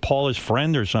thought you were Paula's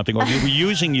friend or something, or they were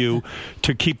using you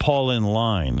to keep Paula in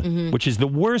line, which is the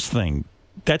worst thing.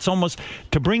 That's almost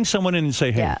to bring someone in and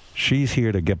say, hey, she's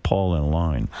here to get Paula in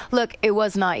line. Look, it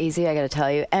was not easy, I got to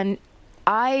tell you. And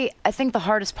I think the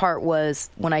hardest part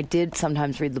was when I did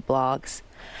sometimes read the blogs.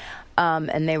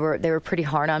 And they were pretty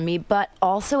hard on me, but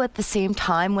also at the same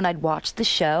time when I'd watch the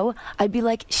show, I'd be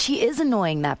like, she is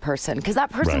annoying, that person, because that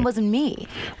person wasn't me.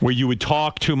 Where you would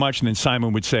talk too much, and then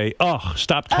Simon would say, "Oh,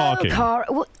 stop talking."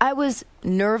 Well, I was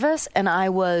nervous, and I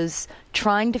was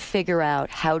trying to figure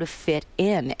out how to fit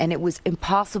in, and it was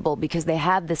impossible because they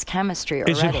had this chemistry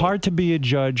already. Is it hard to be a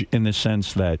judge in the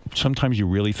sense that sometimes you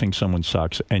really think someone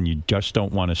sucks, and you just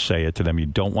don't want to say it to them? You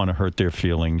don't want to hurt their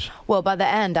feelings. Well, by the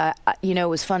end, it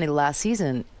was funny. Last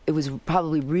season, it was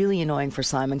probably really annoying for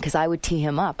Simon because I would tee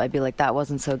him up. I'd be like, that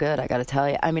wasn't so good, I got to tell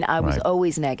you. I mean, I was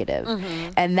always negative.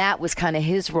 And that was kind of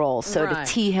his role. So to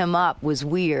tee him up was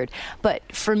weird. But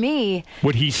for me...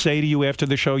 Would he say to you after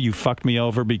the show, you fucked me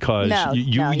over because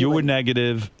you were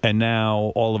negative, and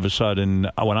now all of a sudden,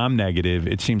 when I'm negative,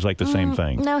 it seems like the same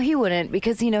thing? No, he wouldn't,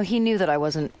 because, you know, he knew that I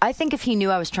wasn't... I think if he knew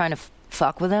I was trying to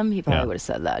fuck with him, he probably would have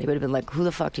said that. He would have been like, who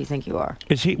the fuck do you think you are?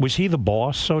 Was he the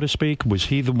boss, so to speak? Was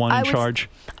he the one in charge?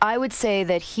 I would say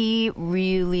that he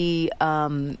really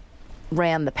ran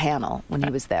the panel when he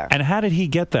was there. And how did he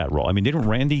get that role? I mean, didn't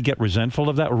Randy get resentful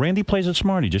of that? Randy plays it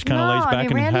smart. He just kind of lays back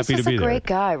and Randy's happy to be there. Randy's just a great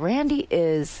guy. Randy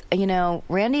is, you know,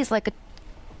 Randy's like a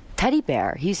teddy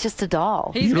bear. He's just a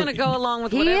doll. He's going to go along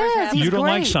with whatever's happening. You don't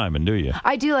like Simon, do you?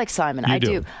 I do like Simon. I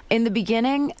do. In the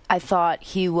beginning, I thought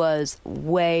he was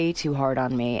way too hard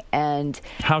on me. And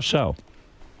how so?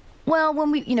 Well,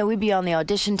 when we'd be on the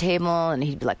audition table, and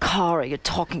he'd be like, "Cara, you're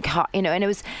talking," you know, and it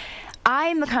was.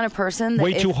 I'm the kind of person that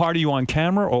way too hard. Are you on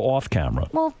camera or off camera?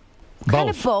 Well,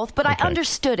 kind of both, but I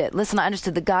understood it. Listen, I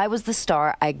understood the guy was the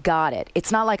star. I got it.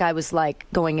 It's not like I was like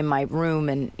going in my room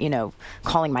and, you know,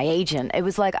 calling my agent. It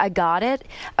was like I got it.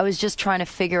 I was just trying to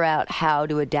figure out how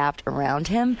to adapt around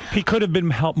him. He could have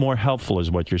been more helpful,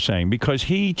 is what you're saying, because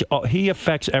he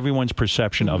affects everyone's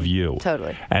perception of you.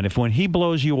 Totally. And if when he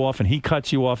blows you off and he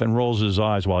cuts you off and rolls his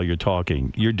eyes while you're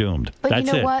talking, you're doomed. But that's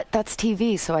you know what? That's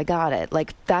TV, so I got it.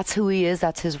 Like, that's who he is.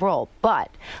 That's his role. But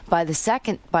by the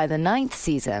 9th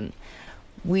season,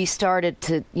 we started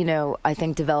to, you know, I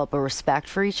think develop a respect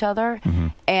for each other.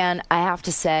 And I have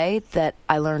to say that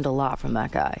I learned a lot from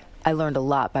that guy. I learned a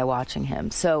lot by watching him.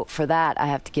 So for that, I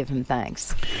have to give him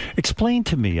thanks. Explain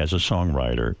to me, as a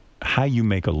songwriter, how you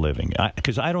make a living,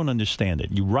 because I don't understand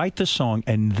it. You write the song,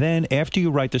 and then after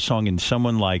you write the song and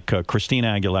someone like Christina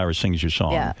Aguilera sings your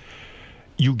song,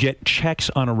 you get checks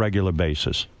on a regular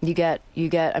basis. You get.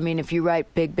 I mean, if you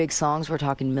write big songs, we're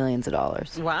talking millions of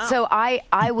dollars. Wow. So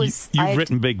You've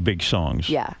written big songs.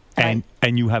 Yeah. And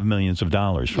you have millions of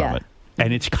dollars from it.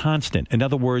 And it's constant. In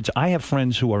other words, I have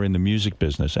friends who are in the music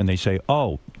business, and they say,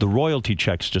 "Oh, the royalty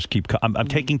checks just keep. I'm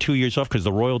taking 2 years off because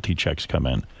the royalty checks come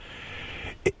in."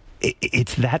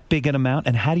 It's that big an amount,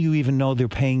 and how do you even know they're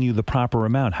paying you the proper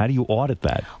amount? How do you audit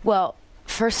that? Well,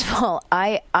 first of all,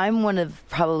 I'm one of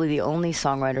probably the only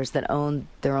songwriters that own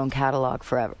their own catalog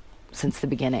forever, since the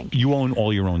beginning. You own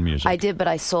all your own music. I did, but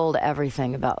I sold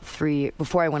everything about 3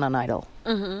 before I went on Idol.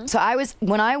 So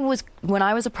when I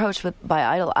was approached by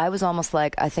Idol, I was almost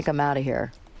like, I think I'm out of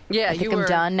here. Yeah, I think I'm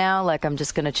done now. Like, I'm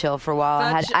just going to chill for a while.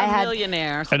 I had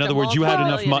millionaire. In other words, you had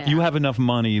enough. You have enough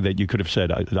money that you could have said,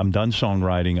 "I'm done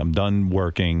songwriting. I'm done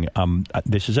working.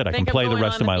 This is it. I can play the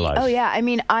rest of my life." Oh yeah, I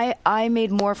mean, I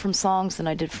made more from songs than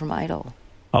I did from Idol.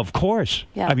 Of course.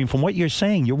 Yeah. I mean, from what you're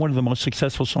saying, you're one of the most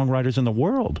successful songwriters in the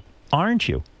world, aren't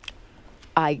you?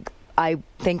 I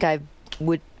think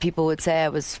people would say I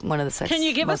was one of the most Can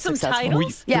you give us some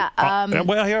titles? Yeah.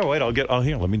 Well, here, wait.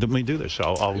 Let me do this.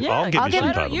 I'll give you some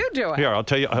titles. Why don't you do it? Here, I'll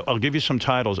tell you. I'll give you some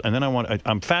titles, and then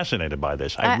I'm fascinated by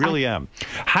this. I really am.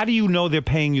 How do you know they're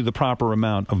paying you the proper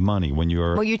amount of money when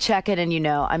you're? Well, you check it, and you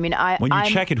know. I mean, when you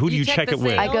check it, who do you check it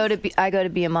with? I go to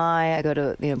BMI. I go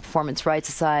to performance rights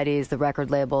societies, the record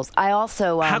labels. I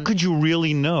also. How could you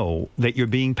really know that you're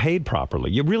being paid properly?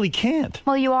 You really can't.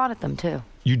 Well, you audit them too.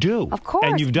 You do. Of course.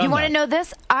 And you've done You want to know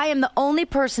this? I am the only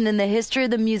person in the history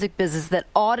of the music business that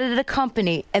audited a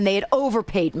company and they had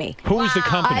overpaid me. Who was the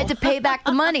company? I had to pay back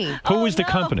the money. Who was the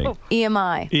company?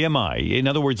 EMI. EMI. In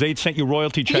other words, they'd sent you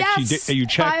royalty checks. Yes. You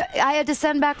checked. I had to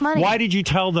send back money. Why did you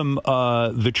tell them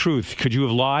the truth? Could you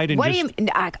have lied? And what do you mean?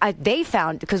 They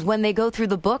found, because when they go through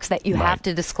the books that you have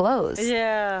to disclose.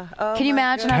 Yeah. Oh, Can you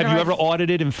imagine? Have you ever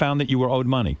audited and found that you were owed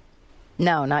money?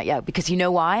 No, not yet. Because you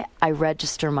know why? I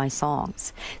register my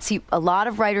songs. See, a lot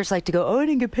of writers like to go, "Oh, I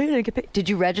didn't get paid. Did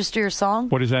you register your song?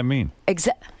 What does that mean?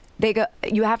 They go,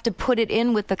 you have to put it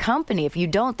in with the company. If you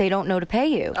don't, they don't know to pay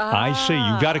you. I see.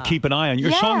 You've got to keep an eye on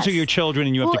your songs are your children,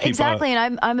 and you have to keep. Exactly.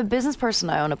 And I'm a business person.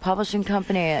 I own a publishing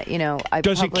company.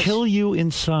 Does it kill you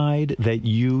inside that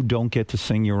you don't get to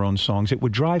sing your own songs? It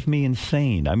would drive me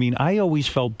insane. I mean, I always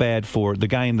felt bad for the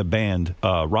guy in the band,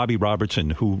 Robbie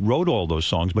Robertson, who wrote all those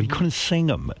songs, but he couldn't sing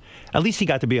them. At least he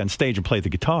got to be on stage and play the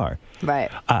guitar. Right.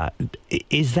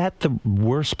 Is that the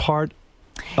worst part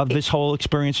of this whole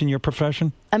experience in your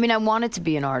profession? I mean, I wanted to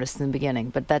be an artist in the beginning,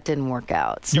 but that didn't work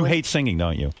out. So you hate singing,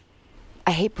 don't you?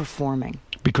 I hate performing.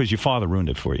 Because your father ruined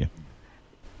it for you.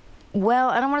 Well,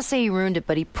 I don't want to say he ruined it,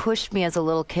 but he pushed me as a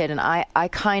little kid, and I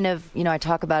kind of, I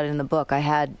talk about it in the book. I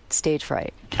had stage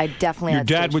fright. I definitely had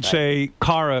stage fright. Your dad would say,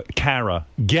 Cara,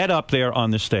 get up there on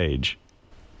the stage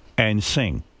and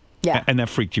sing. Yeah. And that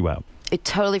freaked you out. It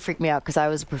totally freaked me out because I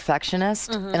was a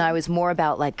perfectionist, and I was more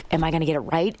about like, am I going to get it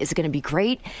right? Is it going to be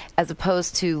great? As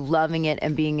opposed to loving it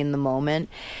and being in the moment.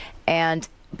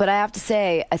 But I have to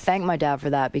say, I thank my dad for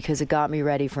that because it got me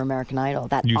ready for American Idol.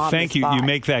 You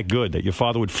make that good, that your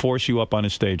father would force you up on a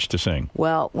stage to sing.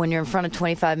 Well, when you're in front of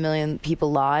 25 million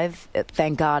people live,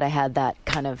 thank God I had that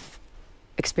kind of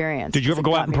experience. Did you ever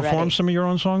go out and perform some of your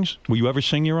own songs? Will you ever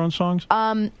sing your own songs?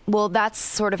 Well, that's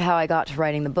sort of how I got to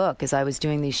writing the book, is I was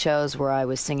doing these shows where I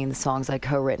was singing the songs I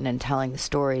co-written and telling the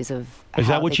stories of Is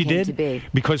how that what they you came did? to be.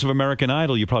 Because of American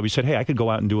Idol, you probably said, hey, I could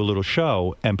go out and do a little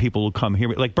show, and people will come hear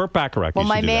me. Like Burt Bacharach Well,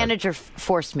 used to my do manager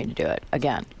forced me to do it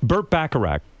again. Burt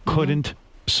Bacharach couldn't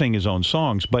sing his own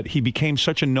songs, but he became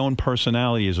such a known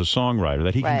personality as a songwriter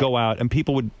that he could go out and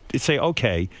people would say,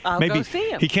 okay, maybe go see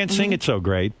him. He can't sing it so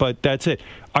great, but that's it.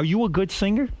 Are you a good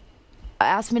singer?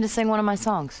 Asked me to sing one of my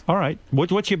songs. All right.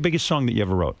 What's your biggest song that you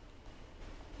ever wrote?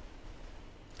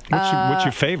 What's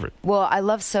your favorite? Well, I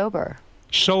love Sober.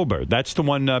 Sober. That's the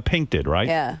one Pink did, right?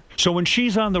 Yeah. So when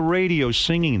she's on the radio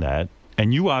singing that,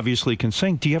 and you obviously can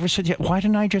sing, do you ever say, why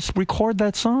didn't I just record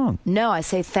that song? No, I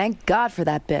say, thank God for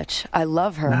that bitch. I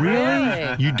love her.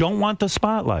 Really? You don't want the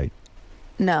spotlight?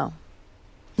 No.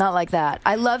 Not like that.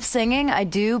 I love singing, I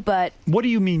do, but... What do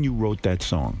you mean you wrote that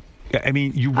song? I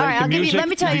mean, you wrote the music? Let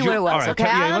me tell you what it was, all right, okay?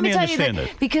 let me tell you understand that,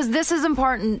 it. because this is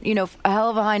important, a hell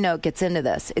of a high note gets into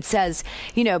this. It says,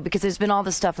 because there's been all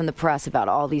this stuff in the press about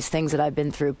all these things that I've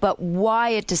been through, but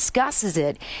why it discusses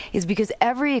it is because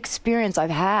every experience I've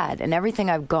had and everything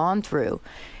I've gone through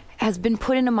has been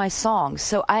put into my songs.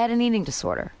 So I had an eating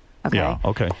disorder, okay? Yeah,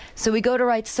 okay. So we go to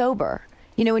write Sober.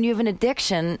 When you have an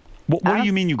addiction... What do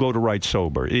you mean you go to write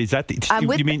Sober? Is that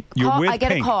you mean you're with I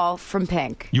get Pink? a call from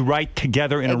Pink. You write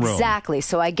together in a room. Exactly.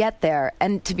 So I get there,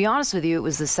 and to be honest with you, it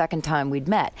was the second time we'd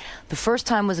met. The first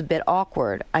time was a bit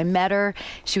awkward. I met her.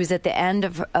 She was at the end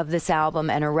of this album,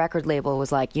 and her record label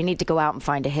was like, "You need to go out and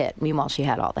find a hit." Meanwhile, she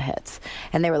had all the hits,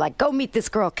 and they were like, "Go meet this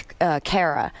girl,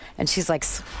 Kara." And she's like,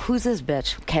 "Who's this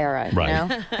bitch, Kara?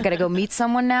 Right. I got to go meet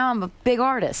someone now. I'm a big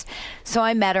artist." So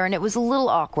I met her, and it was a little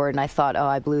awkward, and I thought, "Oh,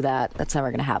 I blew that. That's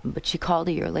never going to happen." But she called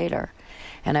a year later,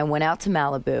 and I went out to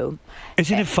Malibu.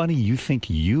 Isn't it funny you think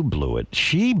you blew it?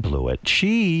 She blew it.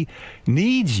 She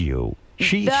needs you.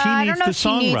 She I needs don't know the if she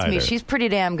songwriter. needs me. She's pretty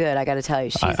damn good, I got to tell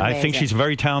you. She's amazing. I think she's a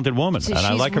very talented woman, and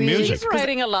I like her music. She's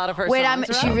writing a lot of her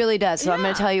songs. She really does. So I'm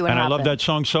going to tell you what and happened. I love that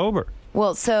song, Sober.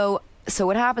 Well, so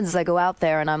what happens is I go out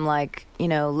there and I'm like,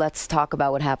 let's talk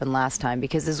about what happened last time,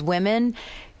 because as women,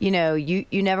 you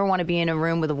never want to be in a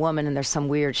room with a woman and there's some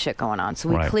weird shit going on. So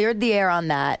we cleared the air on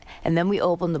that, and then we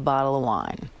opened the bottle of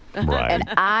wine. Right. And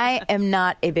I am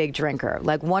not a big drinker.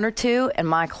 Like one or two,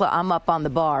 and I'm up on the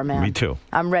bar, man. Me too.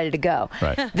 I'm ready to go.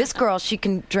 Right. This girl, she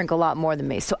can drink a lot more than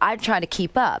me, so I try to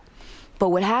keep up. But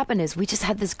what happened is we just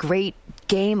had this great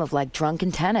game of like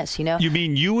drunken tennis, You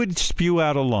mean you would spew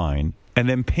out a line, and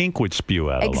then Pink would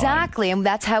spew out a line? Exactly, and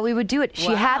that's how we would do it.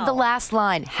 She had the last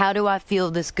line, "How do I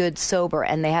feel this good sober?"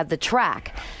 And they had the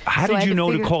track. How did you know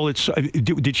to call it?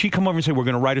 Did she come over and say, we're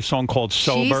going to write a song called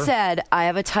Sober? She said, I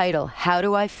have a title, "How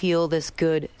do I feel this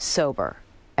good sober?"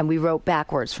 And we wrote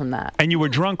backwards from that. And you were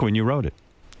drunk when you wrote it?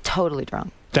 Totally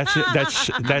drunk.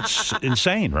 That's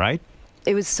insane, right?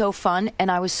 It was so fun,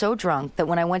 and I was so drunk that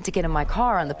when I went to get in my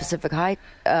car on the Pacific Coast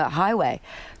Highway,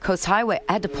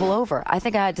 I had to pull over. I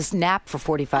think I had to nap for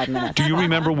 45 minutes. Do you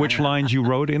remember which lines you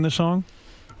wrote in the song?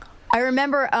 I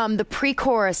remember the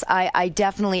pre-chorus. I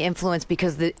definitely influenced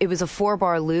because it was a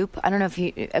 4-bar loop. I don't know if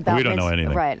you about. We don't know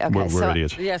anything. Right. Okay. We're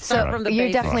idiots. Yeah. So from the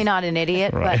you're definitely not an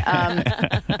idiot, right.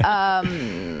 but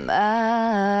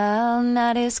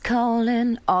night is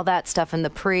calling, all that stuff in the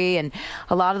pre, and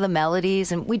a lot of the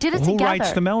melodies, and we did it together. Who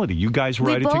writes the melody? You guys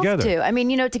write it together. We both do. I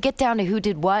mean, to get down to who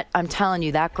did what, I'm telling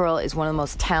you, that girl is one of the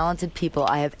most talented people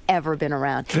I have ever been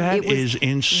around. That is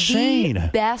insane. The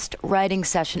best writing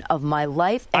session of my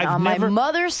life, and my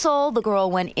mother's soul, the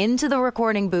girl went into the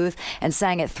recording booth and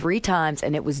sang it 3 times,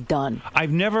 and it was done.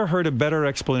 I've never heard a better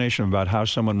explanation about how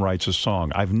someone writes a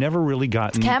song. I've never really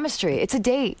gotten... It's chemistry. It's a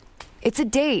date. It's a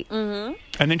date. Mm-hmm.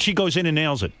 And then she goes in and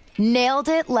nails it. Nailed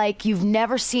it like you've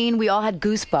never seen. We all had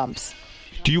goosebumps.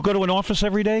 Do you go to an office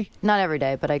every day? Not every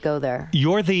day, but I go there.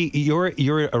 You're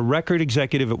a record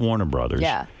executive at Warner Brothers.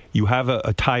 Yeah. You have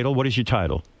a title. What is your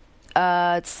title?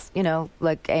 It's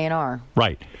like A&R.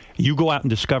 Right. You go out and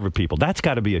discover people. That's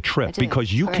got to be a trip,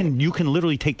 because you can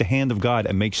literally take the hand of God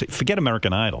and forget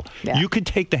American Idol. Yeah. You can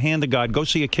take the hand of God, go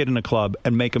see a kid in a club,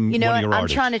 and make him one of your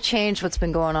artists. I'm trying to change what's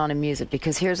been going on in music,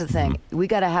 because here's the thing: we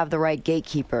got to have the right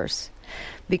gatekeepers.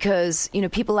 Because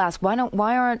people ask, why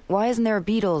isn't there a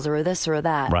Beatles or a this or a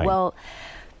that? Right. Well,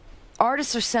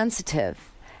 artists are sensitive,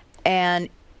 and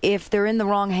if they're in the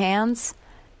wrong hands,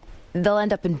 they'll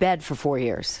end up in bed for 4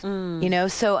 years. You know,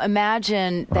 so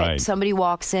imagine that somebody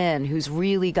walks in who's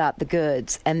really got the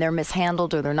goods and they're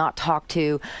mishandled or they're not talked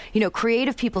to. You know,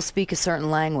 creative people speak a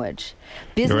certain language.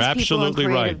 Business people and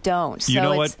creative don't. So you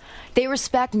know what? They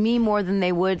respect me more than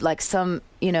they would like some,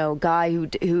 you know, guy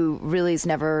who really has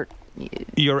never.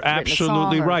 You're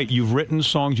absolutely right. You've written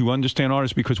songs. You understand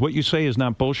artists because what you say is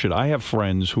not bullshit. I have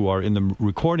friends who are in the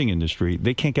recording industry.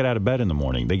 They can't get out of bed in the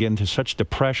morning. They get into such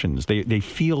depressions. They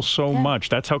feel so much.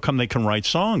 That's how come they can write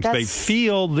songs. They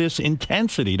feel this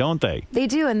intensity, don't they? They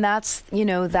do, and that's, you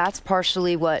know, that's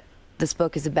partially what this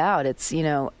book is about. It's, you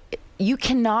know, you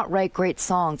cannot write great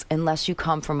songs unless you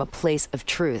come from a place of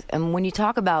truth. And when you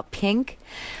talk about Pink,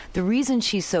 the reason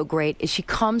she's so great is she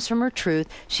comes from her truth.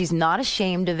 She's not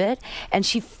ashamed of it, and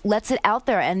she lets it out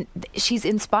there. And she's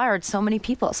inspired so many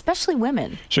people, especially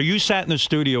women. So you sat in the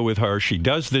studio with her. She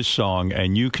does this song,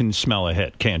 and you can smell a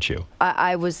hit, can't you?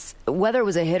 I was, whether it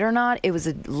was a hit or not, it was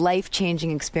a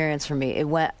life-changing experience for me. It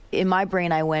went in my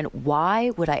brain. I went, why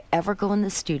would I ever go in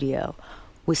the studio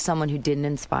with someone who didn't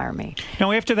inspire me?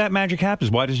 Now, after that magic happens,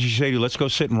 why did she say to you, let's go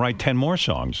sit and write 10 more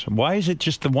songs? Why is it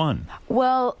just the one?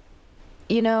 Well,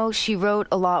 you know, she wrote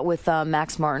a lot with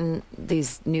Max Martin,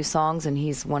 these new songs, and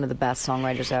he's one of the best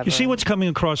songwriters ever. You see what's coming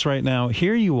across right now?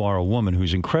 Here you are, a woman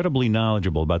who's incredibly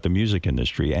knowledgeable about the music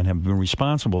industry and have been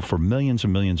responsible for millions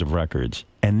and millions of records,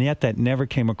 and yet that never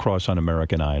came across on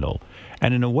American Idol.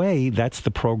 And in a way, that's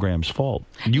the program's fault.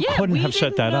 You couldn't have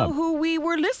set that up. We didn't know who we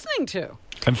were listening to.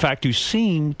 In fact, you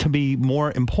seem to be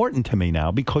more important to me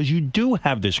now because you do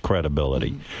have this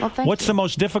credibility. Well, thank What's you. the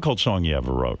most difficult song you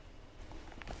ever wrote?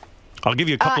 I'll give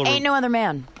you a couple of... Ain't No Other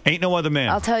Man. Ain't No Other Man.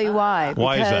 I'll tell you why.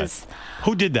 Why because is that?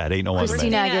 Who did that, Ain't No Other Man?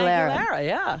 Christina Aguilera.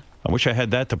 Yeah. I wish I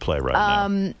had that to play right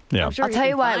now. Yeah. I'll tell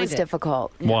you why it was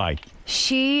difficult. Why?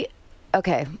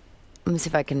 Okay, let me see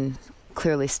if I can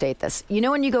clearly state this. You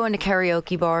know when you go into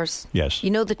karaoke bars? Yes.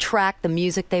 You know the track, the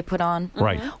music they put on?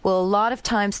 Right. Well, a lot of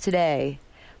times today,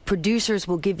 producers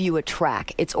will give you a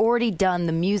track. It's already done.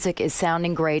 The music is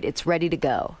sounding great. It's ready to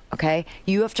go. Okay?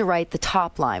 You have to write the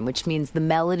top line, which means the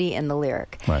melody and the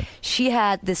lyric. Right. She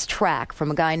had this track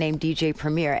from a guy named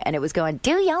𝗔𝗿𝗶𝗲, and it was going,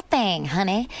 do your thing,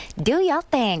 honey. Do your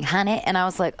thing, honey. And I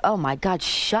was like, oh my God,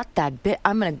 shut that bit.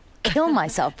 I'm going to kill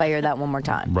myself if I hear that one more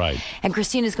time. Right. And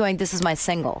Christina's going, this is my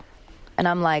single. And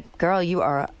I'm like, girl, you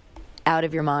are out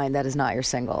of your mind. That is not your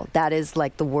single. That is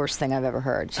like the worst thing I've ever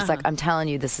heard. She's like, I'm telling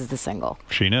you, this is the single.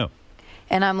 She knew.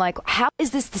 And I'm like, how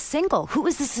is this the single? Who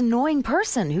is this annoying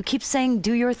person who keeps saying,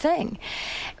 do your thing?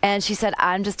 And she said,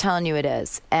 I'm just telling you it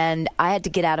is. And I had to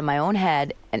get out of my own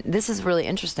head. And this is really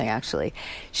interesting, actually.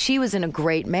 She was in a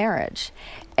great marriage.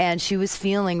 And she was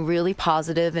feeling really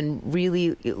positive and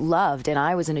really loved. And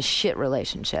I was in a shit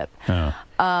relationship.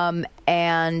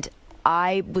 And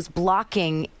I was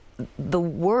blocking the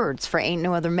words for Ain't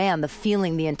No Other Man, the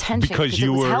feeling, the intention, because it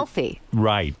was healthy.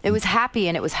 Right. It was happy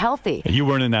and it was healthy. You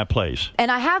weren't in that place.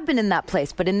 And I have been in that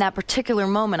place, but in that particular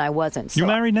moment, I wasn't. So, you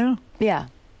married now? Yeah,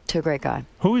 to a great guy.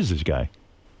 Who is this guy?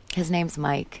 His name's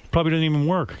Mike. Probably doesn't even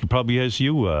work. He probably has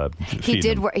you. He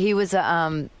did work. He was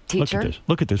a teacher. Look at this.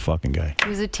 Look at this fucking guy. He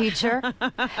was a teacher.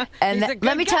 And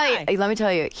let me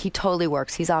tell you, he totally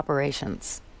works. He's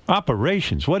operations.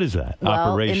 Operations? What is that? Well,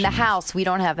 operations. in the house, we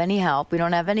don't have any help. We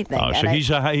don't have anything. Oh, so he's.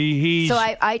 So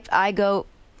I go,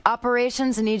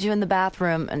 operations, I need you in the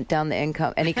bathroom, and down the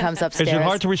income, and he comes upstairs. Is it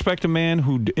hard to respect a man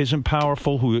who isn't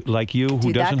powerful, who like you, who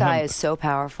Dude, doesn't have... that guy is so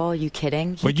powerful. Are you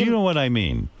kidding? But you know what I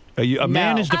mean. A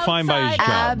man is defined by his job.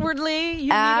 Outwardly,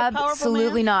 you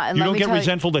absolutely not. And you don't get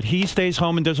resentful that he stays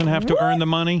home and doesn't have to earn the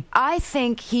money? I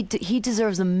think he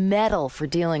deserves a medal for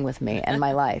dealing with me and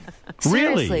my life.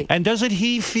 Seriously. Really? And doesn't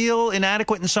he feel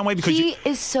inadequate in some way? Because he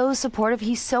is so supportive.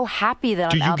 He's so happy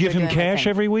that I'm out there Do you give him doing cash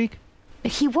every week?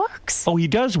 He works. Oh, he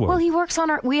does work. Well, he works on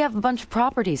we have a bunch of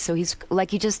properties, so he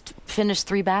just finished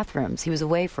 3 bathrooms. He was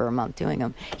away for a month doing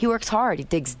them. He works hard. He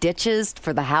digs ditches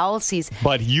for the house.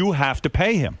 But you have to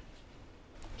pay him.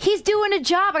 He's doing a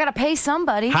job. I got to pay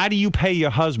somebody. How do you pay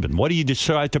your husband? What do you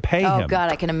decide to pay him? Oh,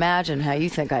 God, I can imagine how you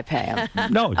think I pay him.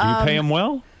 No, do you pay him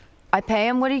well? I pay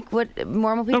him what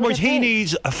normal people In other words, get paid. he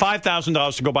needs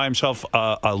 $5,000 to go buy himself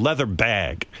a leather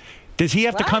bag. Does he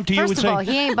have to come to you and say... First of all,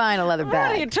 he ain't buying a leather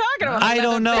bag. What are you talking about? I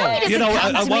don't know. No, he doesn't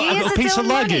come to me. He has a piece his of own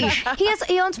luggage. money.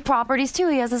 He owns properties, too.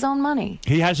 He has his own money.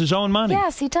 He has his own money?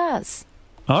 Yes, he does.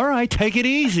 All right, take it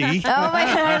easy. Oh, my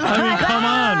God. I mean, come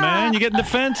on, man. You're getting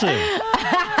defensive.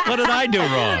 What did I do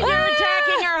wrong? You're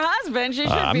attacking her husband. She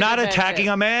should I'm be not defensive. attacking.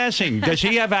 I'm asking. Does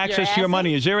he have access to your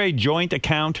money? Is there a joint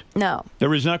account? No.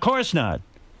 There is not. Of course not.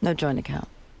 No joint account.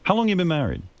 How long you been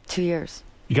married? 2 years.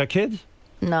 You got kids?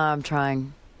 No, I'm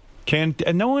trying. Can't.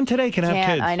 And no one today can have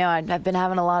kids. I know. I've been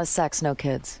having a lot of sex, no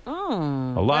kids. Oh,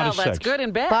 a lot of sex. That's good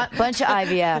and bad. Bunch of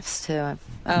IVFs too.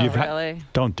 Oh, really?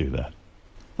 Don't do that.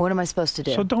 What am I supposed to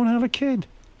do? So don't have a kid.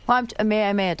 Well, I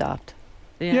may adopt.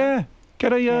 Yeah.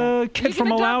 Get a kid from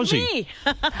Malawi.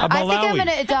 I think I'm going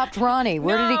to adopt Ronnie.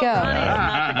 Where did he go?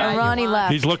 Ronnie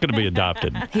left. He's looking to be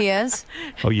adopted. He is?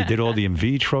 Oh, you did all the in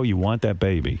vitro? You want that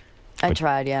baby? I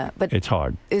tried, yeah. But it's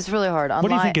hard. It's really hard. What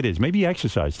do you think it is? Maybe you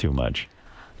exercise too much.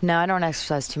 No, I don't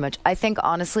exercise too much. I think,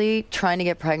 honestly, trying to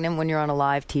get pregnant when you're on a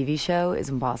live TV show is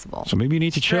impossible. So maybe you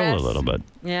need to chill a little bit.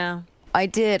 Yeah. I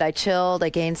did. I chilled. I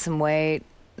gained some weight.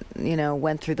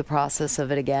 Went through the process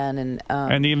of it again.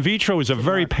 And the in vitro is a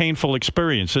very painful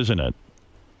experience, isn't it?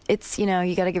 It's, you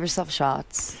got to give yourself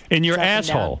shots. In your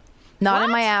asshole? Not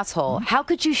in my asshole. How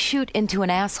could you shoot into an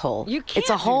asshole? You can't. It's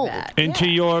a hole. Into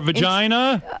your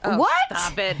vagina? What?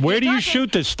 Stop it. Where do you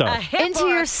shoot this stuff? Into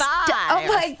your stomach. Oh,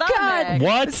 my God.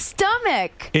 What?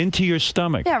 Stomach. Into your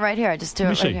stomach? Yeah, right here. I just do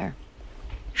it right here.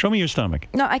 Show me your stomach.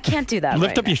 No, I can't do that.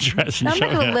 Lift up your dress. And I'm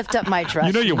not going to lift up my dress.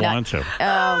 You know you want to.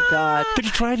 Oh, God. Did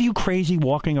it drive you crazy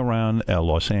walking around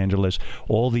Los Angeles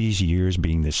all these years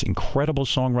being this incredible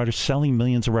songwriter, selling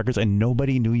millions of records, and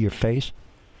nobody knew your face?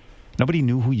 Nobody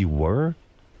knew who you were?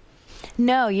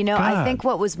 No, I think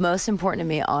what was most important to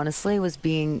me, honestly, was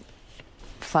being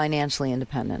financially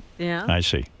independent. Yeah. I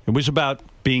see. It was about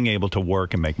being able to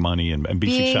work and make money and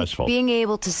be successful. Being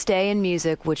able to stay in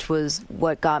music, which was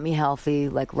what got me healthy,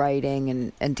 like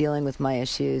writing and dealing with my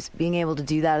issues. Being able to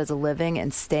do that as a living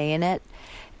and stay in it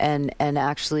and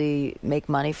actually make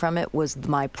money from it was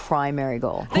my primary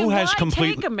goal. Who has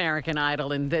take American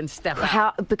Idol and then step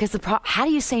out? Because how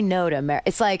do you say no to American?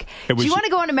 It's like, do you want to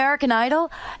go on American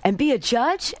Idol and be a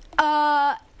judge?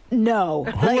 No.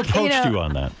 Who approached you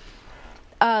on that?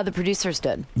 The producers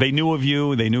did. They knew of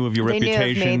you. They knew of your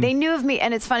reputation. They knew of me,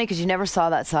 and it's funny because you never saw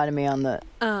that side of me on the.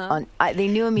 They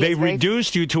knew of me. They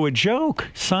reduced you to a joke.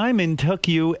 Simon took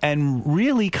you and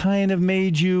really kind of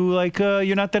made you like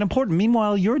you're not that important.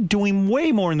 Meanwhile, you're doing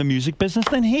way more in the music business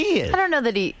than he is. I don't know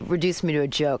that he reduced me to a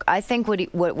joke. I think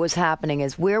what was happening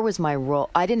is, where was my role?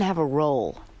 I didn't have a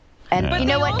role. And you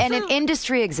know what? And an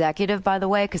industry executive, by the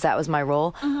way, because that was my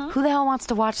role. Who the hell wants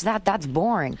to watch that? That's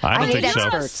boring. I hate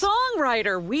experts. You're a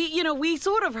songwriter. We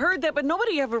sort of heard that, but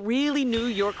nobody ever really knew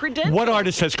your credentials. What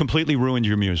artist has completely ruined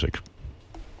your music?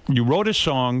 You wrote a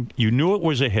song. You knew it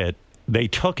was a hit. They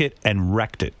took it and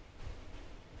wrecked it.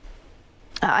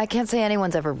 I can't say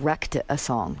anyone's ever wrecked a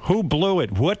song. Who blew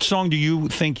it? What song do you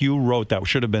think you wrote that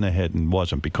should have been a hit and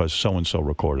wasn't because so-and-so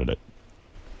recorded it?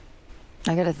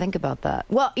 I got to think about that.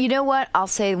 Well, you know what? I'll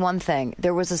say one thing.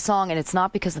 There was a song, and it's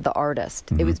not because of the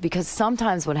artist. It was because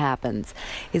sometimes what happens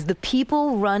is the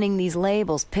people running these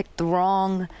labels pick the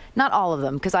wrong, not all of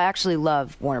them, because I actually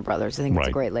love Warner Brothers. I think it's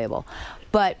a great label.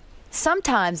 But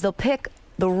sometimes they'll pick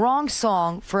the wrong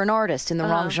song for an artist in the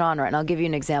wrong genre. And I'll give you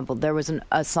an example. There was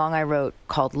a song I wrote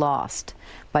called Lost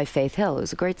by Faith Hill,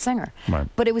 who's a great singer. Right.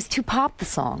 But it was too pop, the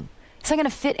song. It's not going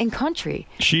to fit in country.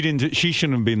 She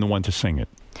shouldn't have been the one to sing it.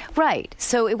 Right.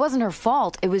 So it wasn't her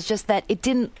fault. It was just that it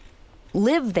didn't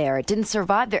live there. It didn't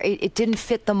survive there. It didn't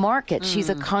fit the market. She's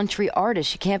a country artist.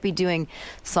 She can't be doing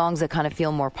songs that kind of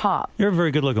feel more pop. You're a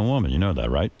very good-looking woman. You know that,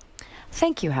 right?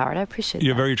 Thank you, Howard. I appreciate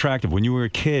You're that. very attractive. When you were a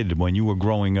kid, when you were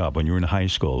growing up, when you were in high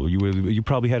school, you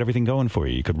probably had everything going for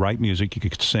you. You could write music, you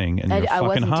could sing, and you're fucking hot. I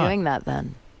wasn't doing that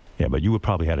then. Yeah, but you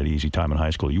probably had an easy time in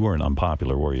high school. You weren't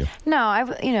unpopular, were you? No,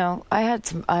 I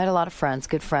had a lot of friends,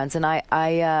 good friends, and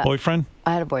I boyfriend?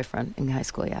 I had a boyfriend in high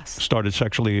school. Yes. Started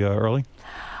sexually early?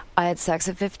 I had sex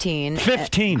at 15.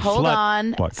 15. Hold Slut.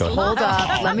 on. What? Go ahead. Hold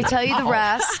up. Let me tell you the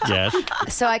rest. Yes.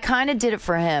 So I kind of did it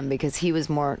for him because he was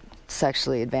more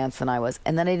sexually advanced than I was,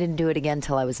 and then I didn't do it again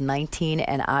until I was 19,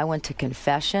 and I went to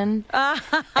confession,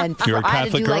 and You're a I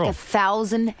had to do Catholic like girl.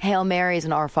 1,000 Hail Marys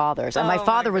and Our Fathers, and my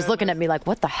father was looking at me like,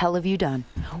 "What the hell have you done?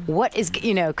 What is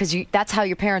because that's how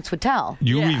your parents would tell."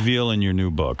 You reveal in your new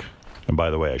book, and by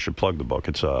the way, I should plug the book.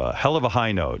 It's a hell of a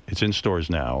high note. It's in stores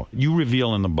now. You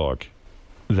reveal in the book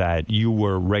that you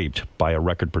were raped by a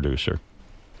record producer.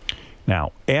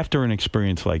 Now, after an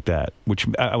experience like that, which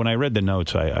when I read the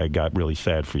notes, I got really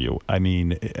sad for you. I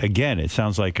mean, again, it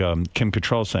sounds like Kim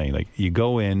Cattrall saying, like, you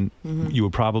go in, you were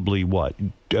probably, what,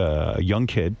 a young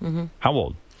kid? How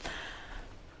old?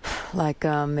 Like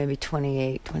maybe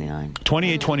 28, 29.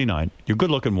 28, 29. You're a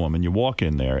good-looking woman. You walk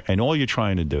in there, and all you're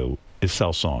trying to do is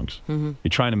sell songs. You're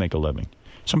trying to make a living.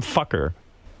 Some fucker,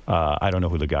 I don't know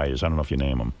who the guy is. I don't know if you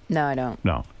name him. No, I don't.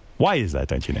 No. Why is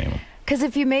that you name him? Because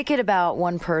if you make it about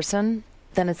one person,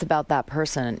 then it's about that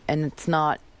person, and it's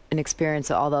not an experience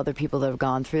of all the other people that have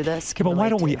gone through this. Yeah, but why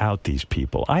don't we out these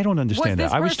people? I don't understand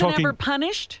was that. I was person talking. Ever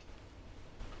punished?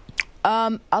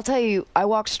 I'll tell you, I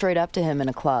walked straight up to him in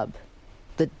a club.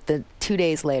 The 2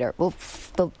 days later, well,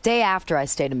 the day after, I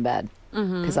stayed in bed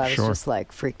because I was just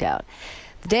like freaked out.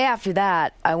 The day after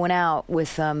that, I went out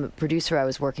with a producer I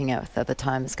was working with at the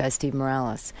time, this guy Steve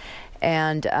Morales,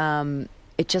 and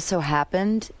it just so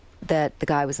happened that the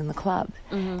guy was in the club,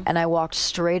 and I walked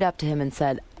straight up to him and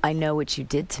said, "I know what you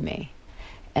did to me."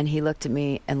 And he looked at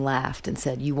me and laughed and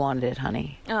said, "You wanted it,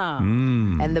 honey." Oh.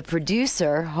 And the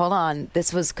producer, hold on,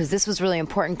 this was really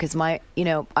important because I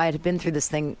had been through this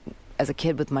thing as a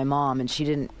kid with my mom, and she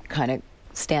didn't kind of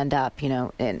stand up,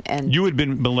 and you had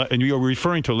been, and you're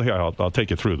referring to, here, I'll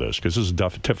take you through this because this is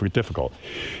difficult.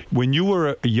 When you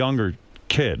were a younger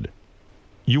kid,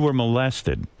 you were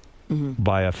molested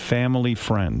by a family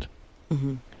friend,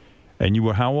 and you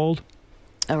were how old?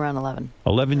 Around 11.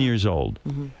 11 years old.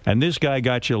 And this guy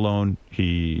got you alone.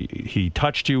 He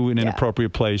touched you in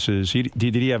inappropriate places.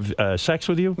 Did he have sex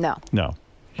with you? No.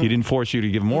 He didn't force you to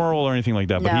give him oral or anything like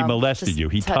that, but he molested you.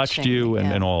 He touched you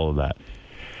and all of that.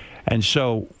 And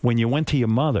so when you went to your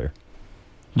mother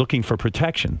looking for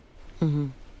protection,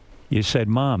 you said,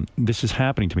 "Mom, this is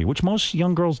happening to me," which most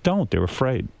young girls don't. They're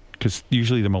afraid. Because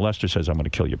usually the molester says, "I'm going to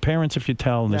kill your parents if you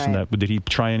tell," and this and that. But did he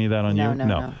try any of that on you?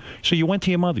 No. So you went to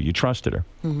your mother. You trusted her.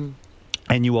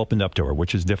 And you opened up to her,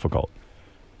 which is difficult.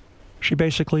 She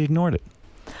basically ignored it.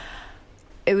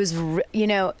 It was,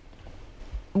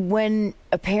 when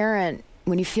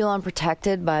you feel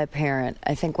unprotected by a parent,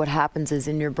 I think what happens is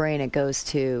in your brain it goes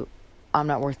to, "I'm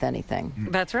not worth anything."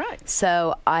 That's right.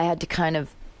 So I had to kind of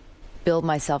build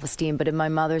my self-esteem. But in my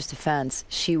mother's defense,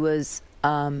 she was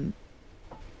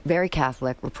very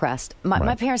Catholic, repressed.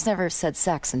 My parents never said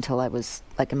sex until I was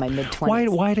like in my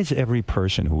mid-20s. Why does every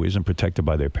person who isn't protected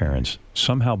by their parents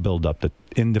somehow build up that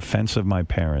in defense of my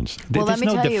parents? Well, There's let me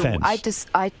no tell defense. you,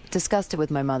 I discussed it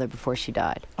with my mother before she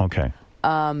died. Okay.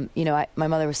 My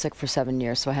mother was sick for 7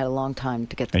 years, so I had a long time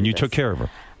to get through And you this. took care of her.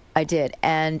 I did,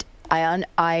 and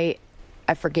I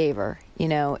forgave her.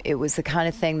 It was the kind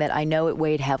of thing that I know it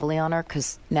weighed heavily on her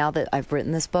because now that I've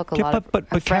written this book, a lot of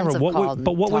her friends have called and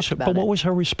talked about it. What was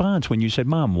her response when you said,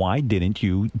 "Mom, why didn't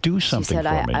you do something for me?"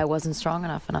 She said, I wasn't strong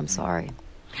enough, and I'm sorry.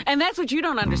 And that's what you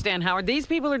don't understand, Howard. These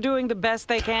people are doing the best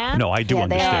they can. No, I do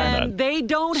understand that. And they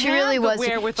don't She have really the was.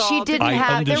 wherewithal. She didn't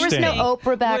have. There was no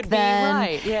Oprah back then.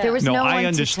 Right, yeah. There was no one I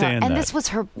understand to tell. that. And this was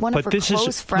one of her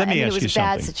close friends. Let me ask it was you a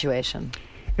bad something. situation.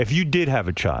 If you did have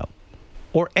a child,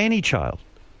 or any child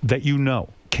that you know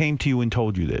came to you and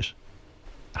told you this,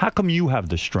 how come you have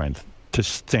the strength to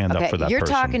stand up for that you're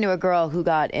person? talking to a girl who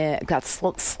got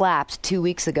slapped 2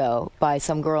 weeks ago by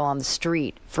some girl on the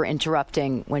street for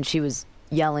interrupting when she was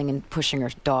yelling and pushing her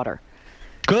daughter.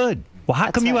 Good. Well, how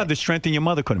come you have the strength and your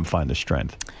mother couldn't find the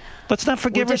strength? Let's not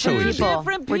forgive her so easy.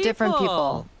 We're different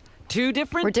people. Two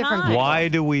different We're different times. Why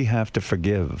do we have to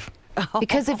forgive?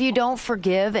 Because if you don't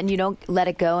forgive and you don't let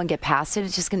it go and get past it,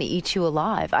 it's just going to eat you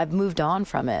alive. I've moved on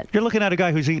from it. You're looking at a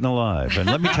guy who's eaten alive, and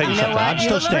let me tell you, something. I'm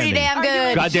still standing. You look pretty damn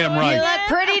good. Goddamn right. You look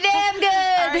pretty damn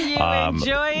good. Are you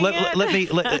enjoying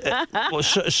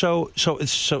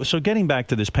it? So getting back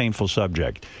to this painful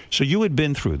subject. So you had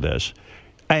been through this,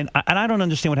 and I don't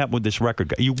understand what happened with this record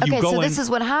guy. This is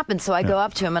what happened. So I go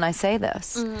up to him and I say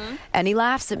this, and he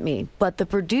laughs at me. But the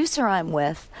producer I'm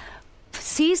with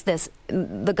sees this,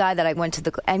 the guy that I went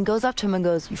to and goes up to him and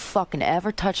goes, "You fucking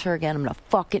ever touch her again, I'm gonna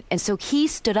fucking..." And so he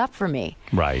stood up for me.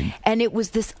 Right. And it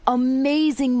was this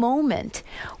amazing moment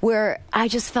where I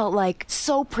just felt like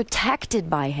so protected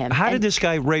by him. How did this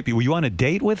guy rape you? Were you on a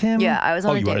date with him? Yeah, I was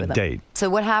on a date with him. Date. So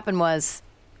what happened was,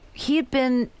 he had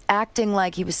been acting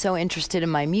like he was so interested in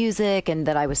my music and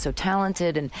that I was so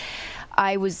talented, and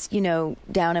I was,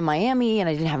 down in Miami and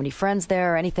I didn't have any friends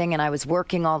there or anything, and I was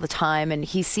working all the time, and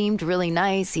he seemed really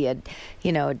nice. He had,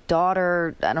 a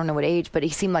daughter, I don't know what age, but he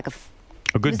seemed like a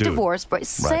good dude. He was divorced, but he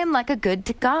seemed like a good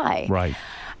guy. Right.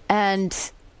 And,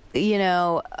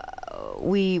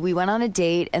 we went on a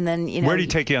date, and then, Where did he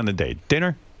take you on the date?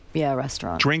 Dinner? Yeah, a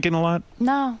restaurant. Drinking a lot?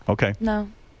 No. Okay. No.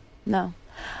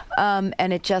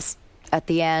 And it just, at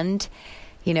the end,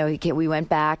 we went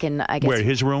back, and I guess... Where,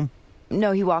 his room?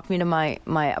 No, he walked me to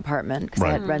my apartment because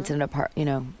I had rented an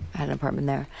apartment, had an apartment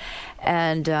there.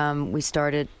 And we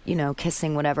started,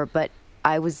 kissing, whatever. But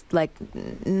I was like,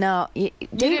 no.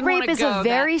 Date rape is a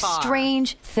very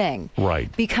strange thing.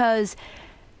 Right. Because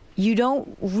you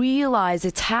don't realize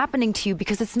it's happening to you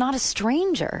because it's not a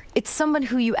stranger. It's someone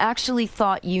who you actually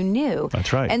thought you knew.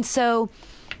 That's right. And so,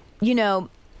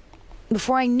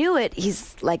 before I knew it,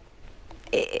 he's like,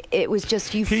 it was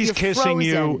just you. He's kissing frozen.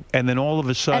 you, and then all of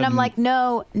a sudden, and I'm like,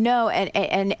 no,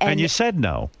 and you said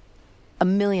no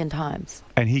 1,000,000 times,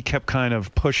 and he kept kind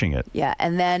of pushing it. Yeah,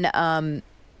 and then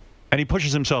And he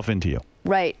pushes himself into you.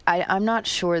 Right. I'm not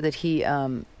sure that he.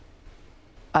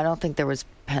 I don't think there was,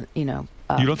 you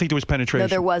don't think there was penetration? No,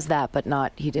 there was that, but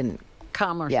not. He didn't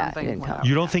come or something. He didn't come.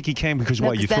 You don't think he came because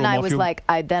what? You threw then him I off was you? like,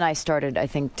 then I started. I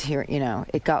think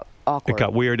it got awkward. It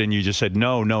got weird, and you just said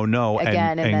no,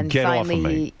 again, and then get finally off of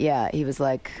me. he was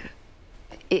like,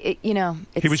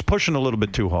 he was pushing a little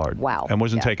bit too hard. Wow. And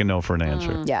wasn't taking no for an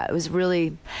answer. Yeah, it was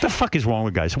really. The fuck is wrong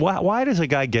with guys? Why does a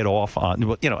guy get off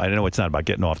on? I know it's not about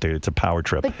getting off there. It's a power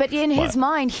trip. But in his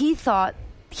mind, he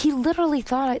literally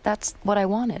thought that's what I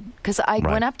wanted. Because I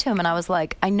went up to him and I was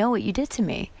like, I know what you did to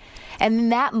me. And in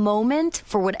that moment,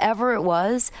 for whatever it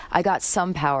was, I got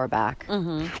some power back.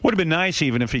 Would have been nice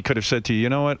even if he could have said to you, you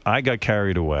know what, I got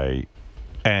carried away.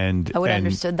 And I would have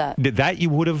understood that. That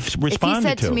you would have responded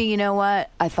to. If he said to me, you know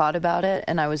what, I thought about it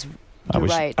and I was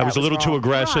right. I was a little too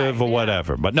aggressive or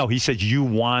whatever. But no, he said you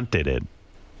wanted it.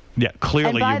 Yeah,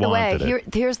 clearly you wanted it. And by the way,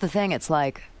 here's the thing. It's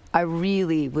like I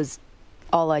really was.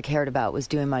 All I cared about was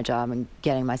doing my job and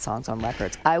getting my songs on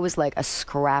records. I was like a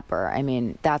scrapper. I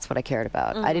mean, that's what I cared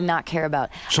about. I did not care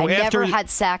about. I never had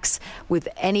sex with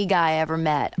any guy I ever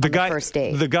met on the first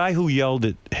date. The guy who yelled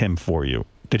at him for you.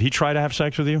 Did he try to have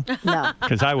sex with you? No.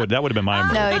 Because that would have been my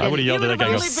move. No, I would have yelled at that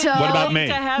guy. What about me?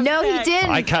 No, he didn't.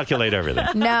 I calculate everything.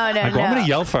 No. I'm going to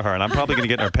yell for her, and I'm probably going to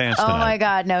get in her pants tonight. Oh, my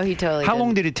God. No, he totally How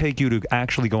long did it take you to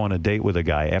actually go on a date with a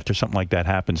guy after something like that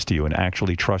happens to you and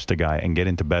actually trust a guy and get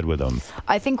into bed with him?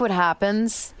 I think what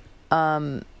happens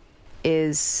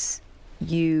is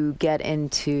you get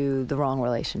into the wrong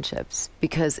relationships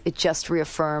because it just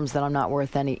reaffirms that I'm not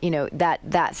worth any,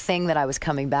 that thing that I was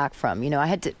coming back from. I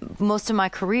had to, most of my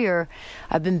career,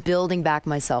 I've been building back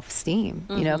my self-esteem,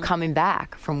 coming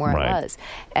back from where I was.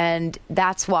 And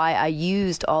that's why I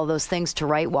used all those things to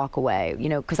write Walk Away,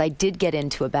 because I did get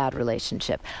into a bad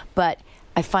relationship. But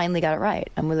I finally got it right.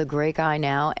 I'm with a great guy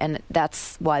now, and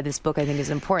that's why this book, I think,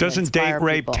 is important. Doesn't date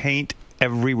rape taint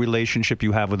every relationship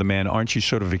you have with a man? Aren't you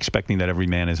sort of expecting that every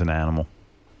man is an animal?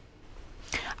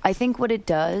 I think what it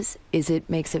does is it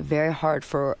makes it very hard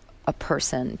for a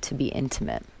person to be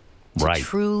intimate. To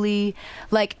truly,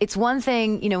 like, it's one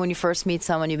thing, when you first meet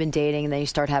someone, you've been dating, and then you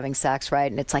start having sex, right?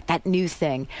 And it's like that new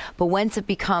thing. But once it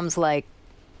becomes like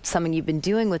something you've been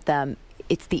doing with them,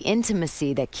 it's the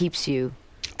intimacy that keeps you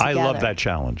together. I love that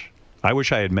challenge. I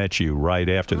wish I had met you right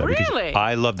after that. Really? Because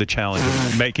I love the challenge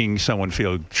of making someone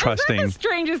feel trusting. That's the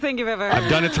strangest thing you've ever heard. I've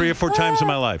done it 3 or 4 times in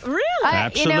my life. Really?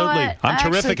 Absolutely. I'm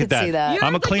terrific at that. You're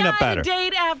I'm a cleanup batter.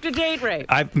 Date after date rape.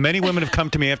 Many women have come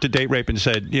to me after date rape and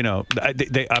said,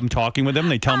 I'm talking with them.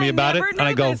 They tell me about it. And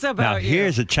I go, now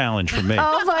here's a challenge for me.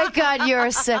 Oh, my God, you're a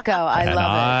sicko. I love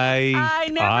it. I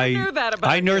never knew that about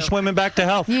you. I nurse women back to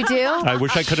health. You do? I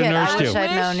wish I could have nursed you. I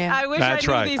wish I'd known you. I wish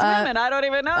I knew these women. I don't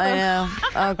even know them. I know.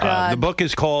 Oh, God. The book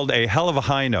is called A Hell of a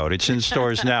High Note. It's in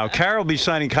stores now. Carol will be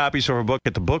signing copies of her book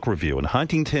at the Book Review in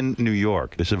Huntington, New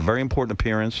York. This is a very important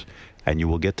appearance, and you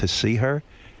will get to see her.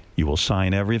 You will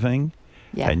sign everything,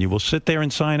 and you will sit there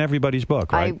and sign everybody's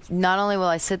book, right? Not only will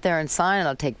I sit there and sign it,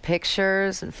 I'll take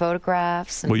pictures and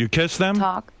photographs. And will you kiss them?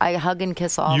 Talk. I hug and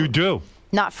kiss all. You do?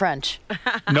 Not French.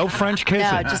 No French kissing?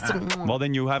 No, just well,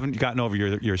 then you haven't gotten over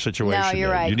your situation. No, you're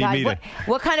right. You need me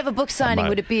what kind of a book signing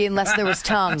would it be unless there was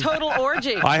tongue? Total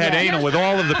orgy. I had anal with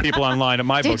all of the people online at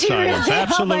my book signings. Really?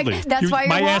 Absolutely. That's why you're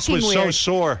my walking ass was weird. so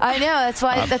sore. I know. That's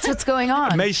why. That's what's going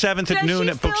on. May 7th at noon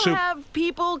at Book Soup. Does she still have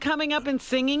people coming up and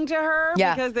singing to her?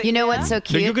 Yeah. Because you know what's so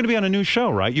cute? You're going to be on a new show,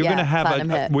 right? You're going to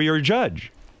have where you're a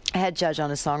judge. I had judge on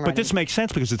a songwriting. But this makes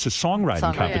sense because it's a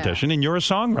songwriting competition, and you're a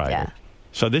songwriter. Yeah.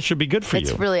 So this should be good for you.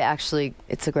 It's really, actually,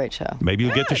 it's a great show. Maybe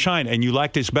you'll get to shine. And you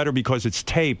like this better because it's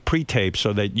pre-tape,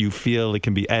 so that you feel it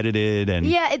can be edited. And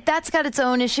yeah, that's got its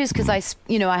own issues because I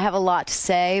have a lot to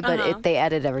say, but they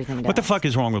edit everything down. What the fuck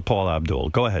is wrong with Paula Abdul?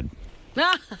 Go ahead.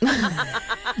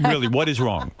 Really, what is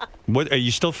wrong? What are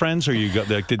you still friends, or you got?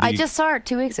 I just saw her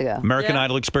 2 weeks ago. American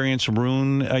Idol experience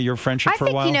ruin your friendship for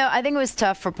a while? I think it was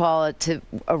tough for Paula to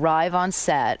arrive on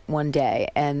set one day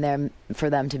and then for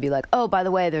them to be like, "Oh, by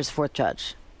the way, there's a 4th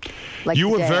judge." Like you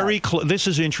were very close. This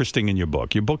is interesting in your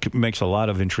book. Your book makes a lot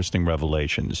of interesting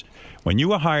revelations. When you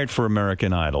were hired for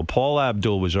American Idol, Paula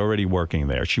Abdul was already working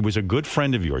there. She was a good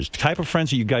friend of yours. The type of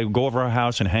friends that you guys go over her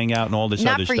house and hang out and all this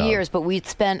other stuff. Not for years, but we'd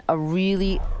spent a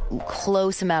really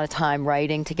close amount of time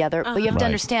writing together. But you have to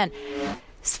understand,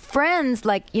 friends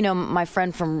like my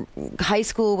friend from high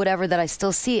school, whatever, that I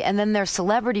still see, and then there's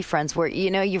celebrity friends where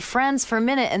you're friends for a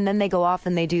minute and then they go off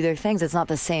and they do their things. It's not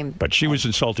the same. But she was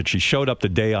insulted. She showed up the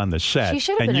day on the set, she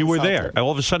should have and been you insulted. were there.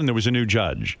 All of a sudden, there was a new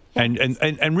judge,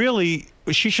 and really,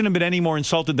 she shouldn't have been any more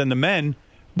insulted than the men.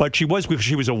 But she was, because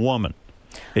she was a woman.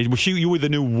 You were the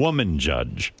new woman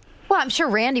judge. Well, I'm sure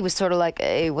Randy was sort of like,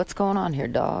 hey, what's going on here,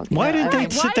 dog? Why didn't they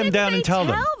sit them down and tell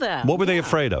them? What were they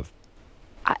afraid of?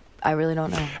 I really don't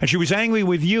know. And she was angry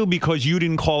with you because you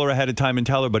didn't call her ahead of time and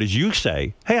tell her. But as you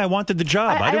say, hey, I wanted the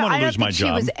job. I didn't want to lose my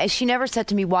job. She never said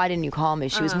to me, why didn't you call me?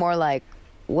 She was more like,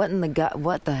 what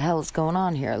the hell is going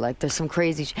on here? Like, there's some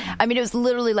crazy I mean, it was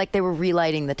literally like they were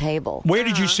relighting the table. Where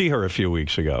did you see her a few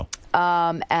weeks ago?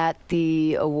 At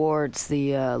the awards,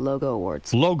 the Logo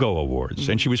Awards. Logo Awards.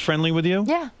 And she was friendly with you?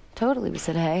 Yeah. Totally. We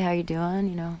said, hey, how you doing?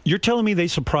 You know. You're telling me they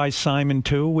surprised Simon,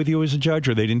 too, with you as a judge,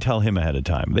 or they didn't tell him ahead of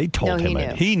time? They told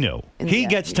him. He knew. He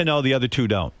gets to know, the other two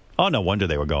don't. Oh, no wonder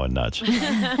they were going nuts.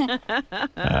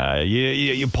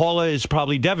 Paula is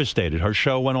probably devastated. Her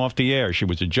show went off the air. She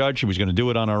was a judge. She was going to do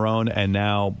it on her own, and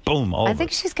now, boom, over. I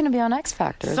think she's going to be on X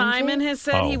Factor. Simon has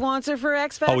said he wants her for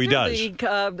X Factor. Oh, he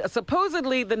does.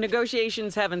 Supposedly, the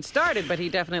negotiations haven't started, but he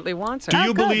definitely wants her. Do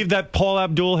you believe that Paula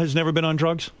Abdul has never been on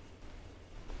drugs?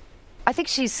 I think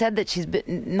she said that she's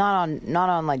been not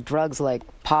on like drugs like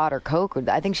pot or coke.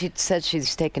 I think she said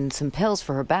she's taken some pills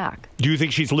for her back. Do you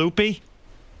think she's loopy?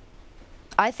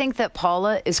 I think that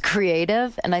Paula is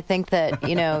creative, and I think that,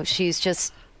 you know, she's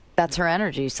just, that's her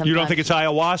energy. Sometimes. You don't think it's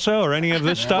ayahuasca or any of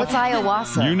this stuff? What's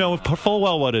ayahuasca? You know full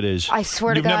well what it is. I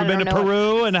swear to God, God, You've never been to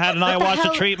Peru and had an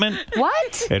ayahuasca treatment?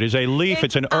 What? It is a leaf.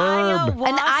 It's an herb.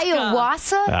 An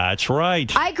ayahuasca? That's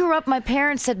right. I grew up, my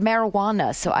parents said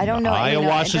marijuana, so I don't know.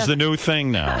 Ayahuasca is the new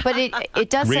thing now. But it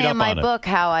does say in my book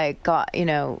how I got, you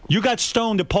know. You got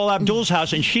stoned at Paula Abdul's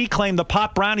house, and she claimed the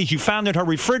pot brownies you found in her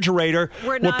refrigerator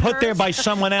were put there by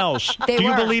someone else. Do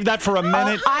you believe that for a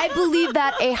minute? I believe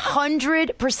that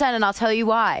 100%, and I'll tell you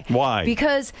why. Why?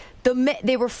 Because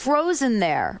they were frozen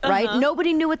there, right?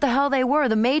 Nobody knew what the hell they were.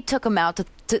 The maid took them out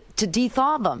to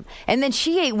de-thaw them. And then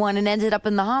she ate one and ended up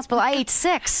in the hospital. I ate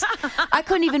 6. I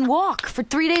couldn't even walk. For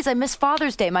 3 days, I missed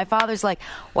Father's Day. My father's like,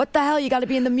 what the hell? You got to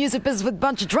be in the music business with a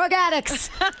bunch of drug addicts.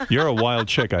 You're a wild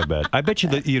chick, I bet. I bet you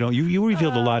that, you know, you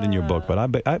revealed a lot in your book, but I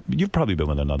bet you've probably been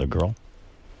with another girl.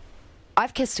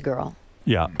 I've kissed a girl.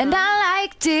 Yeah. And I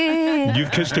liked it.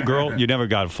 You've kissed a girl? You never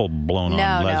got a full-blown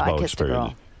lesbo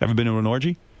experience. Ever been to an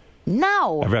orgy?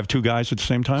 No. Ever have 2 guys at the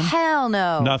same time? Hell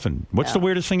no. Nothing. What's the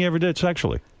weirdest thing you ever did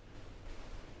sexually?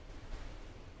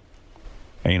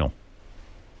 Anal.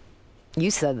 You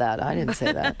said that. I didn't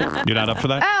say that. You're not up for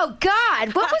that? Oh,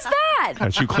 God. What was that?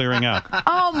 That's you clearing out.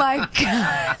 Oh, my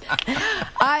God.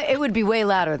 It would be way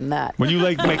louder than that. When you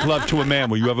make love to a man,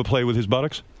 will you ever play with his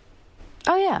buttocks?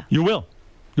 Oh, yeah. You will.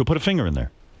 You'll put a finger in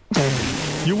there.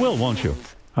 You will, won't you?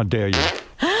 How dare you?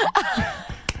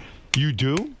 You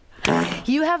do?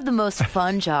 You have the most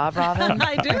fun job, Robin.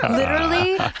 I do.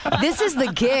 Literally, this is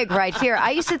the gig right here.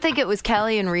 I used to think it was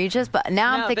Kelly and Regis, but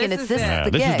now I'm thinking this is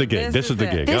the gig. This is the gig. This is the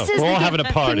gig. We're all having a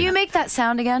party. Can you make that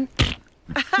sound again?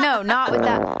 No, not with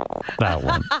that. That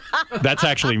one. That's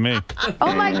actually me.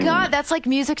 Oh, my God. That's like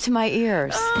music to my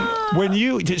ears.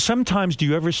 Sometimes do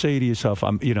you ever say to yourself,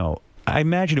 you know, I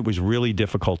imagine it was really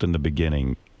difficult in the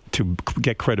beginning to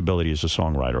get credibility as a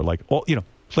songwriter. Like, you know,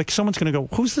 like someone's going to go,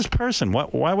 who's this person?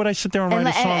 Why would I sit there and write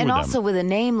a song with them? And also with a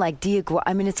name like 𝗔𝗿𝗄,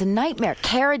 I mean, it's a nightmare.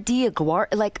 Cara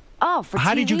𝗔𝗿𝗄, like, for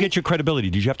How TV? did you get your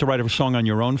credibility? Did you have to write a song on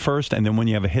your own first, and then when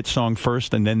you have a hit song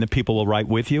first, and then the people will write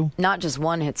with you? Not just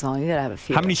one hit song. You got to have a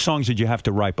few. How many songs did you have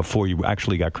to write before you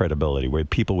actually got credibility, where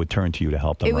people would turn to you to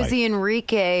help them write? It was the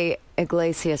Enrique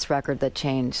Iglesias record that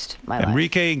changed my life.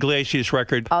 Enrique Iglesias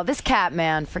record? Oh, this cat,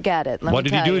 man, forget it. What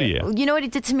did he do to you? You know what he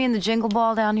did to me in the Jingle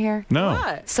Ball down here? No.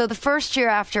 What? So the first year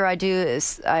after I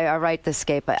write the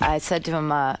scape, I said to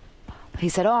him, he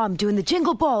said, oh, I'm doing the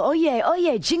Jingle Ball. Oh,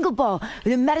 yeah, Jingle Ball.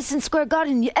 In Madison Square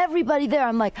Garden, everybody there.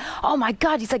 I'm like, oh, my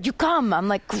God. He's like, you come. I'm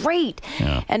like, great.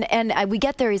 Yeah. And we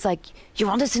get there. He's like, you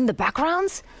want to sing the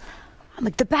backgrounds? I'm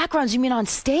like, the backgrounds? You mean on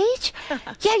stage?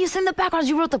 Yeah, you sing the backgrounds.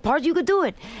 You wrote the part. You could do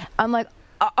it. I'm like,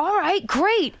 all right,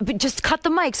 great. But just cut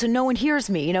the mic so no one hears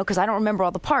me, you know, because I don't remember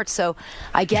all the parts. So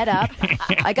I get up.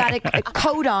 I got a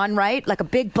coat on, right? Like a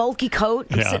big, bulky coat.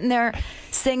 I'm sitting there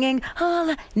singing.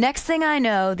 Oh, next thing I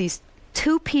know, these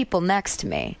 2 people next to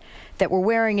me that were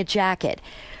wearing a jacket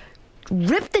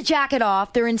rip the jacket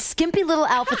off. They're in skimpy little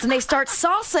outfits, and they start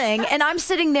salsaing, and I'm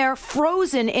sitting there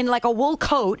frozen in like a wool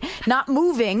coat, not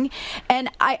moving, and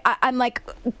I'm like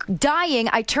dying.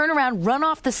 I turn around, run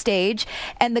off the stage,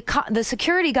 and the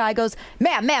security guy goes,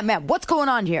 ma'am, what's going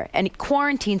on here? And he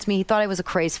quarantines me. He thought I was a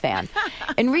Craze fan.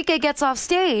 Enrique gets off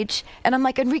stage, and I'm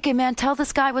like, Enrique, man, tell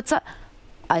this guy what's up.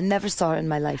 I never saw her in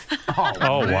my life.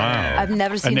 Oh, wow. I've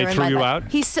never seen her in my life. And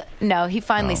they threw you out? No, he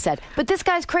finally said, but this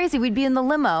guy's crazy. We'd be in the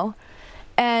limo,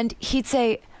 and he'd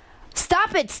say,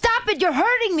 stop it, you're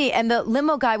hurting me. And the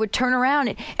limo guy would turn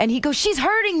around and he'd go, she's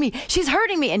hurting me.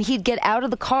 And he'd get out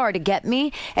of the car to get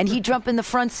me, and he'd jump in the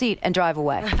front seat and drive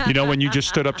away. You know, when you just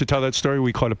stood up to tell that story,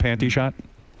 we caught a panty shot.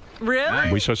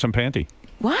 Really? We saw some panty.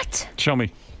 What? Show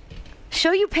me.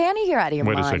 Show you panty? You're out of your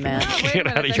Wait a mind, second. man. Get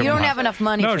out of your You don't mind. have enough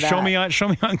money no, for that. show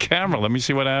me on camera. Let me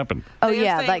see what happened. Oh, They're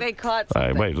yeah. saying Like, they caught All right,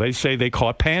 something. wait. They say they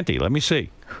caught panty. Let me see.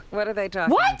 What are they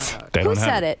talking what? about? They Who don't have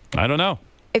said it? I don't know.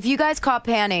 If you guys caught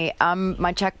panty,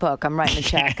 my checkbook, I'm writing a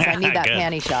check 'cause I need that Good.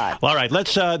 panty shot. All right,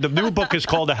 let's. The new book is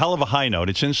called A Hell of a High Note.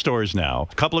 It's in stores now.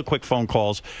 A couple of quick phone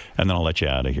calls, and then I'll let you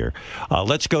out of here.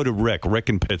 Let's go to Rick. Rick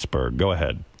in Pittsburgh. Go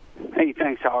ahead. Hey,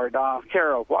 thanks, Howard.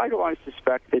 Carol, why do I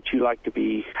suspect that you like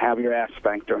to have your ass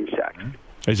spanked during sex?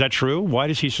 Is that true? Why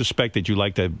does he suspect that you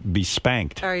like to be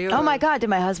spanked? Are you? Oh, my God. Did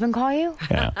my husband call you?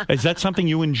 Yeah. Is that something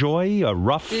you enjoy?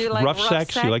 Rough Do you like rough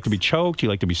sex? sex? You like to be choked? You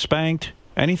like to be spanked?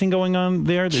 Anything going on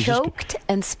there? There's Choked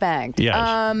and spanked.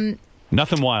 Yes.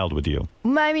 Nothing wild with you.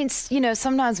 I mean,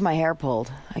 sometimes my hair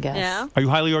pulled, I guess. Yeah. Are you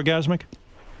highly orgasmic?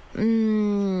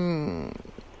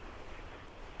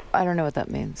 I don't know what that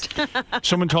means.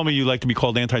 Someone told me you like to be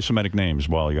called anti-Semitic names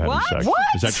while you're having sex. What?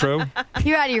 Is that true?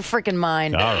 You're out of your freaking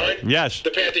mind. All right. Yes. The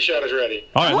panty shot is ready.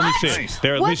 All right, What? let me see it.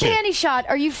 There, let me What see it. panty shot?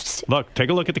 Are you... Look, take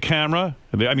a look at the camera.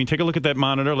 I mean, take a look at that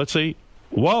monitor. Let's see.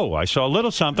 Whoa, I saw a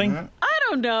little something. I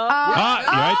don't know.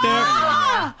 Right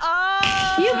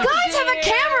there. You guys have a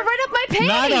camera right up my panty.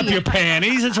 Not up your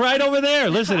panties. It's right over there.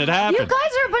 Listen, it happened. You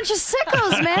guys are a bunch of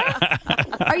sickos,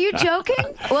 man. Are you joking?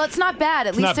 Well, it's not bad. At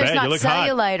It's least not there's bad. not You look hot.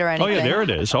 cellulite or anything. Oh, yeah, there it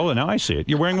is. Oh, now I see it.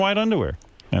 You're wearing white underwear,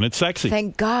 and it's sexy.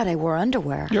 Thank God I wore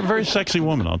underwear. You're a very sexy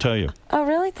woman, I'll tell you. Oh,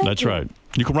 really? Thank That's you. right.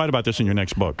 You can write about this in your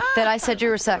next book. That I said you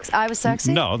were I was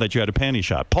sexy? No, that you had a panty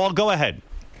shot. Paul, go ahead.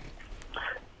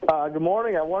 Good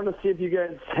morning. I wanted to see if you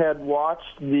guys had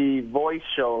watched the Voice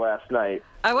show last night.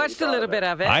 I watched a little bit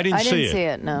of it. I didn't see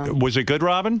it, no. Was it good,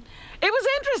 Robin? It was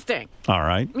interesting. All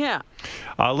right. Yeah.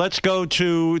 Let's go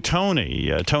to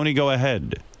Tony. Tony, go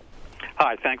ahead.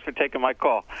 Hi, thanks for taking my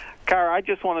call. Kara, I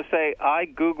just want to say I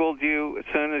Googled you as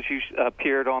soon as you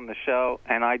appeared on the show,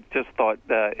 and I just thought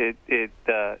it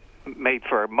made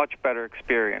for a much better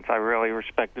experience. I really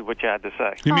respected what you had to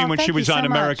say. You mean when thank she was you so on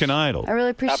American much. Idol? I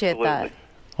really appreciate that.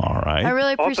 All right. I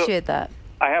really Also, appreciate that.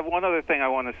 I have one other thing I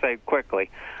want to say quickly.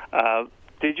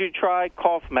 Did you try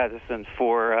cough medicine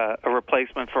for a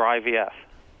replacement for IVF?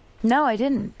 No, I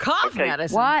didn't. Cough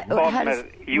medicine? Why? Cough How does-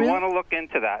 medicine. You really? want to look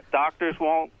into that. Doctors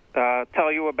won't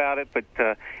tell you about it, but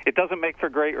it doesn't make for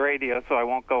great radio, so I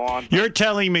won't go on. You're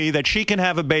telling me that she can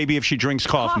have a baby if she drinks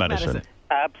cough medicine.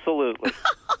 Absolutely.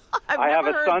 I have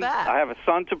a son. I have a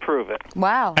son to prove it.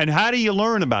 Wow. And how do you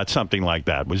learn about something like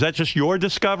that? Was that just your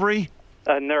discovery?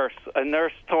 A nurse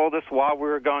told us while we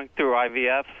were going through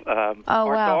IVF.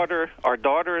 Our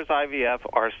daughter is IVF.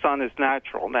 Our son is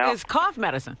natural. Now It's cough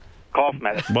medicine. Cough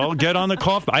medicine. Well, get on the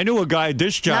cough. I knew a guy, a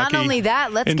disc jockey. Not only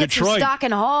that, let's in get some Detroit. stock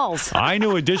in halls. I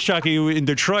knew a disc jockey in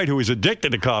Detroit who was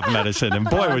addicted to cough medicine, and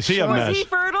boy, was he a mess. Was he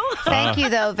fertile? Thank you,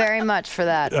 though, very much for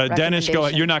that. Dennis, go ahead.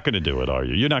 recommendation. You're not going to do it, are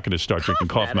you? You're not going to start drinking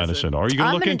cough medicine, or are you going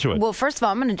to look into it? Well, first of all,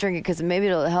 I'm going to drink it because maybe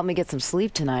it'll help me get some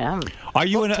sleep tonight. Are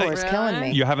you book tour is killing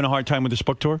me. You're having a hard time with this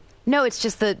book tour? No, it's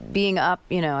just that being up,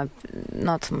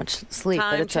 not so much sleep,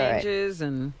 but Time it's all right. changes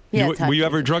and Yeah, Were you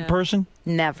ever a drug person?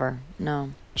 Never,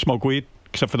 no. Smoke weed,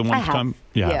 except for the I one have. time.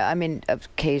 Yeah, I mean,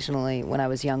 occasionally when I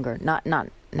was younger. Not now.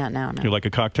 No. You like a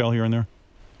cocktail here and there?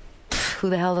 Who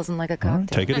the hell doesn't like a cocktail?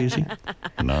 Take it easy.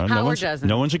 No Howard one's, doesn't.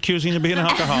 no one's accusing you of being an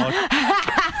alcoholic.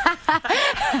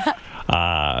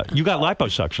 You got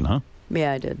liposuction, huh?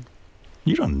 Yeah, I did.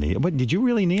 You don't need it. What, did you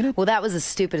really need it? Well, that was the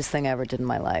stupidest thing I ever did in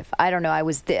my life. I don't know. I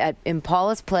was in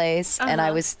Paula's place, and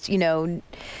I was,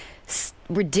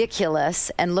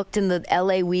 ridiculous, and looked in the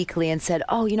L.A. Weekly and said,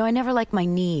 "Oh, I never liked my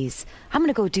knees. I'm going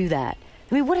to go do that."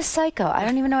 I mean, what a psycho! I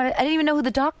don't even know. I didn't even know who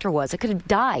the doctor was. I could have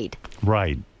died.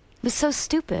 Right. It was so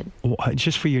stupid. Well,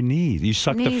 just for your knees. You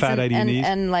sucked the fat out of your knees?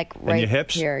 and like And right your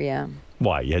hips? here, yeah.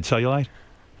 Why? You had cellulite?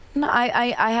 No,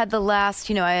 I had the last,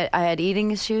 I had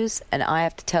eating issues, and I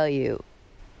have to tell you,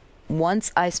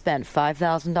 once I spent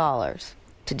 $5,000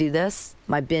 to do this,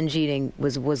 my binge eating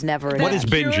was never an What is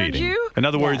binge issue. eating? In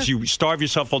other words, you starve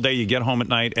yourself all day, you get home at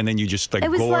night, and then you just It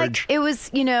was gorge? there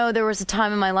was a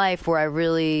time in my life where I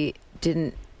really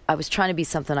I was trying to be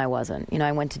something I wasn't.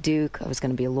 I went to Duke. I was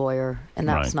going to be a lawyer, and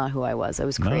that was Right. not who I was. I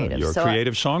was No, creative. you're a So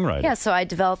creative songwriter. Yeah, so I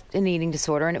developed an eating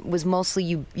disorder, and it was mostly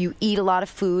you eat a lot of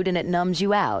food, and it numbs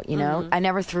you out, I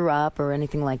never threw up or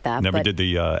anything like that. Never but did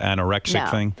the anorexic no.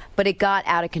 thing? But it got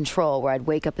out of control where I'd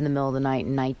wake up in the middle of the night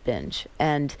and night binge.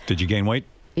 And Did you gain weight?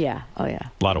 Yeah. Oh, yeah.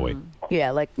 A lot of weight.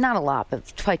 Yeah, like not a lot, but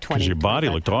probably 20. Because your body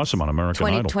looked awesome on American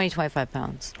 20, Idol. 25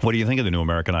 pounds. What do you think of the new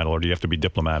American Idol, or do you have to be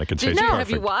diplomatic and say it's perfect? Have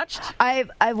you watched?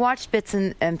 I've watched bits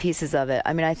and pieces of it.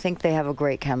 I mean, I think they have a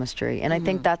great chemistry, and I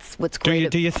think that's what's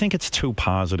great. Do you think it's too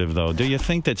positive, though? Do you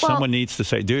think that someone needs to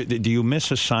say, do you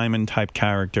miss a Simon-type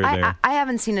character there? I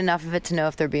haven't seen enough of it to know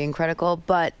if they're being critical,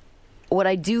 but what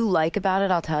I do like about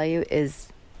it, I'll tell you, is,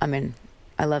 I mean,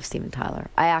 I love Steven Tyler.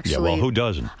 I actually... Yeah, well, who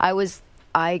doesn't?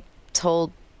 I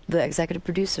told the executive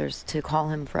producers to call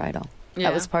him for Idol. Yeah.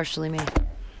 That was partially me.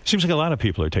 Seems like a lot of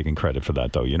people are taking credit for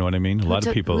that, though. You know what I mean? A lot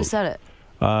of people. Who said it?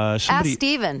 Somebody, Ask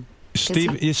Steven.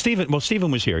 Steven. Well,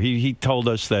 Steven was here. He told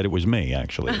us that it was me,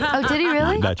 actually. Oh, did he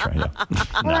really? That's right. Yeah.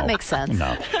 Well, that makes sense.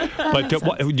 No, but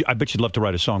I bet you'd love to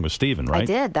write a song with Steven, right? I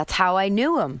did. That's how I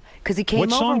knew him, because he came over one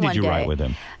day. What song did you write with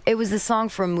him? It was a song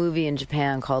for a movie in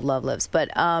Japan called Love Lives.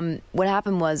 But what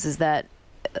happened was that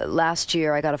last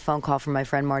year I got a phone call from my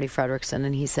friend Marty Fredrickson,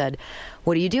 and he said,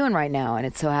 "What are you doing right now?" And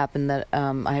it so happened that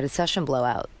I had a session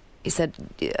blowout. He said,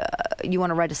 "You want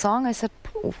to write a song?" I said,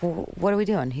 "What are we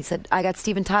doing?" He said, "I got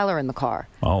Steven Tyler in the car."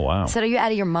 Oh, wow. I said, "Are you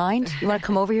out of your mind? You want to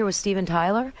come over here with Steven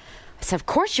Tyler?" I said, "Of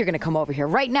course you're going to come over here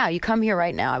right now. You come here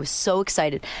right now." I was so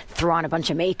excited. Threw on a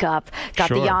bunch of makeup, got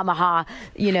the Yamaha,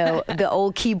 the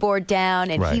old keyboard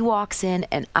down, and he walks in,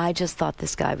 and I just thought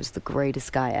this guy was the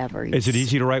greatest guy ever. Is it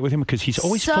easy to write with him? Because he's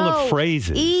always so full of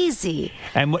phrases. Easy.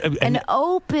 And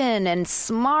open and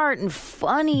smart and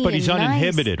funny. But he's and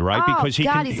uninhibited, right? Oh, Because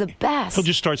God, he's the best. He'll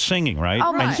just start singing, right?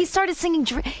 Oh, my, he started singing.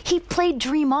 He played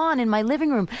Dream On in my living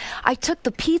room. I took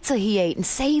the pizza he ate and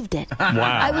saved it. Wow.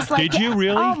 I was like, did you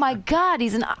really? Oh, my God,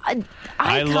 he's an icon.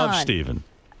 I love Steven.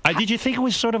 Did you think it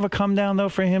was sort of a come down, though,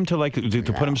 for him to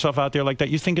put himself out there like that?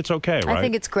 You think it's okay, right? I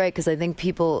think it's great, because I think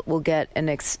people will get an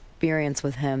experience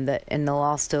with him and they'll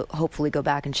also hopefully go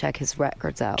back and check his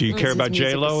records out. Do you care about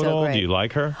J-Lo at all? Do you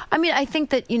like her? I mean, I think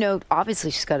that,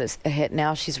 obviously she's got a hit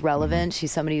now. She's relevant.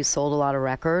 She's somebody who's sold a lot of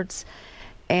records.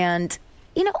 And,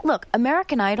 look,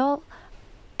 American Idol,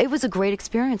 it was a great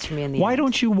experience for me in the end. Why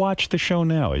don't you watch the show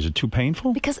now? Is it too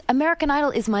painful? Because American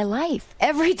Idol is my life.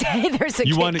 Every day there's a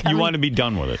You want to be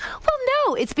done with it? Well,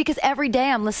 no. It's because every day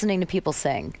I'm listening to people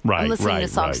sing. Right, I'm listening to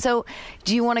songs. Right. So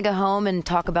do you want to go home and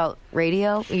talk about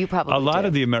radio? You probably A lot do.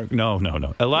 of the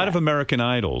No. A lot of American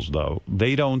Idols, though,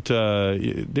 they don't,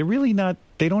 they're really not,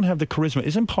 they don't have the charisma.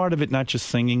 Isn't part of it not just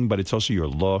singing, but it's also your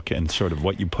look and sort of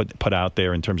what you put out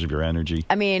there in terms of your energy?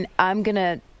 I mean, I'm going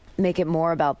to make it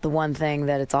more about the one thing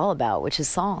that it's all about, which is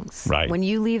songs. Right. When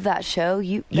you leave that show,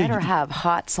 you better have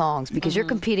hot songs, because you're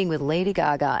competing with Lady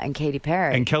Gaga and Katy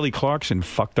Perry. And Kelly Clarkson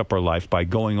fucked up her life by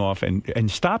going off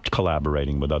and stopped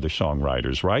collaborating with other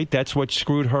songwriters, right? That's what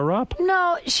screwed her up?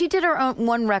 No, she did her own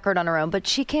one record on her own, but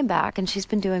she came back and she's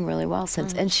been doing really well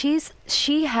since. And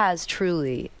she has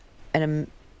truly an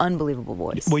unbelievable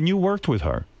voice. When you worked with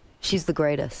her, she's the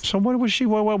greatest. So what was she?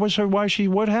 What was her?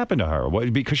 What happened to her?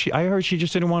 Because I heard she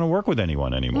just didn't want to work with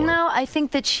anyone anymore. No, I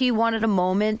think that she wanted a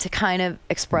moment to kind of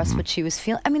express what she was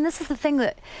feeling. I mean, this is the thing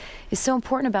that is so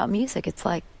important about music. It's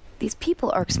like these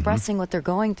people are expressing what they're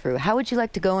going through. How would you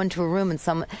like to go into a room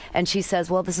and she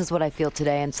says, "Well, this is what I feel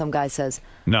today," and some guy says,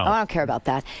 "No, I don't care about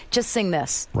that. Just sing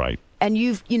this." Right. And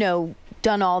you've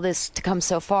done all this to come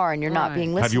so far, and you're not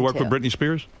being listened to. Have you worked with Britney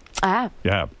Spears? I have.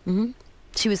 Yeah. Mm-hmm.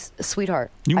 She was a sweeart.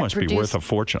 You must be worth a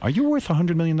fortune. Are you worth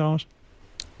 $100 million? Not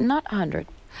 100.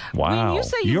 Wow. When you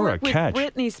say you You're worked a catch.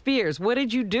 with Britney Spears, what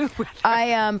did you do with her?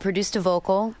 I produced a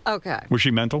vocal. Okay. Was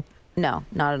she mental? No,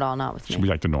 not at all. Not with me. She was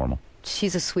like the normal.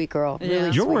 She's a sweet girl. Yeah. Really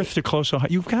You're sweet. worth the close.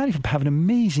 You've got to have an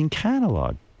amazing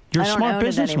catalog. You're a smart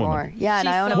businesswoman. Yeah, and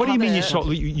I own What do you mean you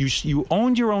sold? You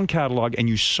owned your own catalog and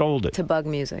you sold it to Bug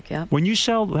Music? Yeah. When you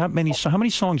sell that many, how many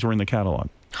songs were in the catalog?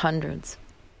 Hundreds.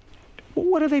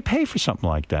 What do they pay for something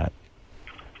like that?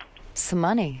 Some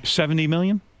money. 70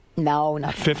 million? No,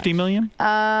 not 50 million?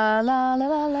 La la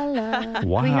la la la.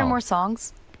 Wow. Can we hear more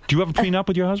songs? Do you have a prenup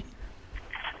with your husband?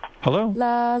 Hello?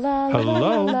 La la la.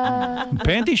 Hello? La, la.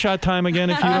 Panty shot time again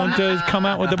if you don't come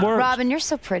out with the words. Robin, you're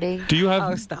so pretty. Do you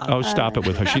have? Oh, stop. Oh, stop it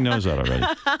with her. She knows that already.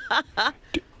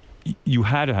 You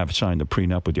had to have signed a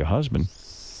prenup with your husband.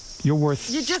 You're worth.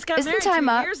 You just got Isn't married time 2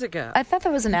 up? years ago. I thought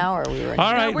that was an hour we were in.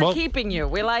 All right, we're well, keeping you.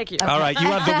 We like you. All right, you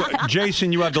have the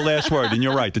Jason. You have the last word, and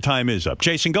you're right. The time is up.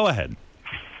 Jason, go ahead.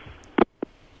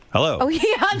 Hello. Oh, he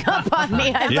hung up on me.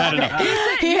 He had enough.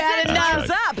 He had That's enough.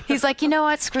 right. He's like, you know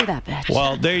what? Screw that bitch.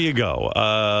 Well, there you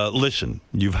go. Listen,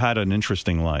 you've had an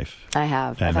interesting life. I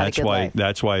have. And I've had a good life.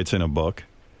 That's why it's in a book.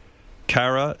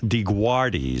 𝗥cie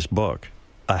𝗶𝗲's book.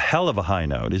 A Hell of a High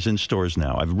Note is in stores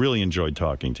now. I've really enjoyed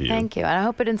talking to you. Thank you. And I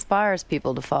hope it inspires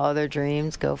people to follow their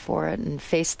dreams, go for it, and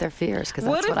face their fears, because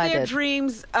that's what I did. What if their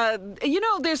dreams,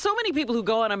 there's so many people who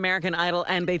go on American Idol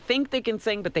and they think they can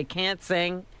sing, but they can't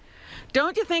sing.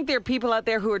 Don't you think there are people out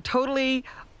there who are totally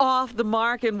off the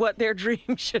mark in what their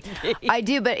dream should be? I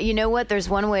do, but you know what? There's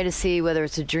one way to see whether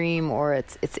it's a dream or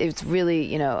it's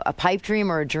really, a pipe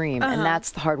dream or a dream, and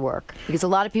that's the hard work. Because a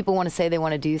lot of people want to say they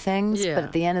want to do things, but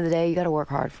at the end of the day, you got to work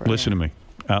hard for it. Listen to me.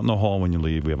 Out in the hall when you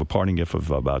leave, we have a parting gift of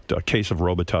about a case of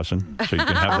Robitussin, so you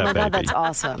can have that baby. Oh my God, that's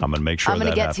awesome. I'm going to make sure I'm that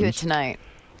going to get to it happens. tonight.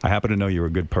 I happen to know you're a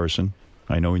good person.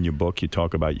 I know in your book you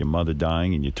talk about your mother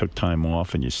dying and you took time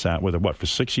off and you sat with her. What, for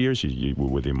 6 years you were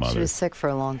with your mother? She was sick for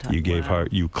a long time. You gave her,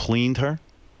 you cleaned her,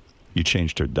 you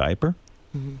changed her diaper,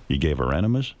 you gave her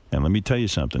enemas, and let me tell you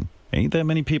something. Ain't that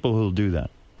many people who'll do that.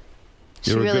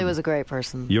 She really was a great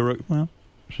person.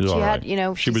 She's all right.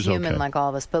 She was human okay. like all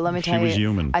of us. But let me tell you, she was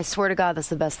human. I swear to God, that's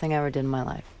the best thing I ever did in my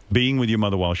life. Being with your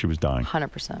mother while she was dying.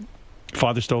 100%.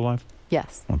 Father still alive?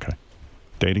 Yes. Okay.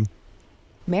 Dating?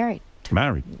 Married.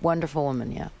 Married. Wonderful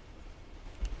woman, yeah.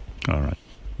 All right.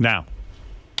 Now.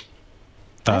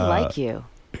 I like you.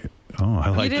 Oh, I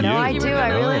like you. No, I do.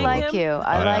 I really like you.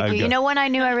 I like you. got- You know when I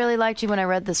knew I really liked you? When I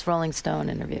read this Rolling Stone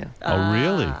interview. Oh,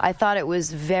 really? I thought it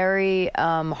was very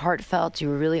heartfelt. You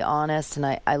were really honest, and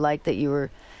I liked that you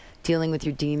were dealing with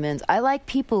your demons. I like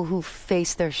people who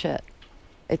face their shit.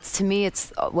 To me,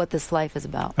 it's what this life is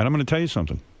about. And I'm going to tell you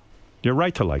something. You're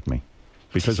right to like me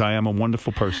because I am a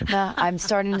wonderful person. Nah, I'm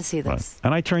starting to see this. Right.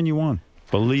 And I turn you on.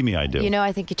 Believe me, I do.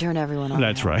 I think you turn everyone on.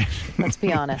 That's now. right. Let's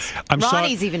be honest.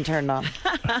 Ronnie's even turned on.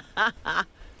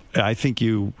 I think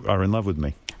you are in love with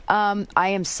me. I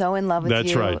am so in love with you.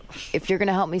 That's right. If you're going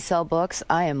to help me sell books,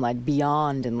 I am like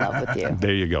beyond in love with you.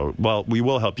 There you go. Well, we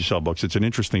will help you sell books. It's an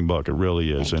interesting book. It really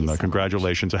is. Thank you so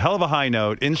congratulations. A Hell of a High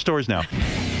Note in stores now.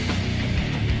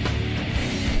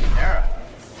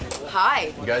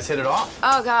 Hi. You guys hit it off.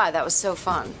 Oh, God, that was so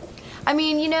fun. I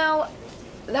mean,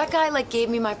 that guy, gave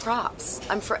me my props.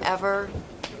 I'm forever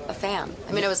a fan.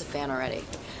 I mean, I was a fan already.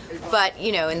 But,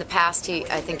 in the past,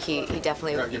 I think he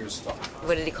definitely,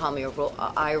 what did he call me,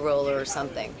 eye roller or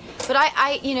something. But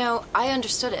I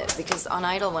understood it because on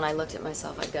Idol, when I looked at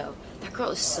myself, I'd go, that girl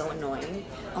is so annoying.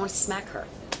 I want to smack her.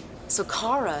 So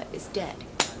Cara is dead.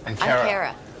 And Cara, I'm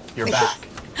Cara. You're back.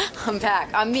 I'm back.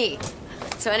 I'm me.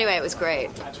 So anyway, it was great.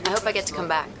 I hope I get to come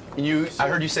back. I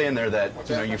heard you say in there that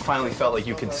you finally felt like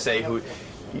you could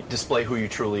display who you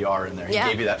truly are in there. He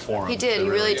gave you that forum. He did. He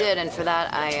really did. And for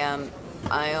that,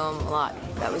 I owe him a lot.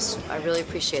 I really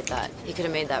appreciate that. He could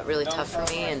have made that really tough for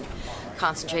me and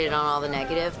concentrated on all the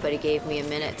negative, but he gave me a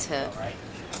minute to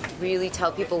really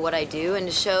tell people what I do and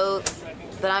to show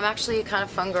that I'm actually a kind of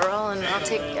fun girl and I don't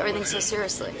take everything so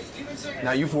seriously.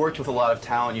 Now, you've worked with a lot of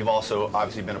talent. You've also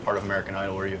obviously been a part of American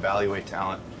Idol where you evaluate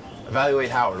talent. Evaluate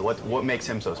Howard. What makes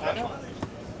him so special?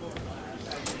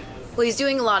 Well, he's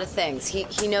doing a lot of things.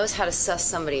 He knows how to suss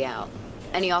somebody out.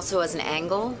 And he also has an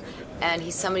angle, and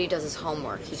he's somebody who does his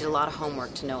homework. He did a lot of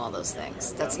homework to know all those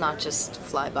things. That's not just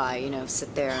fly by,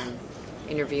 sit there and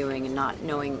interviewing and not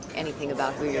knowing anything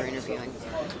about who you're interviewing.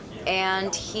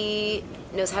 And he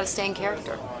knows how to stay in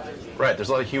character. Right, there's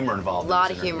a lot of humor involved. A lot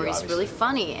of humor. He's really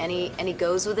funny, and he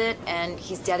goes with it, and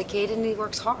he's dedicated, and he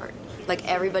works hard. Like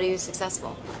everybody who's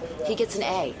successful. He gets an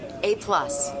A+.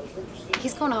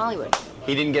 He's going to Hollywood.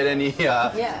 He didn't get any.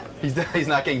 He's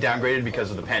not getting downgraded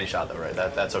because of the panty shot, though, right?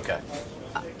 That's okay.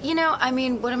 I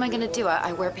mean, what am I going to do?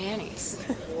 I wear panties.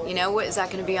 What is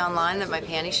that going to be online? That my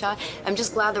panty shot? I'm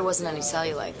just glad there wasn't any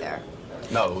cellulite there.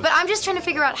 No. But I'm just trying to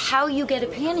figure out how you get a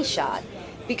panty shot,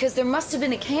 because there must have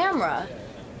been a camera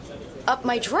up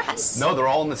my dress. No, they're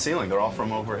all in the ceiling. They're all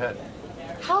from overhead.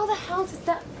 How the hell did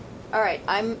that? All right,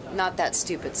 I'm not that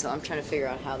stupid, so I'm trying to figure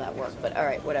out how that worked. But all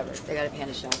right, whatever. They got a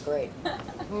panty shot. Great.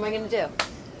 What am I going to do?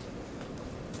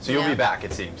 So you'll be back,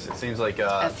 it seems. It seems like...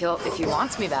 if he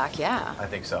wants me back, yeah. I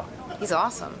think so. He's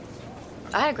awesome.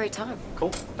 I had a great time. Cool.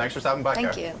 Thanks for stopping by,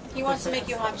 Thank Cara. you. He wants to make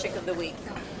you hot chick of the week.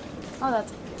 Oh,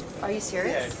 that's... Are you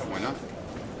serious? Why not?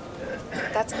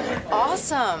 That's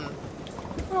awesome.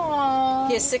 Aww.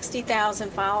 He has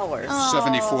 60,000 followers.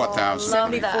 74,000.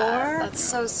 74? That's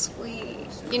so sweet.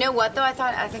 You know what, though?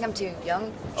 I think I'm too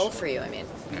old for you, I mean.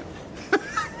 Yeah.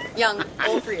 Young,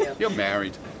 old for you. You're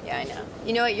married. Yeah, I know.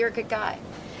 You know what? You're a good guy.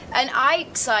 And I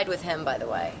side with him, by the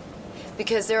way,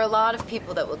 because there are a lot of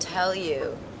people that will tell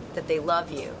you that they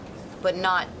love you, but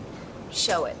not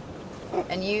show it.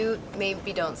 And you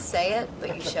maybe don't say it,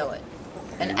 but you show it.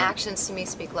 And actions to me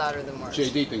speak louder than words.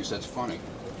 JD thinks that's funny.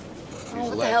 Oh,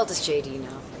 what the hell does JD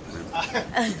know?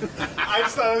 I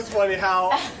just thought it was funny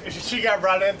how she got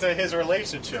brought into his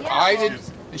relationship. I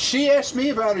She asked me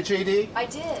about it, JD. I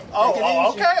did.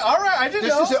 Oh, okay. All right. I didn't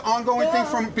know. This is an ongoing thing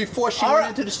from before she went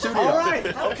into the studio. All right.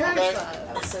 Okay.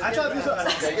 I thought this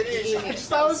was... Take it easy.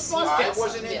 I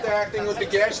wasn't interacting with the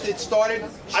guest. It started...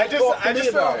 I just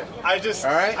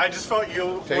felt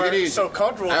you Take it were easy. so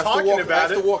comfortable I have talking to walk, about I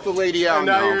have it. to walk the lady out And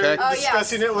now now, you're okay?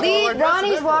 discussing it with Lee, all our guests.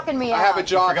 Ronnie's walking me out. I have a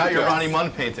job Forgot to your do. Ronnie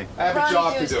Munn painting. I have a Ronnie,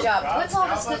 job do to his do. job. What's all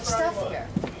this good stuff here?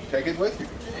 Take it with you.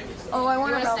 Oh, I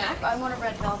want a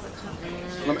red velvet cup.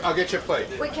 I'll get you a plate.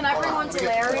 Wait, can I bring one to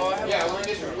Larry? Yeah, we'll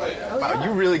get you a plate. Wow,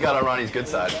 you really got on Ronnie's good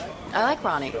side. I like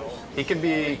Ronnie. He can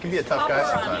be a tough guy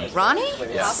sometimes. Ronnie?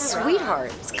 Yeah.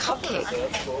 Sweetheart. It's cupcake.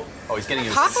 Oh, he's getting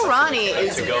his Papa Ronnie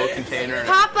is to-go container.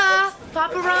 Papa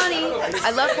Ronnie.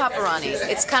 I love Papa Ronnie.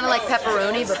 It's kind of like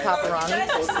pepperoni, but Papa Ronnie.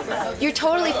 You're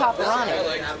totally Papa Ronnie.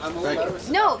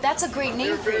 No, that's a great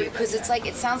name for you because it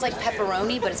sounds like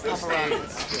pepperoni, but it's Papa Ronnie.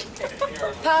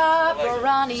 Papa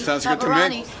Ronnie. Sounds Papa good to me.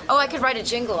 Ronnie. Oh, I could write a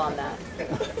jingle on that.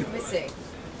 Let me see.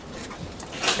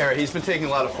 Harry, he's been taking a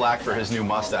lot of flack for his new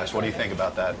mustache. What do you think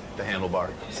about that, the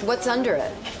handlebar? What's under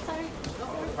it?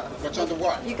 What's under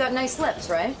what? You got nice lips,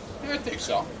 right? I think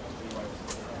so.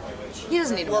 He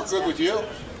doesn't need a Work good with you. Oh,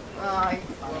 you're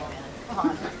funny, man. Come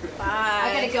on. Bye.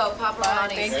 I gotta go. Papa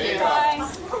Ronnie. Thank See you. Bye.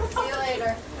 See you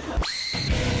later.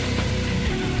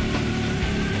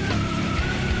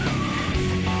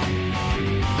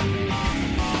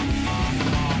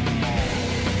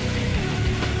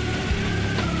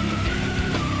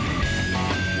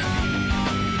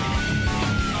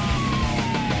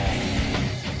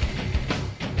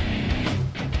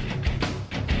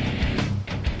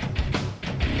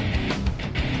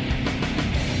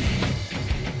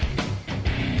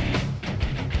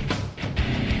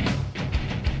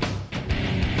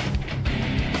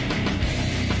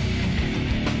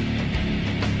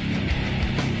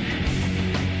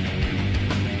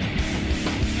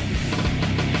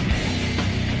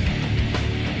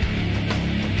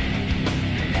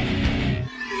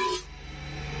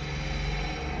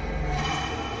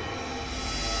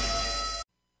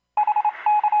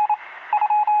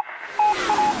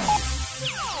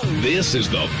 This is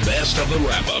the best of the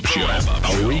wrap-up show.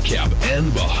 A recap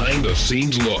and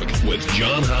behind-the-scenes look with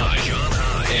John High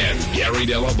and Gary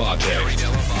Dell'Abate.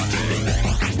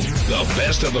 The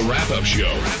best of the wrap-up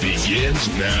show begins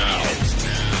now.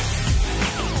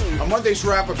 On Monday's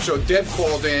wrap-up show, Deb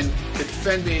called in to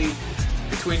defend me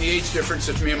between the age difference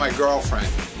of me and my girlfriend.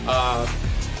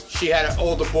 She had an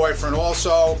older boyfriend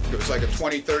also. There was like a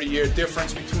 20, 30-year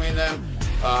difference between them.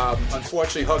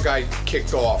 Unfortunately, her guy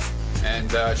kicked off,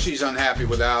 and she's unhappy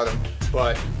without him,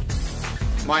 but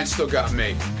mine still got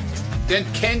me.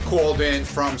 Then Ken called in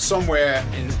from somewhere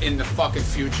in the fucking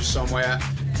future somewhere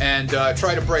and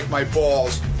tried to break my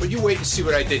balls, but you wait and see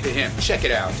what I did to him. Check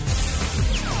it out.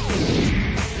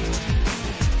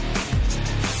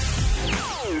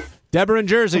 Deborah in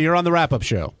Jersey, you're on the wrap-up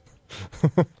show.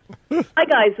 Hi,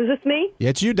 guys. Is this me? Yeah,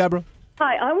 it's you, Deborah.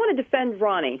 Hi. I want to defend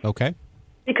Ronnie. Okay.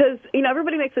 Because,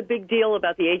 everybody makes a big deal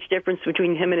about the age difference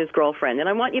between him and his girlfriend. And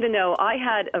I want you to know I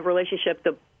had a relationship,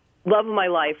 the love of my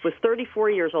life was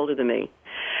 34 years older than me.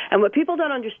 And what people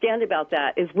don't understand about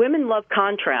that is women love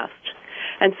contrast.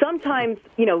 And sometimes,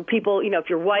 people, if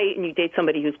you're white and you date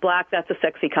somebody who's black, that's a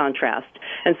sexy contrast.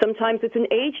 And sometimes it's an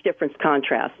age difference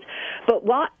contrast. But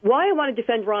why I want to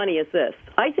defend Ronnie is this.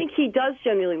 I think he does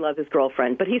genuinely love his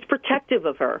girlfriend, but he's protective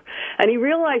of her. And he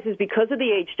realizes because of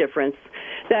the age difference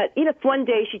that, if one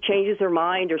day she changes her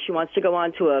mind or she wants to go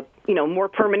on to a, more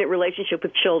permanent relationship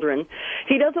with children,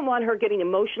 he doesn't want her getting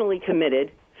emotionally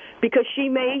committed because she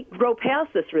may grow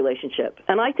past this relationship.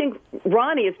 And I think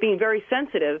Ronnie is being very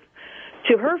sensitive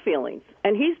to her feelings,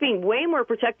 and he's being way more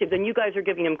protective than you guys are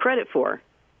giving him credit for.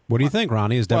 What do you think,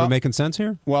 Ronnie? Is Deborah making sense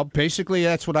here? Well, basically,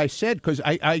 that's what I said, because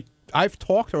I've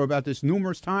talked to her about this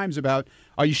numerous times about,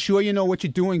 are you sure you know what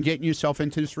you're doing getting yourself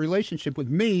into this relationship with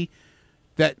me?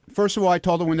 That, first of all, I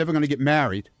told her we're never going to get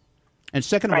married. And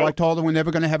second of all, I told her we're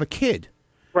never going to have a kid.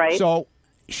 Right. So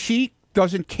she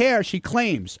doesn't care, she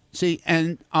claims. See,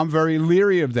 and I'm very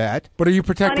leery of that. But are you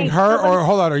protecting her, or,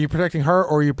 hold on, are you protecting her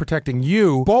or are you protecting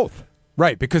you? Both.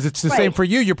 Right, because it's the same for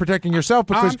you. You're protecting yourself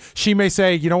because she may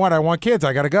say, you know what, I want kids,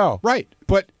 I got to go. Right,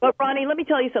 but Ronnie, let me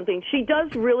tell you something. She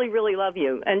does really, really love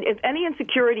you. And if any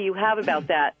insecurity you have about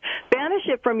that, banish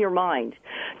it from your mind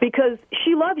because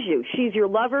she loves you. She's your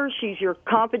lover. She's your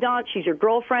confidant. She's your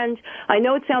girlfriend. I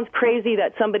know it sounds crazy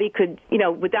that somebody could,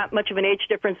 with that much of an age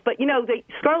difference, but,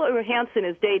 Scarlett Johansson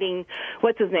is dating,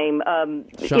 what's his name?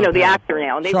 The actor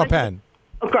now. And Sean Penn.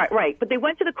 Right. But they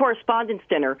went to the correspondence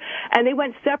dinner, and they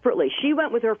went separately. She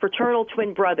went with her fraternal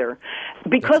twin brother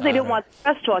because they didn't want the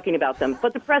press talking about them.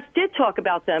 But the press did talk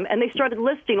about them, and they started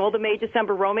listing all the May,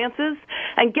 December romances.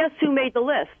 And guess who made the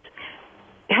list?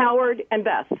 Howard and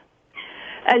Beth.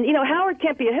 And, Howard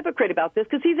can't be a hypocrite about this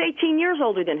because he's 18 years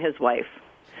older than his wife.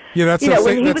 Yeah, that's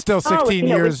still 16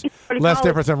 years less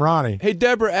difference than Ronnie. Hey,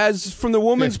 Deborah, as from the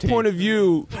woman's point of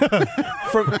view,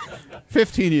 from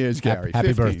 15 years, Gary.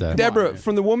 Happy 15. birthday. Deborah,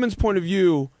 from the woman's point of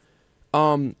view,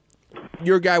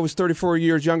 your guy was 34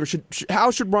 years younger. How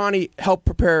should Ronnie help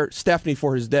prepare Stephanie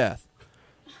for his death?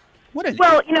 What an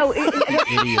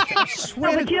idiot! I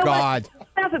swear to God.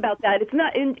 Laugh about that. It's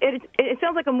not. It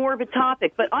sounds like a morbid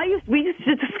topic, but we used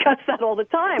to discuss that all the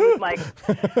time with Mike.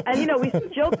 And we used to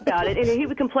joke about it, and he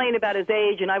would complain about his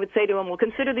age, and I would say to him, "Well,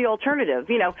 consider the alternative."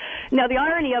 Now the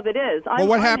irony of it is,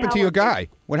 what happened to your guy?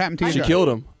 What happened to your guy? She killed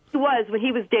him. He was when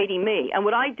he was dating me. And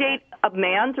would I date a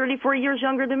man 34 years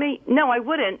younger than me? No, I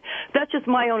wouldn't. That's just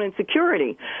my own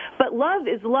insecurity. But love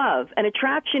is love, and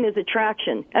attraction is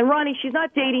attraction. And Ronnie, she's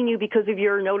not dating you because of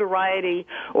your notoriety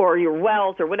or your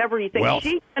wealth or whatever you think. Wealth.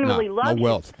 She generally loves no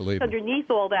wealth, you believe me. underneath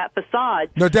all that facade.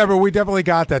 No, Deborah, we definitely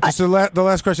got that. Just the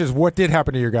last question is, what did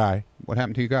happen to your guy? What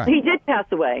happened to your guy? He did pass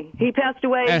away. He passed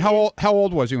away. And how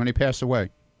old was he when he passed away?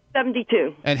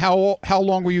 72. And how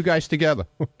long were you guys together?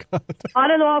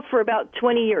 On and off for about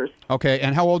 20 years. Okay,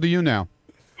 and how old are you now?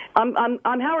 I'm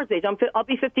Howard's age. I'll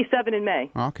be 57 in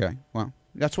May. Okay, well,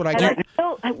 that's what I And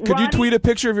do. Could you tweet a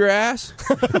picture of your ass?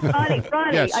 Ronnie,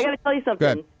 Yes. I got to tell you Go something.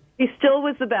 ahead. He still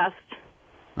was the best.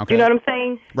 Okay. You know what I'm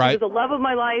saying? Right. He was the love of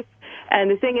my life. And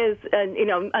the thing is,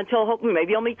 until hopefully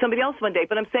maybe I'll meet somebody else one day.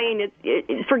 But I'm saying,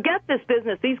 forget this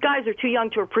business. These guys are too young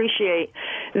to appreciate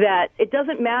that it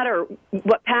doesn't matter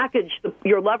what package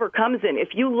your lover comes in. If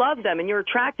you love them and you're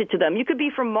attracted to them, you could be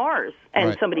from Mars and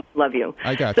Right. somebody can love you.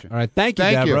 I got you. All right, thank you,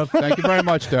 Deborah. Thank you very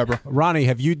much, Deborah. Ronnie,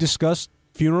 have you discussed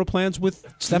funeral plans with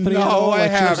Stephanie? No, at all, I like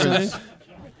you were haven't. saying?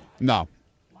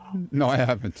 No, I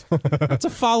haven't. That's a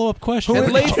follow-up question.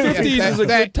 And late 50s is a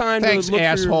good time Thanks, to look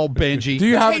asshole for Benji. Do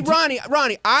you have? Hey,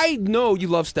 Ronnie, I know you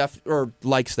love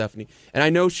like Stephanie, and I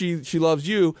know she loves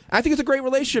you. I think it's a great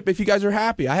relationship if you guys are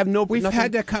happy. I have no. We've nothing,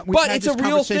 had that. But it's a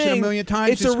real thing. A million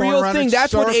times. It's a real thing.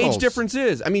 That's what age circles. difference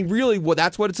is. I mean, really,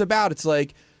 that's what it's about. It's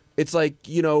like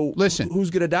listen, who's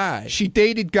gonna die? She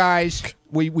dated guys.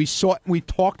 We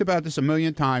talked about this a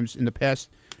million times in the past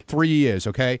 3 years.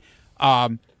 Okay.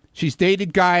 She's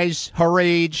dated guys her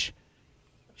age.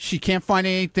 She can't find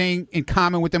anything in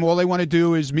common with them. All they want to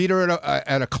do is meet her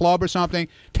at a club or something,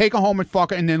 take her home and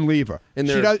fuck her, and then leave her. And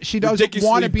she doesn't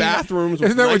want to be bathrooms.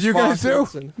 Isn't that what you guys do?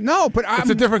 No, but It's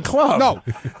a different club. No,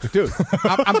 dude,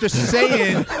 I'm just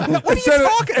saying. What are you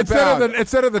talking about?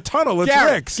 Instead of the tunnel, it's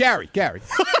Rick's. Gary.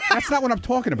 That's not what I'm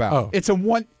talking about. Oh. It's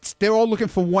they're all looking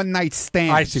for one night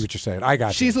stands. I see what you're saying. I got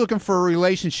you. She's looking for a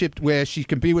relationship where she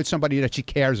can be with somebody that she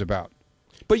cares about.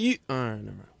 But you, never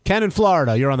mind. Ken in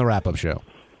Florida, you're on the wrap-up show.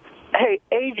 Hey,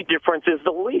 age difference is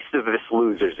the least of this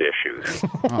loser's issues.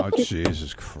 Oh,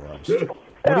 Jesus Christ.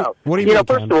 What do you mean,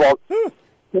 first Ken? of all,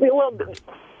 well,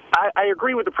 I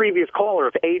agree with the previous caller.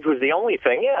 If age was the only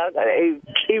thing,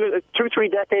 even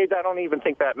 2-3 decades, I don't even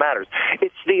think that matters.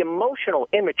 It's the emotional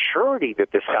immaturity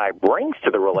that this guy brings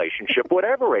to the relationship,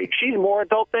 whatever age. She's more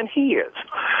adult than he is.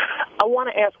 I want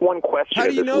to ask one question. How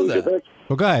do you know that?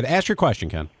 Well, go ahead. Ask your question,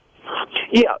 Ken.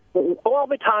 Yeah, all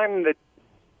the time that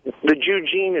the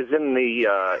Eugene is in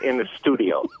the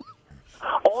studio,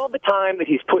 all the time that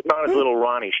he's putting on his little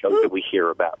Ronnie show that we hear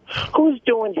about, who's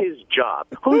doing his job?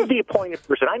 Who's the appointed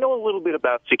person? I know a little bit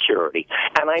about security,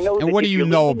 and I know. And what do you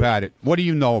know about it? What do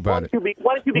you know about it?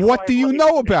 What do you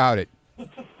know about it?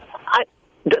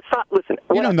 Listen,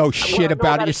 you don't know shit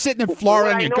about it. You're sitting in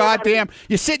Florida in your goddamn.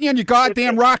 You're sitting in your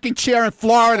goddamn rocking chair in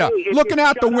Florida, looking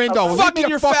out the window. Fucking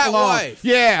your fat alone. wife.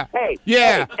 Yeah. Hey,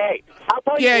 I'll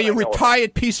tell you. Yeah, what you I know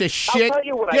retired piece of shit. tell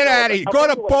you what I Get know out of here. I'll Go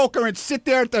tell to you what- Boca and sit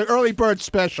there at the early bird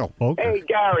special. Hey,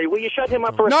 Gary, will you shut him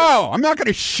up for a No, I'm not going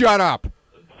to shut up.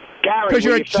 Gary, Because will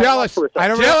you're you shut him up jealous. for a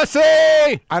second?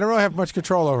 Jealousy! I don't really have much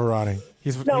control over Ronnie.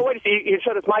 No, wait a second. You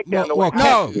shut his mic down.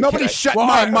 No, nobody shut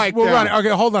my mic well, down. Ronnie, okay,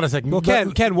 hold on a second. Well,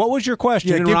 Ken, what was your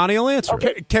question? And Ronnie will answer.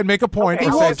 Ken, make a point. He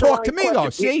and won't say- talk to me,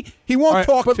 though. See? He won't All right,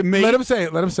 talk but to me. Let him say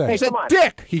it. Let him say it. He's a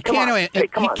dick. He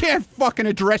can't fucking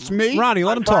address me. Ronnie,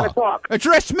 let him talk.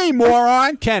 Address me,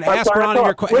 moron. Ken, ask Ronnie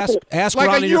your question. Ask like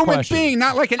Ronnie a your human question. being,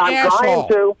 not like an I'm asshole.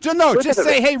 trying to. No, Listen just to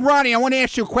say, this. hey, Ronnie, I want to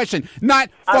ask you a question. Not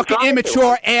I'm fucking trying to.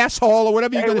 immature asshole or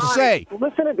whatever you're going to Ronnie, say.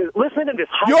 Listen to this. Listen to this.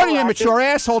 You're the hyperactive- immature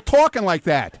asshole talking like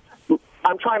that.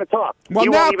 I'm trying to talk. Well,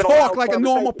 You now won't even talk allow like a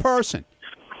normal conversation. person.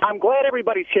 I'm glad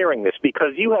everybody's hearing this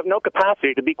because you have no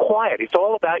capacity to be quiet. It's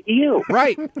all about you.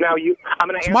 Right. Now, I'm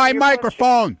going to answer my your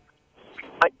microphone.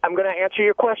 I'm going to answer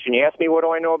your question. You asked me what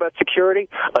do I know about security?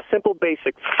 A simple,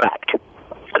 basic fact.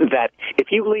 That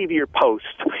if you leave your post,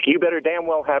 you better damn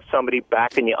well have somebody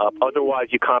backing you up. Otherwise,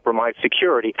 you compromise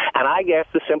security. And I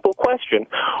ask the simple question,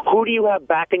 who do you have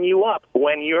backing you up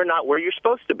when you're not where you're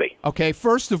supposed to be? Okay,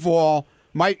 first of all,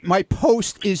 my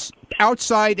post is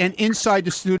outside and inside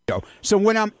the studio. So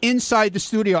when I'm inside the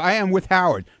studio, I am with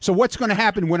Howard. So what's going to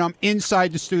happen when I'm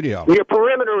inside the studio? Your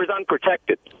perimeter is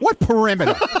unprotected. What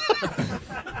perimeter?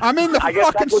 I'm in the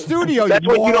fucking studio. That's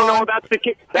what you don't know about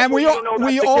security. And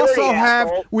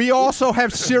we also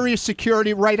have serious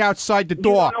security right outside the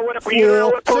door. So you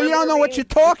don't know what you're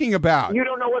talking about. You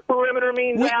don't know what perimeter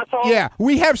means, asshole? Yeah,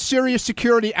 we have serious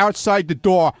security outside the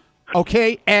door.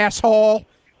 Okay, asshole.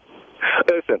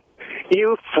 Listen,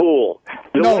 you fool.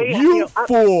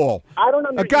 Fool. I don't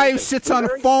understand. A guy who sits on a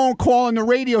phone calling the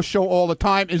radio show all the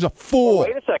time is a fool.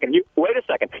 Wait a second. You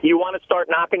want to start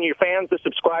knocking your fans, the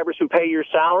subscribers who pay your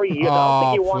salary?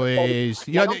 I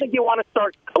don't think you want to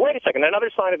start. Wait a second.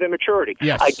 Another sign of immaturity.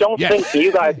 Yes. I don't think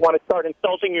you guys want to start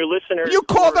insulting your listeners. You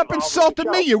called up and insulted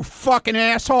me, you fucking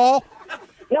asshole.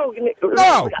 No,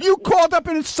 you called up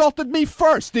and insulted me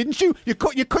first, didn't you? You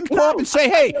couldn't call up and say,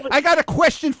 "Hey, I got a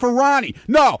question for Ronnie."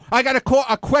 No, I got a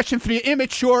question for the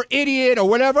immature idiot or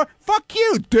whatever. Fuck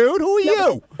you, dude. Who are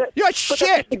you? You're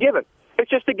shit. It's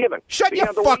just a given. Shut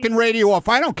your fucking radio off.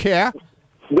 I don't care.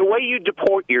 The way you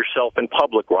deport yourself in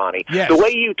public, Ronnie. Yes. The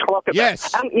way you talk about.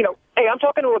 Yes. Hey, I'm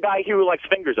talking to a guy who likes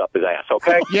fingers up his ass.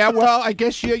 Okay. Yeah. Well, I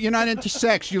guess you're not into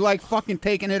sex. You like fucking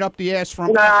taking it up the ass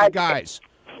from fucking guys.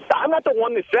 I'm not the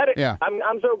one that said it. Yeah.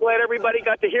 I'm so glad everybody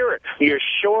got to hear it. You're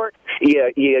short.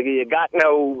 You got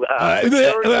no.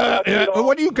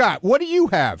 What do you got? What do you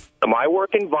have? My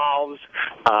work involves.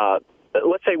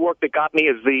 Let's say work that got me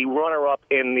as the runner-up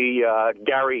in the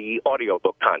Gary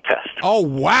audiobook contest. Oh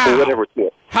wow! Or whatever it's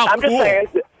called. How cool. Just saying.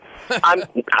 I'm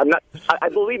not. I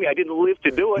believe me. I didn't live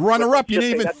to do it. Runner-up. You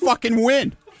didn't even fucking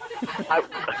win.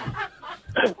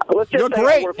 You're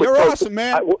great. You're awesome,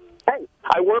 man.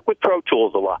 I work with Pro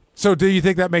Tools a lot. So do you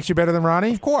think that makes you better than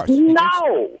Ronnie? Of course.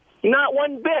 No, not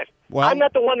one bit. Well, I'm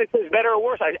not the one that says better or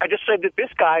worse. I just said that this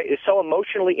guy is so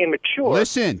emotionally immature.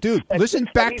 Listen, dude, listen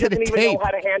back to the tape. He doesn't even know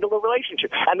how to handle a relationship.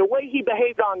 And the way he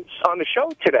behaved on the show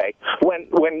today,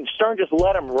 when Stern just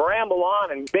let him ramble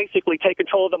on and basically take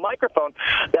control of the microphone,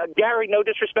 Gary, no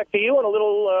disrespect to you and a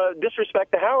little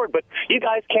disrespect to Howard, but you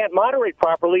guys can't moderate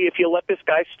properly if you let this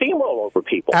guy steamroll over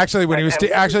people. Actually, when he was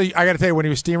I got to tell you, when he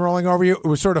was steamrolling over you, it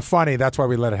was sort of funny. That's why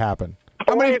we let it happen.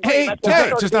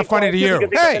 It's just not funny to you.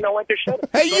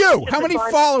 Hey, you! How many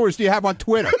followers do you have on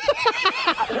Twitter?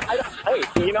 Hey,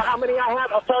 you know how many I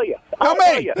have? I'll tell you. How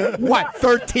many? What,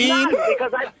 13?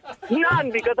 None,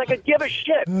 because I could give a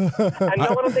shit. And I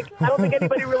don't think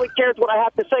anybody really cares what I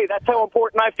have to say. That's how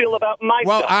important I feel about myself.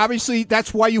 Well, obviously,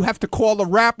 that's why you have to call the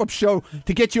wrap-up show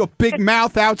to get your big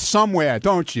mouth out somewhere,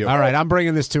 don't you? All right, I'm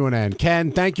bringing this to an end.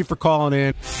 Ken, thank you for calling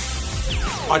in.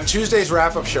 On Tuesday's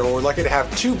wrap-up show, we're lucky to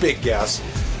have two big guests,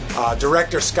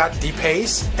 director Scott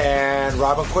𝗔𝗿𝗄 and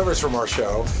Robin Quivers from our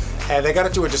show. And they got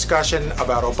into a discussion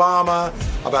about Obama,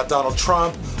 about Donald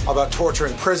Trump, about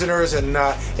torturing prisoners, and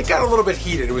it got a little bit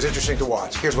heated. It was interesting to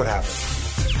watch. Here's what happened.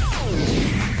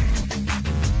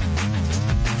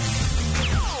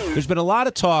 There's been a lot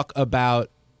of talk about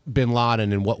bin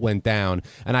Laden and what went down,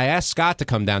 and I asked Scott to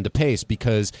come down to Pace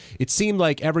because it seemed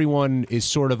like everyone is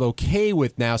sort of okay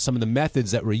with now some of the methods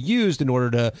that were used in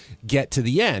order to get to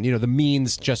the end. You know, the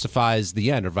means justifies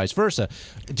the end, or vice versa.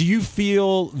 Do you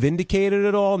feel vindicated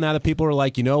at all now that people are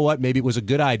like, you know what, maybe it was a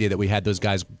good idea that we had those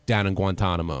guys down in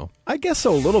Guantanamo? I guess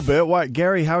so, a little bit. Why,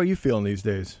 Gary, how are you feeling these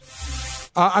days?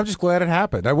 I'm just glad it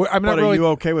happened. I'm not really... Are you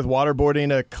okay with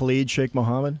waterboarding Khalid Sheikh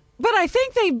Mohammed? But I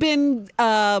think they've been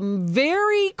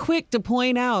very quick to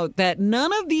point out that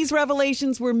none of these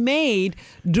revelations were made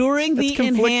during the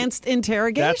enhanced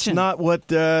interrogation. That's not what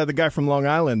the guy from Long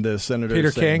Island, the senator,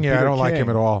 Peter King. Yeah, I don't like him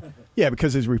at all. Yeah,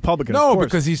 because he's Republican. No, of course.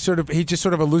 because he's just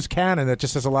sort of a loose cannon that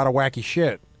just says a lot of wacky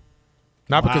shit.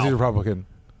 Not because he's Republican.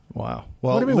 Wow.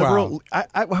 Well, what do you mean, liberal,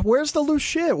 where's the loose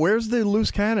shit? Where's the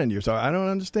loose cannon you're talking? I don't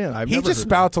understand. He just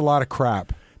spouts a lot of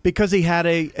crap because he had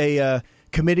a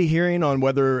committee hearing on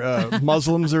whether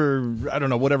Muslims or I don't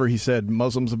know, whatever he said,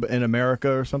 Muslims in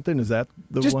America or something. Is that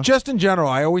the one? Just in general,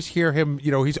 I always hear him.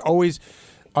 You know, he's always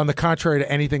on the contrary to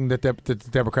anything that the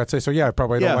Democrats say. So yeah, I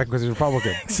probably don't like him because he's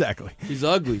Republican. Exactly. He's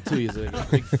ugly too. He's like a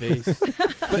big face.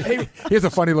 But hey, he's a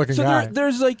funny looking guy.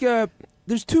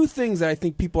 There's two things that I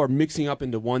think people are mixing up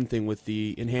into one thing with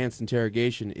the enhanced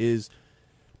interrogation is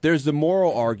there's the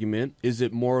moral argument. Is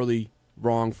it morally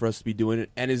wrong for us to be doing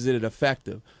it, and is it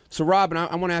effective? So, Robin,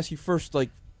 I want to ask you first, like,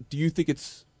 do you think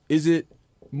is it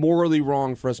morally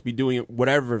wrong for us to be doing it,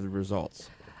 whatever the results?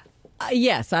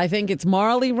 Yes, I think it's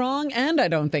morally wrong, and I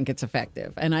don't think it's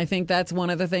effective. And I think that's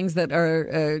one of the things that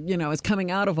are, is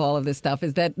coming out of all of this stuff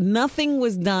is that nothing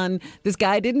was done. This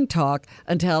guy didn't talk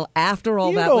until after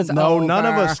all that was over. No, none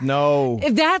of us know.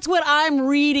 That's what I'm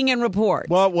reading in reports.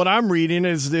 Well, what I'm reading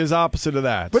is opposite of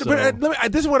that.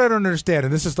 But this is what I don't understand,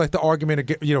 and this is like the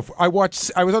argument. I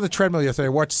was on the treadmill yesterday. I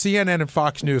watched CNN and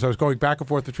Fox News. I was going back and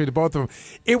forth between the both of them.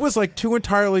 It was like two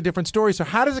entirely different stories. So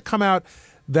how does it come out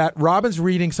that Robin's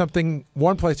reading something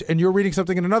one place and you're reading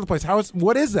something in another place?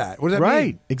 What is that? What does that mean?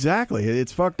 Right, exactly.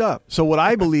 It's fucked up. So what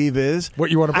I believe is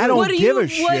what you want to believe. I don't give a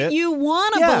shit. What you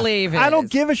want to believe is. I don't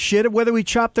give a shit whether we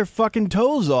chop their fucking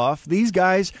toes off. These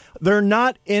guys, they're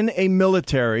not in a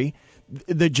military.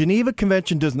 The Geneva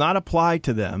Convention does not apply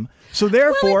to them. So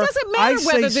therefore, well, it doesn't matter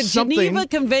whether the Geneva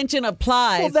Convention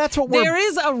applies. Well, that's what there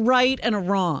is a right and a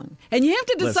wrong, and you have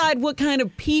to decide what kind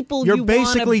of people you want to be. You're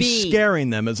basically scaring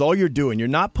them. Is all you're doing. You're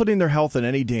not putting their health in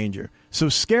any danger. So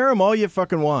scare them all you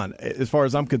fucking want, as far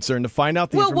as I'm concerned, to find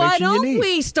out the information you need. Well, why don't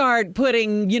we start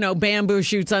putting, bamboo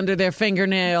shoots under their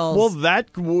fingernails? Well, that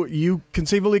you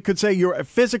conceivably could say you're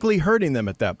physically hurting them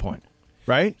at that point.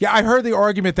 Right? Yeah, I heard the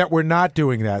argument that we're not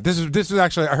doing that. This is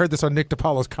actually, I heard this on Nick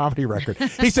DiPaolo's comedy record.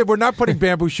 He said we're not putting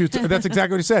bamboo shoots. That's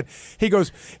exactly what he said. He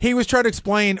goes, he was trying to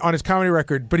explain on his comedy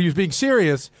record, but he was being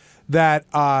serious that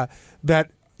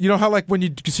you know how like when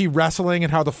you see wrestling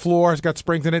and how the floor has got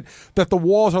springs in it, that the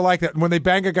walls are like that. And when they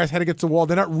bang a guy's head against the wall,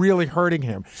 they're not really hurting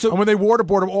him. And when they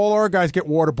waterboard him, all our guys get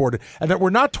waterboarded. And that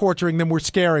we're not torturing them, we're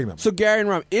scaring them. So Gary and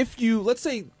Rob, if you, let's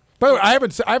say... By the way,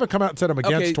 I haven't come out and said I'm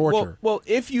against torture. Well,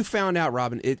 if you found out,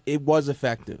 Robin, it was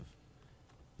effective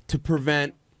to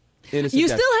prevent innocent you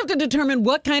death. still have to determine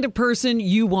what kind of person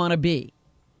you want to be.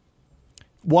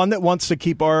 One that wants to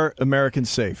keep our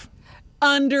Americans safe.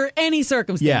 Under any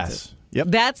circumstances. Yes. Yep.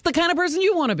 That's the kind of person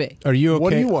you want to be. Are you okay? What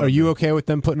do you want? Are you okay with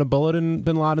them putting a bullet in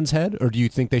Bin Laden's head, or do you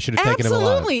think they should have taken him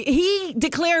alive? Absolutely. He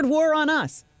declared war on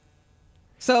us.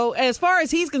 So as far as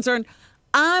he's concerned,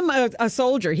 I'm a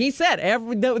soldier. He said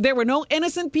there were no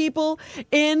innocent people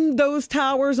in those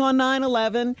towers on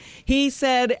 9/11. He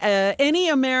said any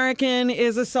American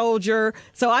is a soldier.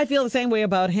 So I feel the same way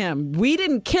about him. We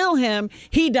didn't kill him.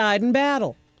 He died in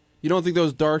battle. You don't think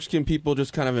those dark-skinned people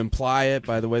just kind of imply it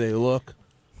by the way they look?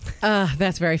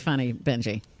 That's very funny,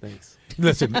 Benji. Thanks.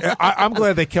 Listen, I'm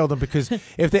glad they killed him, because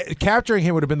capturing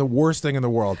him would have been the worst thing in the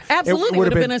world. Absolutely, it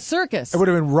would have been a circus. It would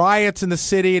have been riots in the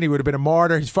city, and he would have been a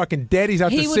martyr. He's fucking dead. He's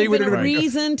out to sea. He would have been a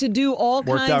reason to do all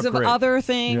kinds of other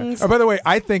things. Yeah. Oh, by the way,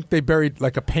 I think they buried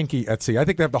like a pinky at sea. I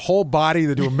think they have the whole body.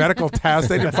 They do a medical test.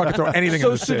 They didn't fucking throw anything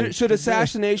in the sea. So should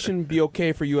assassination be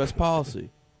okay for U.S. policy?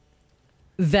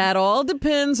 That all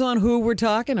depends on who we're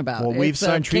talking about. Well, we've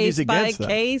signed treaties against that.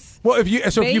 Case well,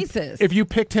 basis. if you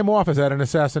picked him off, is that an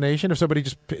assassination? If somebody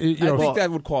just, I think that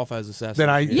would qualify as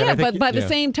assassination. Then but by the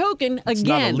same token, again,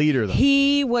 not a leader, though.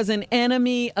 He was an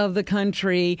enemy of the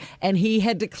country, and he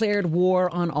had declared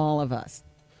war on all of us.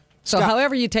 So, Scott,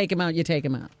 however you take him out, you take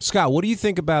him out. Scott, what do you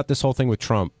think about this whole thing with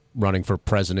Trump running for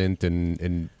president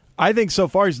and I think so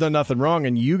far he's done nothing wrong,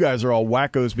 and you guys are all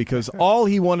wackos because all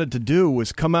he wanted to do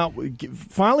was come out,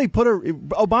 finally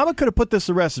Obama could have put this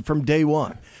to rest from day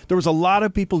one. There was a lot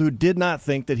of people who did not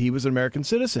think that he was an American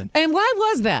citizen. And why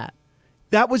was that?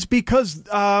 That was because,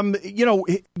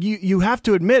 you have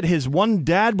to admit his one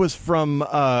dad was from,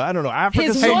 Africa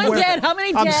his somewhere. His one dad? How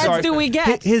many dads do we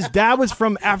get? His dad was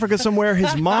from Africa somewhere.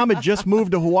 His mom had just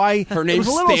moved to Hawaii. Her name's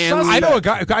Stanley. I know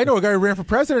a guy who ran for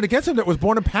president against him that was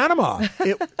born in Panama.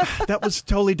 That was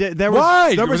totally different. There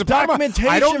was documentation.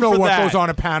 I don't know for what that. goes on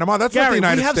in Panama. That's not the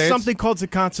United States. We have something called the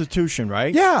Constitution,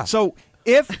 right? Yeah. So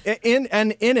if in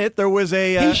it there was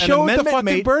he showed an the fucking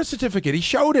made, birth certificate. He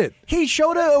showed it. He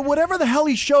showed whatever the hell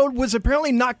he showed was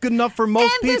apparently not good enough for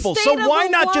most people. So why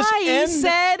not just end? He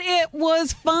said it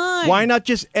was fine. Why not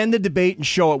just end the debate and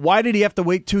show it? Why did he have to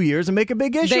wait 2 years and make a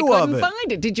big issue of it? They couldn't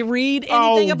find it. Did you read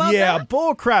anything about that?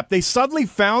 Bull crap. They suddenly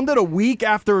found it a week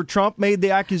after Trump made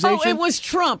the accusation. Oh, it was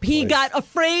Trump. He got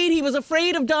afraid. He was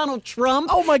afraid of Donald Trump.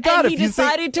 Oh my God! And he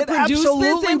decided to produce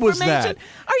this information. Was that.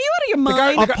 Are you out of your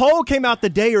mind? A poll came out the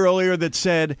day earlier that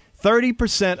said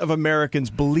 30% of Americans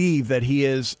believe that he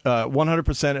is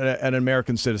 100% an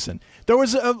American citizen. There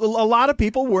was a lot of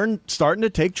people weren't starting to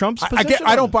take Trump's position.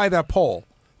 I don't buy that poll.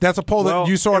 That's a poll that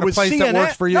you saw at a place that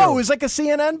works for you. No, it was like a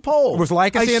CNN poll. It was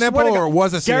like a CNN poll, or it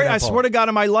was a CNN Gary, poll? I swear to God,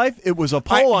 in my life, it was a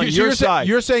poll on your side.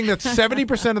 You're saying that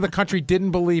 70% of the country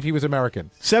didn't believe he was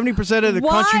American. 70% of the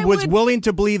country was willing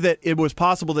to believe that it was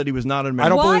possible that he was not an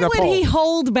American. Why would he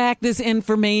hold back this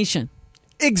information?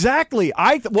 Exactly.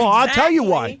 I'll tell you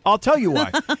why. I'll tell you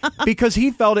why. Because he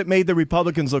felt it made the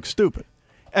Republicans look stupid.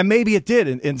 And maybe it did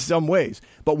in some ways.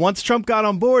 But once Trump got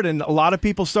on board and a lot of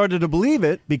people started to believe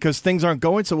it because things aren't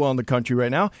going so well in the country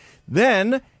right now,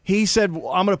 then he said,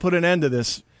 well, I'm going to put an end to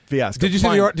this fiasco. Did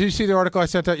you see the article I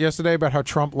sent out yesterday about how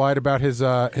Trump lied about his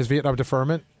Vietnam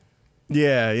deferment?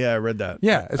 Yeah, I read that.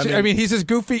 Yeah, I mean, he's as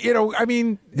goofy.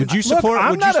 Would you support? Look,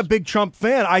 I'm not a big Trump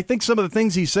fan. I think some of the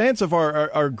things he's saying so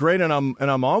far are great, and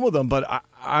I'm on with them. But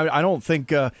I don't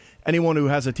think anyone who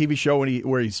has a TV show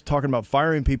where he's talking about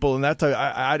firing people and that type,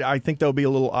 I think that would be a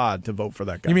little odd to vote for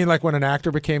that guy. You mean like when an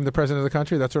actor became the president of the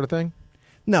country, that sort of thing?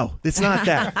 No, it's not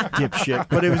that dipshit.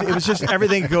 But it was just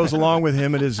everything that goes along with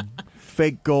him and his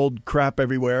fake gold crap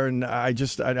everywhere, and I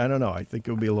don't know. I think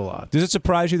it would be a little odd. Does it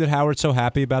surprise you that Howard's so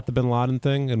happy about the Bin Laden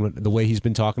thing and the way he's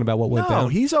been talking about what went down? No,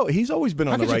 he's always been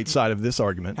on the right side of this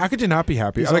argument. How could you not be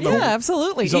happy?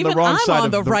 Absolutely. He's on Even the wrong I'm side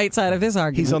on the right side of this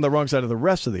argument. He's on the wrong side of the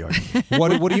rest of the argument. What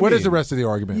do you mean? What is the rest of the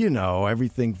argument? You know,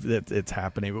 everything that's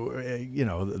happening. You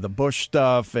know, the Bush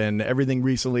stuff and everything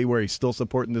recently where he's still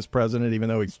supporting this president even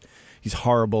though he's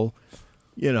horrible.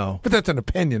 You know, but that's an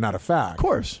opinion, not a fact. Of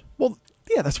course. Well,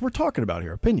 yeah, that's what we're talking about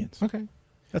here. Opinions. Okay.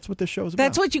 That's what this show is about.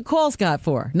 That's what you call Scott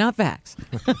for, not facts.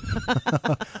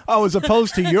 Oh, as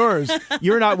opposed to yours,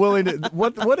 you're not willing to.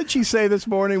 What did she say this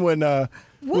morning when?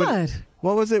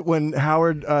 What was it when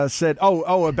Howard said?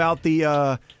 About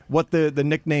the what the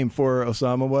nickname for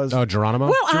Osama was? Oh, Geronimo.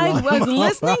 Well, I was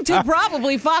listening to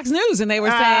probably Fox News, and they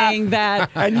were saying that.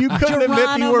 And you couldn't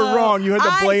admit you were wrong. You had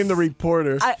to blame the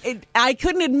reporter. I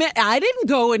couldn't admit. I didn't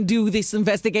go and do this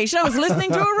investigation. I was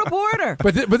listening to a reporter.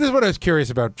 But this is what I was curious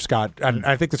about, Scott, and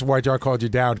I think this is why John called you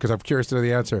down, because I'm curious to know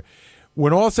the answer.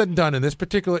 When all said and done in this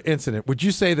particular incident, would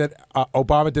you say that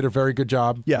Obama did a very good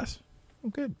job? Yes. Oh,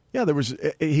 good. Yeah,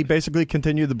 he basically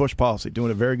continued the Bush policy,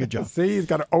 doing a very good job. See, he's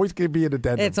got to always be an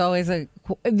addendum. It's always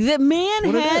the man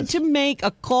had to make a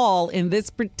call in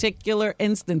this particular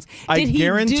instance. Did he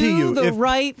do the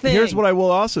right thing? Here's what I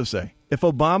will also say: if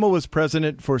Obama was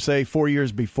president for say 4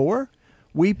 years before,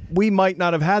 we might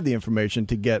not have had the information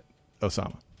to get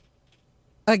Osama.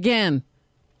 Again.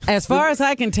 As far as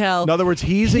I can tell, in other words,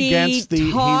 he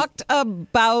talked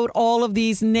about all of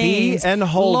these names. He and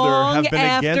Holder long have been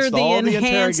after against the all the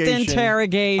enhanced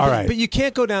interrogation. All right, but you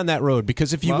can't go down that road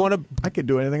because if you want to, I could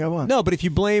do anything I want. No, but if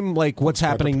you blame like what's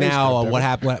happening now on what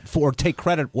happened, or take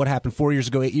credit what happened 4 years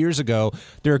ago, 8 years ago,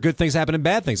 there are good things that happen and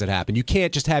bad things that happen. You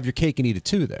can't just have your cake and eat it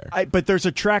too. There, but there's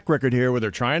a track record here where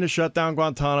they're trying to shut down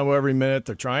Guantanamo every minute.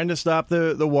 They're trying to stop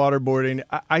the waterboarding.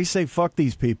 I say fuck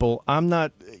these people. I'm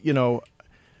not,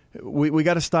 We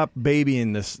got to stop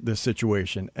babying this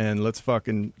situation, and let's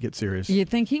fucking get serious. You'd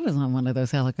think he was on one of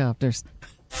those helicopters.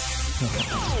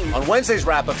 On Wednesday's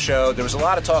wrap-up show, there was a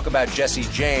lot of talk about Jesse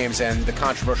James and the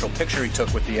controversial picture he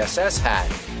took with the SS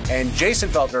hat. And Jason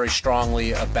felt very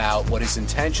strongly about what his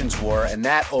intentions were, and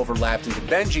that overlapped into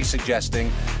Benji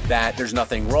suggesting that there's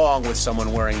nothing wrong with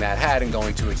someone wearing that hat and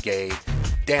going to a gay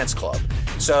dance club.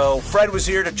 So Fred was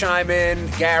here to chime in,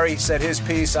 Gary said his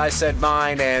piece, I said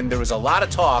mine, and there was a lot of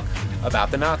talk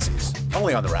about the Nazis.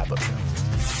 Only on the wrap-up show.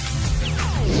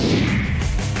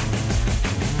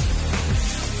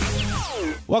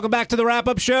 Welcome back to the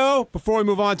wrap-up show. Before we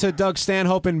move on to Doug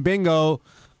Stanhope and Bingo,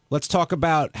 let's talk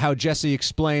about how Jesse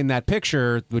explained that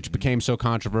picture, which became so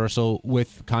controversial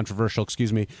with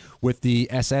the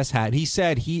SS hat. He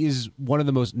said he is one of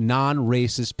the most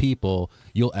non-racist people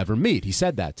you'll ever meet. He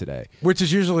said that today. Which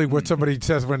is usually what somebody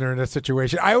says when they're in a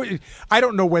situation. I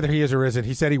don't know whether he is or isn't.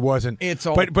 He said he wasn't. It's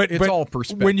all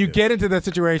perspective. When you get into that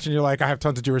situation, you're like, I have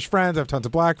tons of Jewish friends. I have tons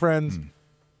of black friends.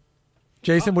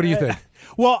 Jason, what do you think?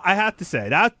 Well, I have to say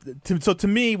that. So to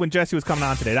me, when Jesse was coming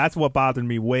on today, that's what bothered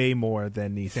me way more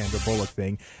than the Sandra Bullock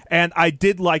thing. And I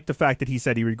did like the fact that he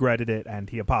said he regretted it and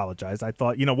he apologized. I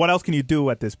thought, what else can you do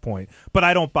at this point? But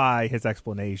I don't buy his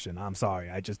explanation. I'm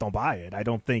sorry, I just don't buy it. I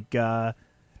don't think.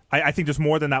 I think there's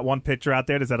more than that one picture out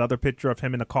there. There's that other picture of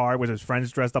him in the car with his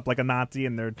friends dressed up like a Nazi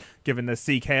and they're giving the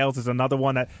Sikh hails. There's another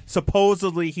one that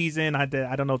supposedly he's in. I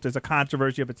don't know if there's a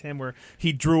controversy if it's him where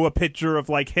he drew a picture of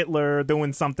like Hitler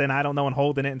doing something, I don't know, and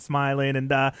holding it and smiling.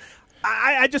 And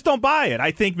I just don't buy it.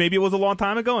 I think maybe it was a long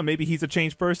time ago and maybe he's a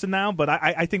changed person now. But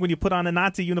I think when you put on a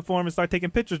Nazi uniform and start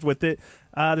taking pictures with it,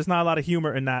 there's not a lot of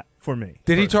humor in that for me.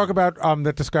 Did he talk about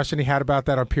the discussion he had about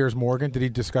that on Piers Morgan? Did he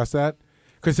discuss that?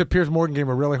 because Piers Morgan gave him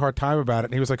a really hard time about it,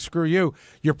 and he was like, "Screw you,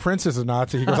 your prince is a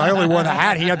Nazi." He goes, "I only wore the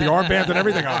hat. He had the armbands and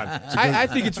everything on." I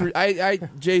think it's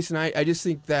Jason. I just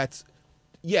think that's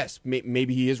yes,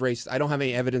 maybe he is racist. I don't have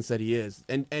any evidence that he is,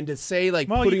 and to say like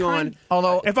putting on.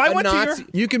 Although if I went Nazi,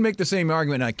 you can make the same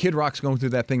argument. Kid Rock's going through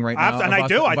that thing right now, and about I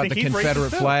do. I about think the he's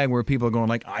Confederate racist flag, where people are going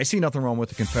like, "I see nothing wrong with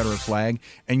the Confederate flag,"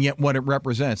 and yet what it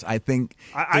represents. I think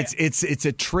it's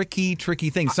a tricky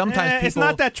thing. Sometimes people, it's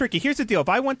not that tricky. Here's the deal: if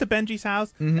I went to Benji's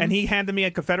house and he handed me a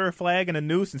Confederate flag and a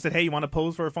noose and said, "Hey, you want to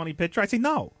pose for a funny picture?" I say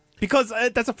no. Because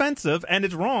that's offensive and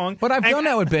it's wrong. But I've done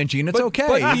that with Benji, and it's okay.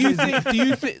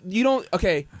 But you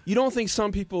don't think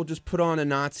some people just put on a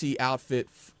Nazi outfit?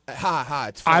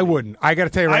 It's funny. I wouldn't. I got to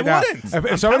tell you right now.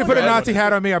 If somebody put a Nazi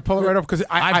hat on me, I pull it right off because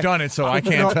I've done it, so I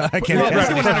can't. I can't.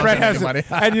 Fred has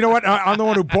it. And you know what? I'm the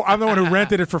one who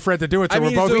rented it for Fred to do it. So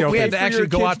we're both guilty. We had to actually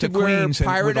go out to Queens and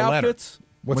pirate with a letter. outfits.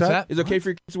 What's that? Is it okay for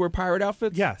your kids to wear pirate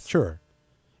outfits? Yes, sure.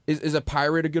 Is a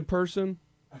pirate a good person?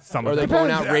 Some are they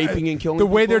going out raping and killing the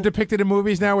way people? they're depicted in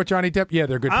movies now with Johnny Depp? Yeah,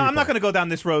 they're good people. I'm not going to go down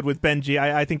this road with Benji.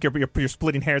 I think you're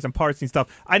splitting hairs and parts and stuff.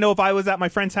 I know if I was at my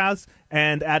friend's house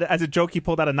and as a joke he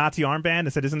pulled out a Nazi armband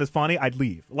and said, "Isn't this funny?" I'd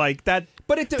leave. Like that.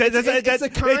 But it's a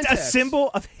context. It's a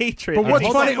symbol of hatred. But what's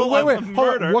funny? Wait, of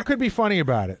hold on. What could be funny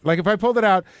about it? Like if I pulled it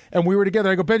out and we were together,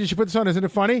 I go, "Benji, you should put this on. Isn't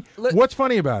it funny?" What's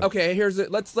funny about it? Okay, here's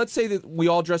it. Let's say that we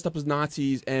all dressed up as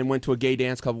Nazis and went to a gay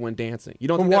dance club and went dancing. You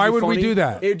don't. Well, think why that'd be would we funny? do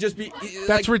that? It'd just be.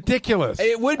 That's ridiculous.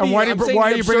 It would be. And why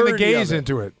are you bringing the gays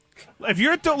into it? If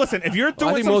you're doing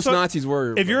I think most Nazis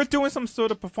were. If you're doing some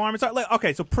sort of performance, like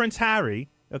okay, so Prince Harry,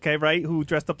 okay, right, who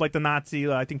dressed up like the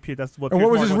Nazi. I think that's what. And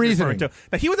what was his reasoning?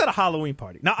 Now he was at a Halloween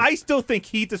party. Now I still think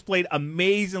he displayed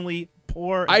amazingly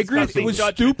poor. I agree. It was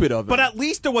stupid of him. But at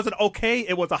least there was an okay.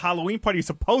 It was a Halloween party. You're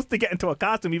supposed to get into a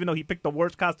costume, even though he picked the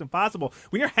worst costume possible.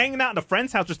 When you're hanging out in a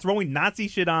friend's house, just throwing Nazi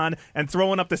shit on and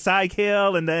throwing up the side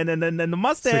heel and then the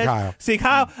mustache, Sieg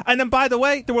Heil. And then by the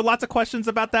way, there were lots of questions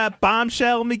about that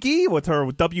bombshell McGee with her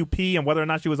WP and whether or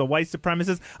not she was a white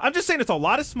supremacist. I'm just saying, there's a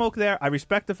lot of smoke there. I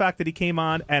respect the fact that he came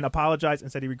on and apologized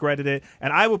and said he regretted it.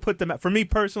 And I would put them. For me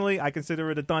personally, I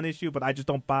consider it a done issue, but I just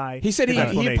don't buy. He said he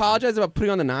apologized about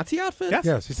putting on the Nazi outfit.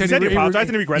 Yes. He said he apologized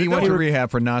and he regretted it. He went to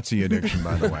rehab for Nazi addiction,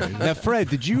 by the way. Now, Fred,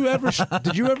 did you ever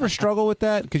struggle with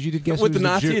that? Because you did Guess with Who's the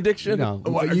Nazi Jew. addiction. No,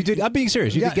 you did. I'm being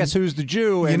serious. You did Guess Who's the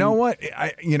Jew. And you know what?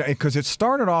 Because it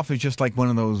started off as just like one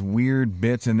of those weird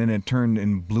bits, and then it turned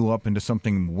and blew up into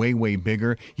something way, way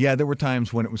bigger. Yeah, there were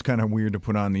times when it was kind of weird to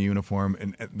put on the uniform,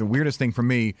 and the weirdest thing for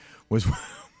me was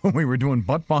when we were doing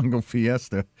Butt Bongo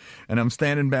Fiesta, and I'm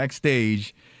standing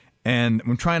backstage. And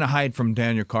I'm trying to hide from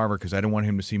Daniel Carver because I don't want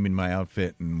him to see me in my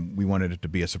outfit, and we wanted it to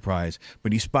be a surprise.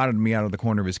 But he spotted me out of the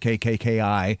corner of his KKK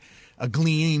eye. A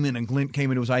gleam and a glint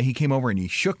came into his eye. He came over and he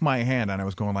shook my hand, and I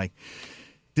was going like,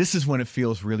 this is when it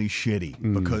feels really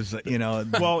shitty because,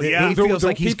 well, yeah. He feels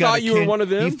like he thought you were one of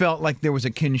them. He felt like there was a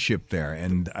kinship there,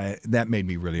 and that made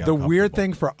me really uncomfortable. The weird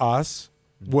thing for us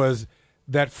was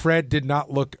that Fred did not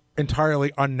look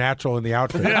entirely unnatural in the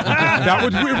outfit. That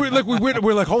was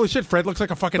we're like, holy shit, Fred looks like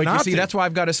a fucking but Nazi. You see, that's why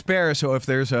I've got a spare. So if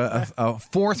there's a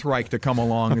Fourth Reich to come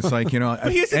along, it's like,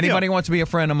 if anybody wants to be a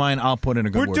friend of mine, I'll put in a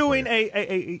good word. We're doing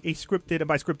a scripted, and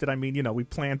by scripted I mean, we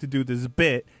plan to do this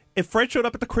bit. If Fred showed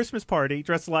up at the Christmas party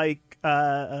dressed like,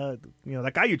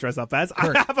 that guy you dress up as,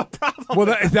 I'd have a problem. Well,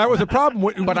 that was a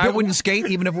problem. But I wouldn't skate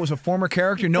even if it was a former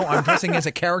character. No, I'm dressing as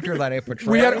a character that I portray.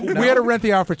 We had to rent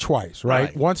the outfit twice,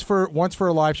 right? Once for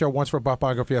a live show, once for Butt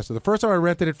Bongo Fiesta. The first time I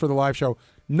rented it for the live show,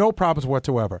 no problems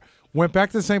whatsoever. Went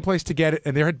back to the same place to get it,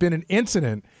 and there had been an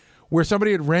incident where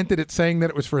somebody had rented it saying that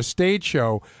it was for a stage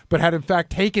show, but had in fact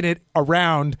taken it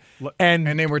around and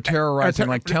they were terrorizing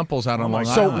like temples out on Long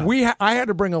Island. So I had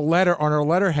to bring a letter on our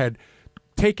letterhead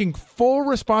taking full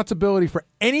responsibility for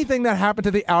anything that happened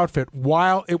to the outfit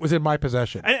while it was in my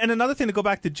possession. And another thing, to go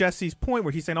back to Jesse's point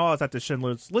where he's saying, I was at the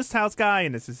Schindler's List house guy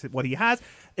and this is what he has.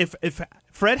 If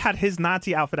Fred had his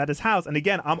Nazi outfit at his house, and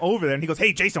again, I'm over there, and he goes,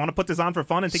 hey, Jason, I want to put this on for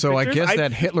fun and take pictures. So I guess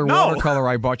that Hitler watercolor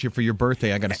I bought you for your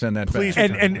birthday, I got to send that Please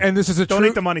back. And this is a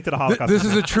donate the money to the Holocaust. This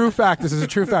is a true fact. This is a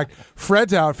true fact.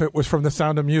 Fred's outfit was from The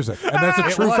Sound of Music, and that's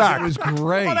a true fact. It was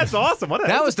great. Oh, that's awesome.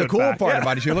 That was the cool part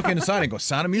about it. You look inside and go,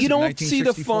 Sound of Music, You don't see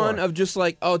the 1964. fun of just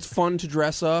like, it's fun to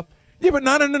dress up. Yeah, but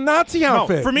not in a Nazi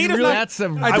outfit. No, for me, that's a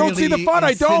I don't see the fun.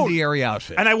 I don't. Incendiary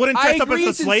outfit. And I wouldn't dress up as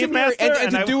a slave master.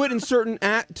 And to do it in certain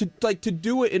to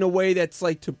do it in a way that's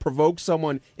like to provoke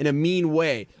someone in a mean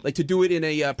way, like to do it in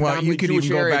a well, you could Jewish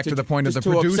even go area back to the point of the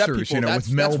producers,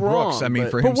 with Mel Brooks. I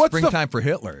mean, for him, Springtime for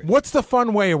Hitler. What's the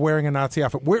fun way of wearing a Nazi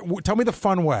outfit? Tell me the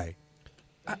fun way.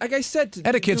 Like I said,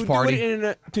 at a kid's party,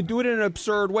 to do it in an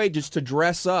absurd way, just to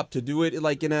dress up, to do it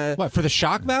like in a for the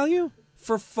shock value.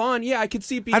 For fun, yeah, I could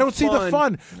see it being I don't see the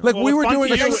fun. Like Well, we were doing.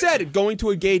 like I said, going to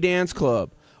a gay dance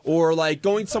club. Or like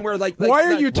going somewhere like why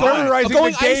are you terrorizing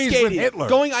going the gays ice skating, with Hitler?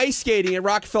 Going ice skating at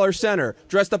Rockefeller Center,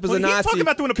 dressed up as a Nazi. Talking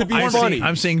about doing a could be performance. funny.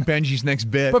 I'm seeing Benji's next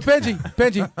bit. But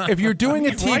Benji, if you're doing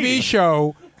a TV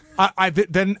show,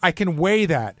 then I can weigh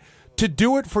that. To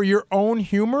do it for your own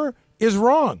humor is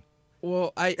wrong.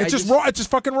 Well, it's just wrong. It's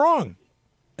just fucking wrong.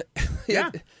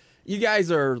 Yeah. You guys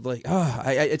are like,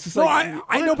 it's just no, like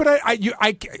I know, but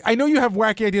I know you have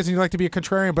wacky ideas and you like to be a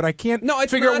contrarian, but I can't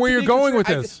it's figure not out where to you're be going with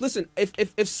contrarian. this. Listen,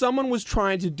 if someone was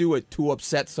trying to do it to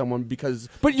upset someone because,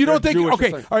 But you don't they're think, Jewish or okay,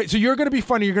 something- all right, so you're going to be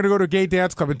funny, you're going to go to a gay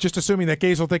dance club, and just assuming that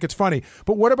gays will think it's funny.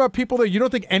 But what about people that you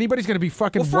don't think anybody's going to be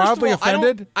fucking Well, first wildly of all,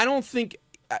 offended? I don't think.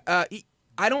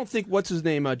 I don't think what's his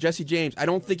name, Jesse James. I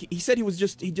don't think he said he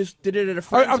just did it at a All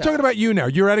friend's right, I'm talking about you now.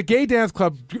 You're at a gay dance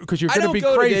club because you're I going to don't be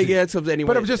go crazy. to gay dance clubs anyway.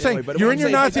 But I'm just saying, but you're what in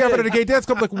I'm your saying- Nazi outfit at a gay dance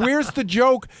club. Like, where's the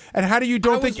joke? And how do you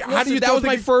don't think? How do you that don't was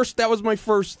my think? first. That was my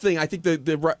first thing. I think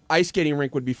the ice skating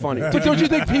rink would be funny. But don't you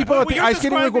think people at the you're ice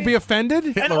skating rink will be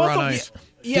offended? And also,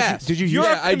 Yes. You're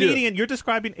Yeah, a I do. comedian. You're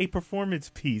describing a performance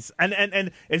piece,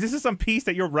 and is this some piece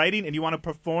that you're writing and you want to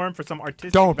perform for some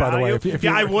artistic Don't, by the way, value? if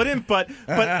yeah, you- I wouldn't, but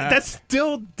that's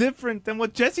still different than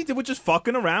what Jesse did, which is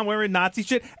fucking around wearing Nazi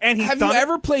shit. And he's Have done you it-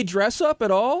 ever played dress up at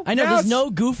all? I know Yes. there's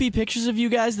no goofy pictures of you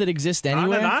guys that exist Not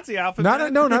anywhere. in a Nazi outfit. Not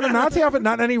man. not a Nazi outfit,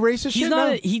 not any racist He's shit. not.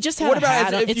 no. He just had What a about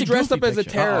hat on. if It's you a dressed goofy up as a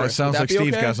picture. Oh, terrorist? it sounds Would like that be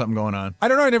Steve's okay? got something going on. I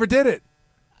don't know. I never did it.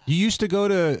 You used to go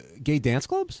to gay dance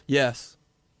clubs? Yes.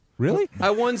 Really? I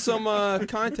won some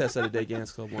contest at a gay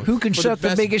dance club once. Who can For shut the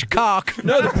best- biggest cock?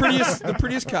 No, the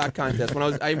prettiest cock contest.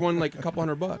 I won like a couple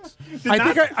 $100.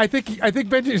 I think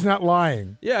Benji's not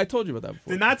lying. Yeah, I told you about that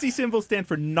before. The Nazi symbols stand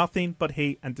for nothing but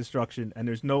hate and destruction, and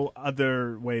there's no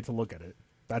other way to look at it.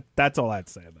 That's all I have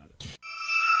to say about it.